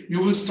करोगे?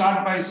 You will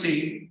start by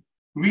saying,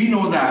 we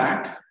know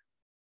that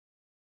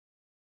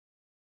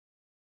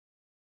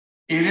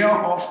area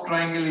of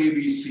triangle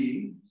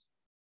ABC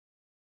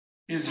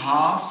is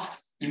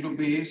half into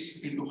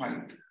base into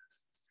height.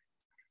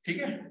 ठीक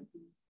है?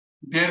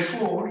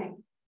 Therefore,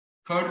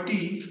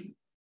 30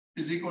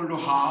 is equal to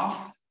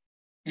half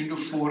into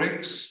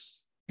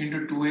 4x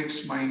into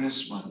 2x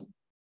minus 1.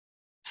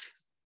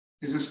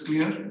 Is this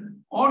clear?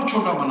 और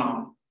छोटा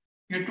बनाओ.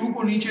 ये 2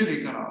 को नीचे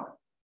लेकर आओ.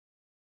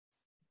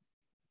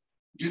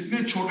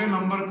 जितने छोटे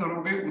नंबर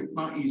करोगे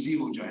उतना इजी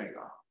हो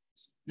जाएगा.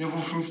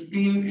 Therefore,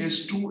 15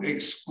 is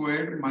 2x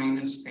squared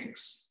minus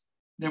x.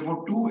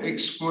 Therefore, 2x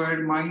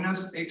squared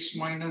minus x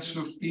minus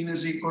 15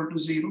 is equal to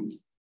 0.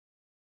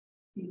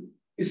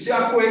 इससे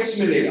आपको x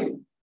मिलेगा.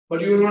 But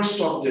you will not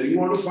stop there. You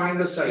want to find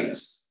the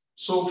sides.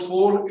 So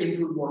 4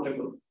 into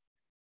whatever.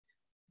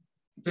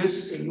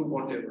 This into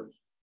whatever.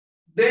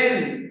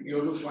 Then you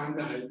have to find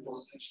the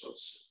hypotenuse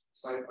also.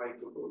 By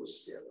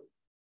Pythagoras theorem.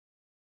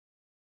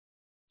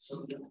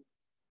 So,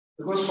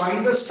 because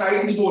find the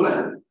sides बोला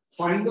है.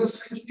 Find the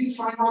sides. Please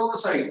find all the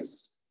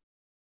sides.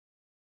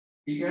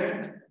 ठीक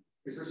है?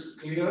 Is this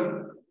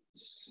clear?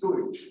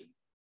 Do it.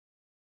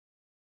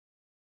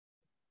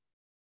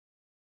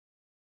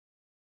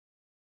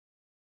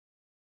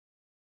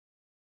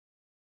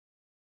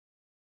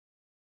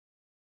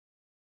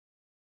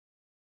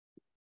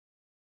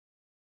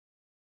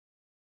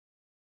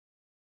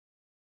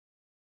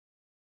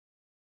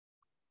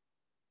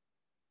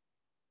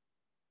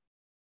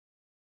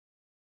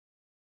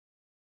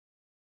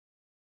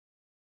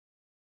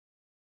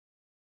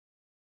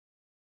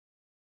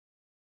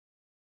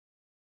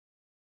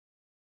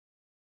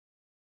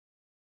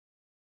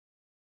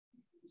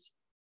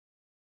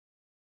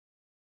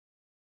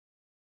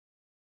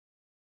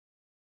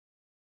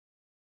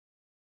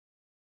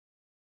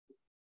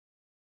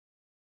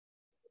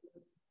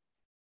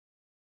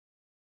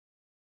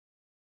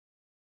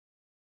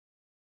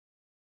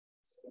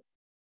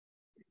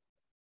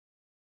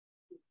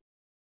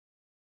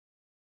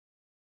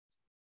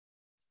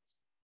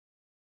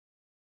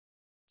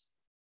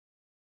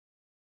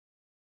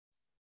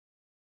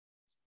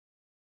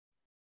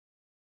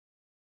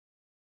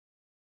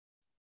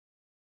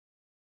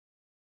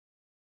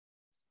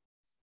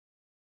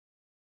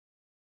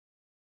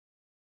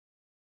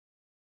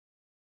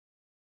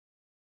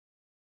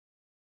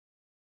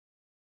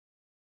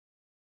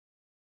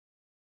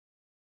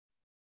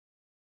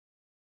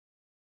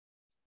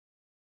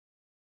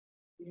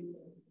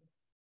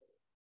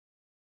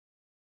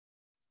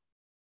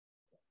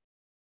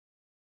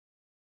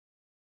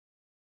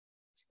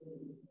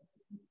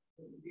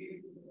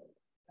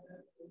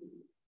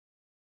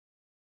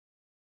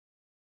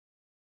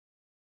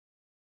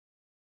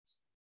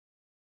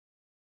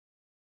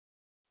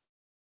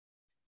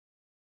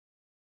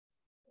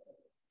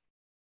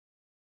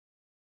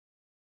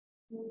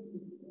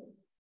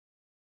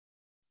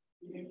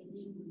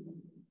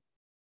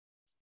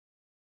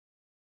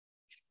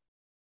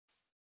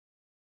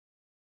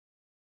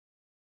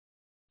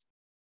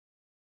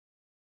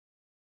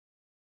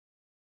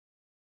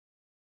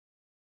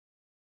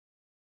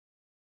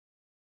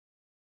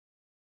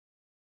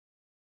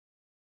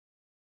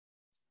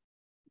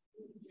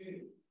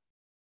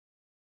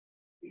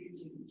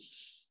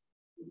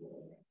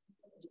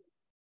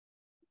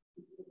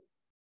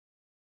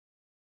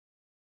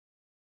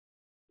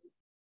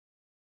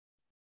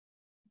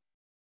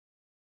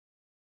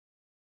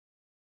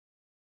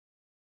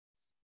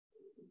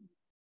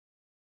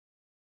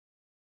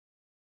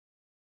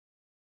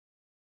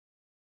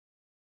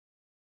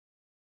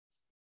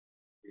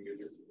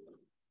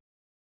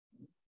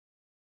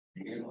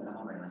 Again, one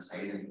of my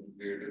side and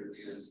creative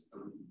is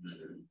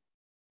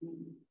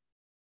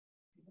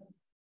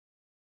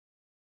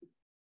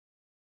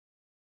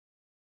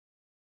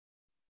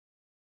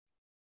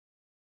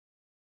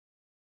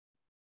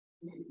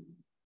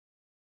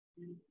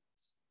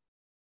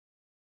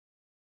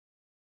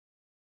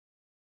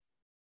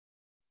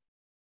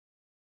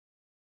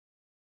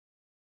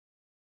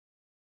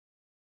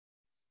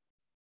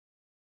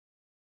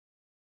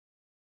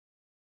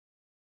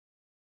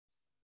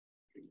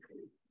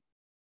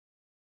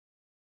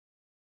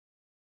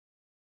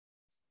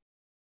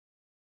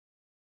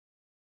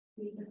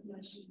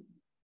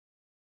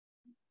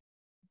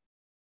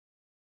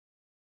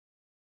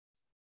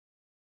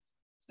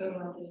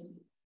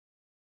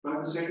By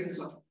the second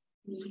sum.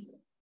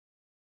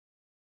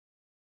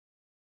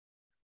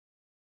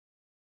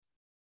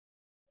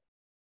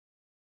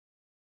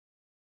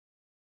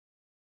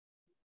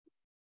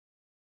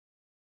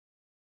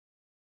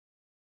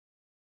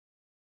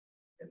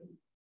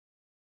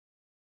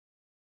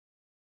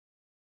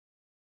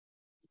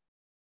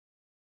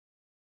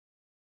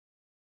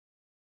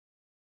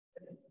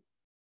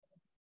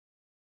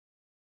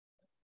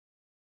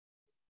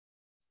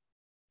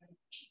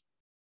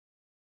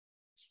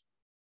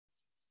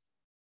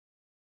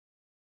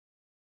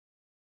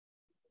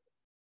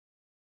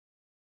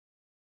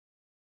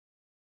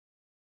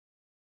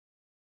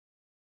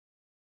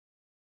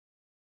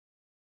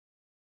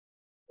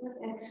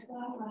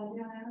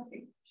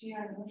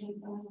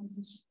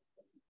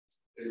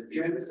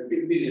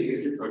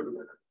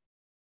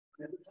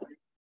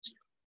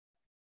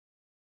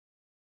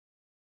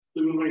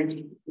 So you might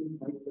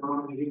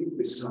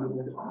this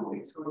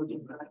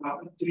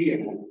three.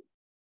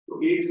 So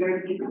एक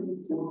side की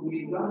 4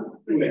 3 का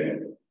 2 है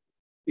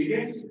ठीक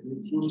है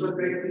दूसरा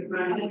side कितना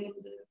है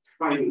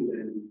 5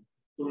 है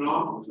so now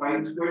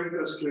 5 squared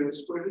plus 12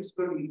 squared is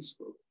 30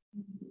 squared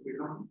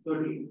become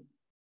 30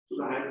 so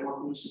the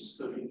hypotenuse is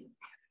 30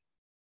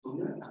 so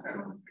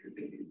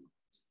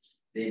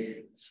देख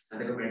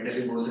अगर को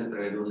मेंटली बोल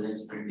सकते हैं 2 से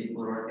 24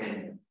 और 10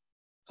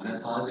 अगर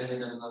सॉल्व करने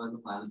का मतलब तो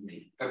मालूम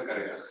नहीं कब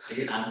करेगा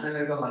लेकिन आंसर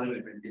मेरे को मालूम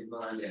है 24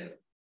 और 10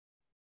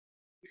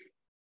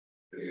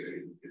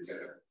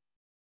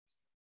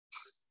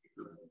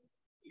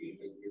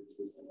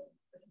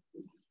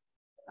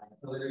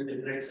 तो ये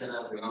डिफरेंस है ना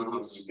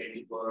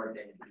 24 और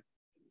 10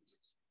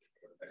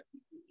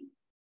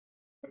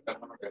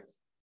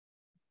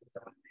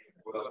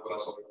 पूरा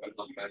सॉल्व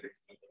करना है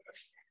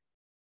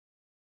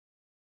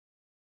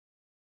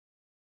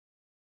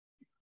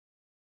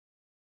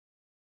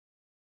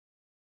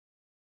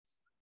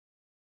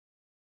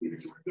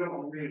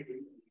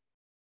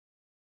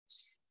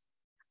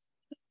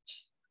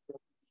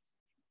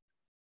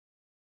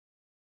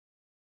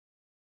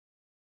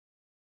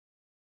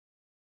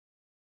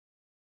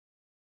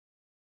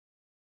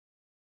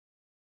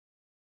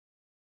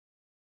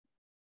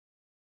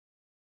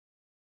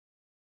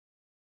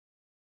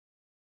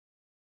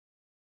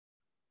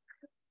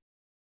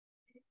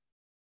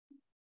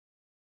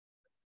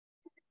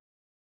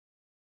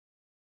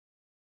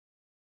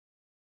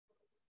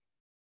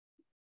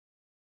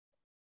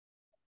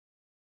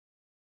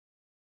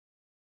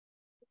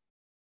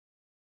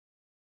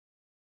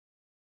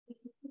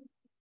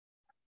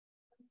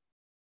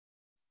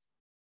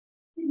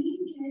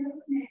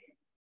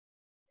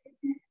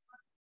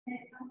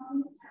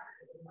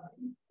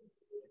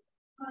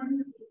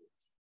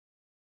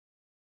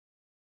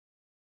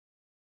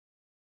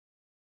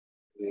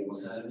वो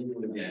सारा भी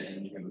बोल दिया है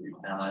कि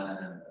हमारा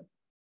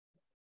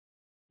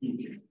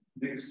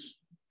next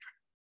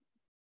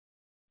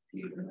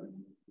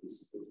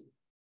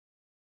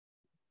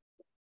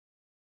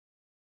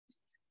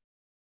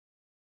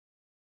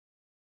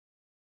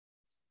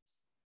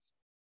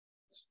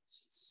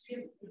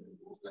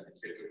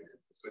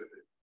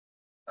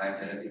Five,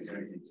 7, 6, 7,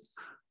 6.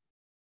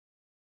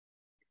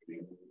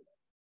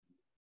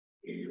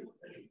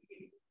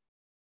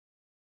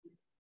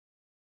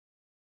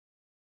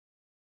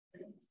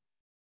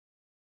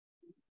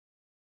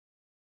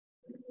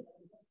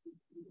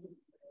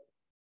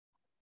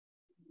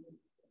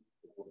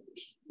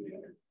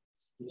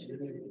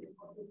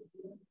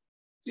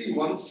 See,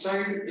 one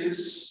side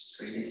is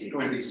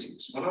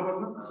 26.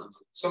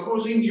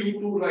 Supposing you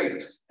two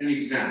write an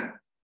exam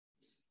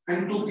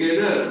and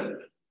together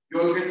you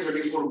all get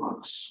 34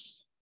 marks.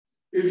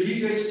 If he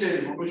gets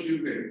 10, how much do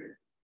you get?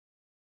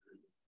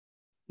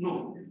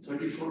 No,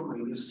 34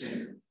 minus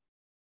 10.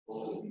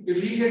 Oh.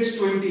 If he gets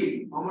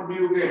 20, how much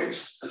do you get?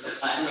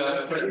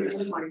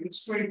 34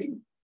 minus 20.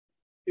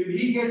 If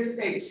he gets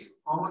X,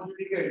 how much do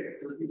you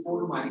get?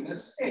 34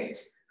 minus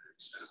X.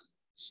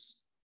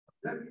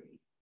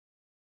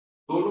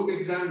 दो लोग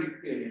exam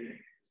लिखते हैं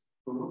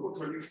दोनों को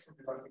 34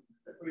 मिला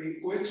के तो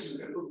एक को x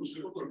मिलता है तो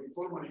दूसरे को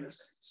 34 माइनस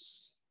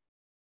x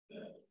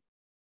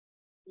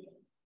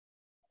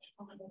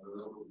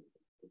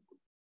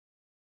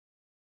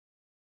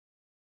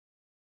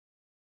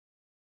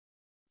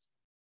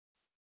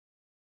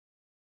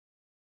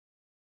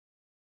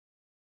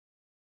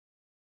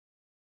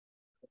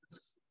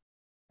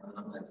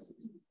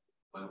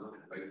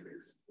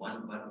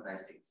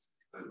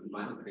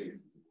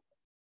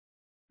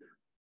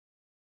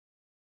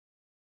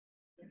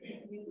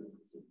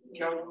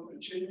क्या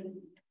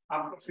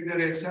आपका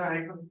फिगर ऐसा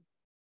आएगा?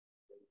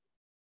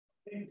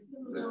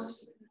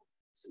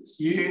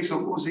 ये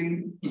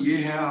सपोजिंग ये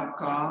है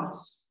आपका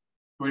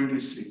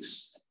 26,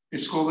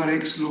 इसको अगर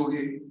x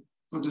लोगे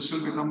तो this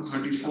will become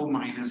 34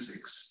 minus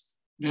x.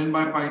 Then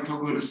by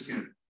Pythagoras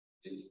theorem,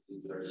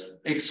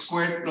 x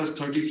squared plus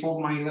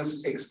 34 minus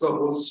x the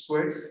whole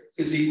square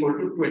is equal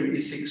to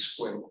 26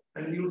 square,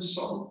 and you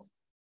solve.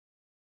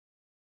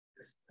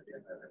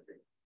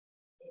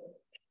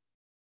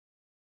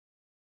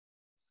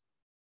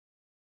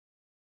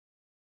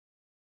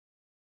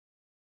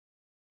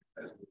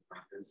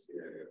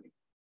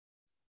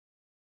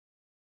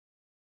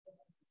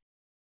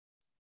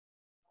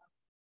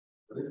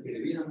 फिर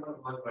भी नंबर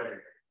बहुत बड़े हैं,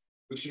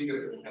 कुछ नहीं कर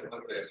सकते नंबर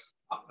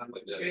अपना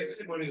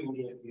कैसे बड़े हो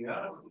जाएंगे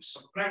यार,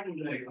 सबट्रैक्ट हो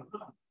जाएगा ना।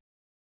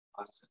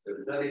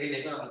 लेकिन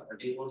देखो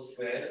 34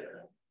 स्क्वायर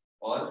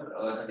और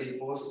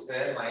 34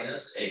 स्क्वायर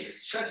माइनस x।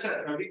 अच्छा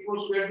 34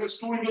 स्क्वायर प्लस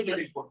 2 into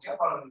 34 क्या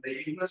बात है? a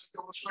प्लस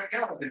 2 स्क्वायर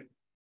क्या होता है?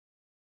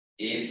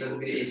 a प्लस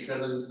b x का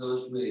प्लस 2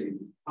 स्क्वायर।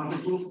 हाँ तो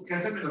तू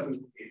कैसे मिला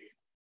तुमको?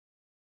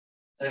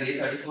 सर ये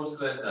 34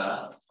 स्क्वायर था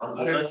और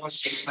x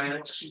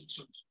minus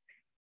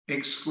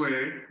x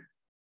squared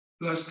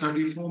plus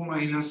 34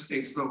 minus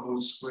x the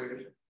whole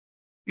square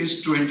is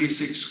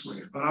 26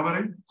 square, बराबर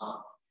है? हाँ।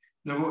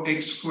 देखो x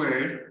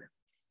squared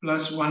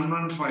plus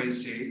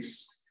 1156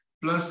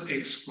 plus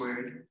x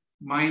squared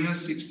minus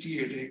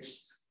 68x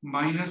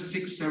minus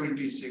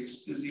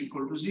 676 is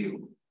equal to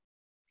 0.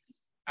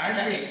 Add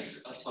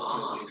this.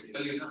 हाँ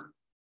सिंपल है ना।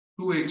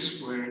 2x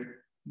squared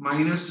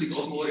minus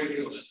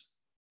 68x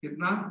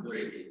कितना?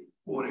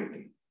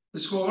 480.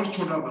 इसको और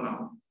छोटा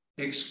बनाओ.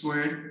 X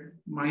squared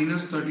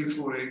minus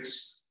 34x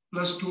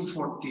plus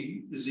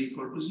 240 is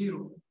equal to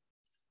 0.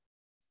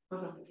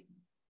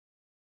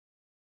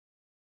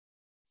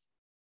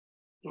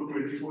 So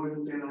 24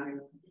 into 10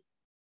 आएगा.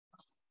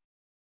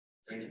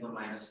 24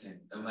 minus 10.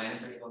 Minus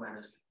 24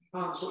 minus 10.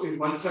 हाँ, so if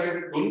one side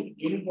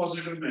दोनों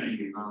positive में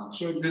आएंगे.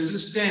 So if this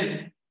is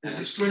 10, this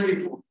is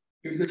 24.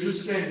 If this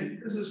is 10,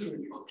 this is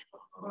 24.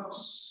 बस.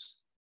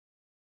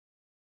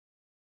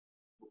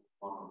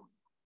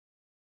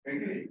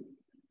 Okay.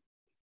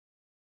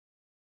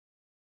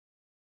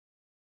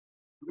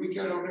 अभी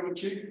क्या डाउट है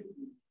बच्चे?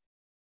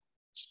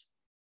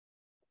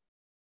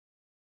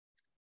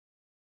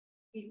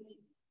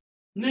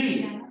 नहीं,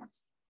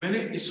 मैंने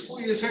इसको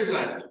ये साइड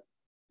लाया.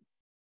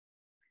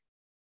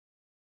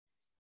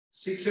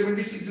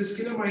 676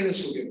 इसके लिए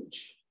माइनस हो गया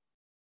बच्चे.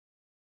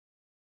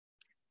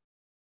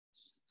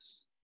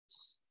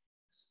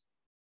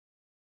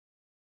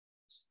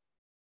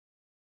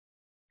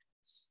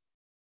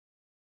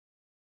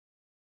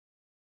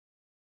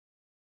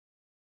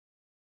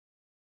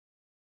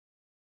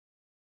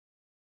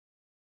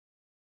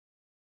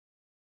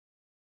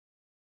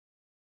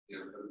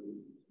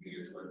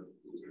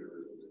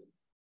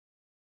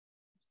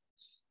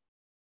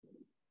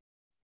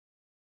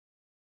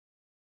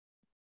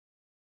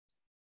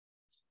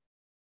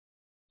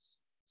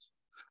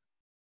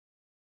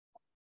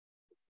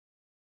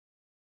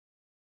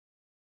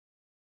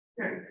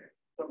 Okay,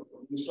 so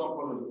we stop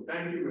for a little.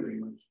 Thank you very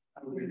much.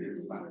 Have a good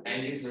day.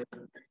 Thank you, sir.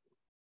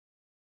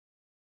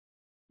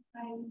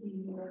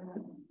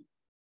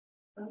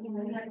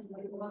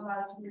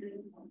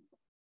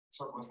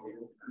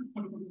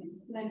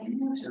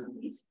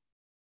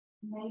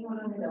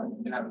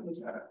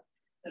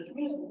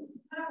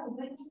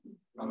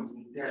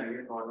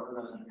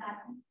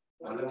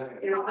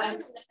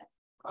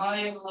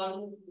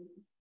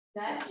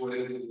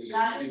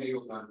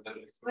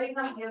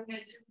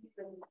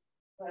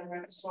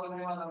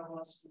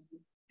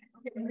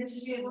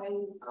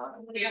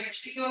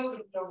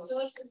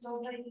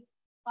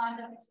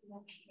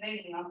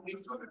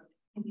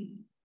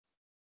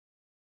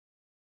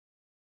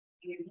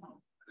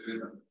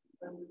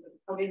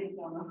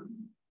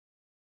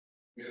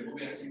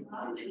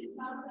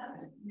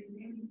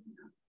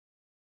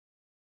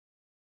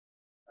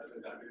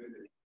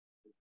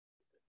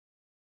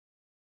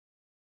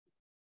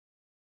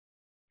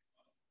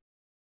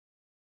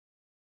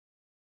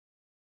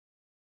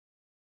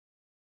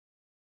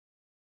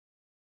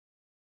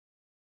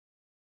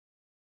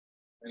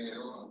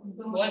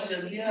 बहुत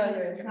जल्दी आ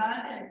गए.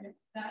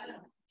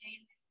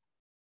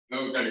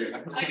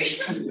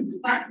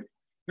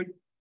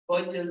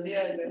 बहुत जल्दी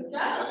आ गए.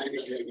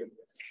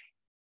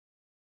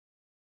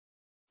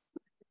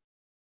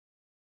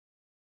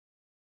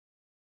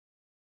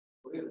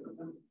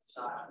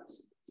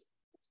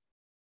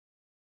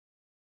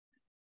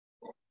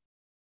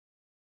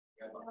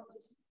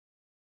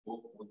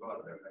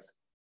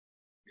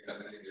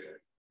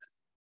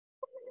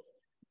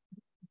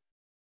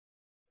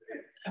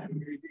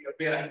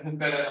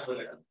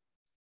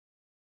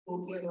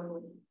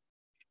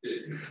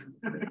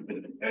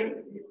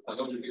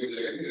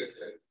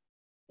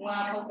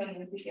 वहाँ पर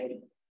करने की क्या?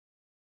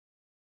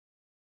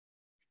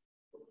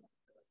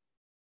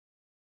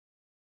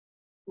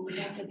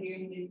 पूरा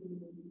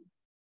सर्टिफिकेट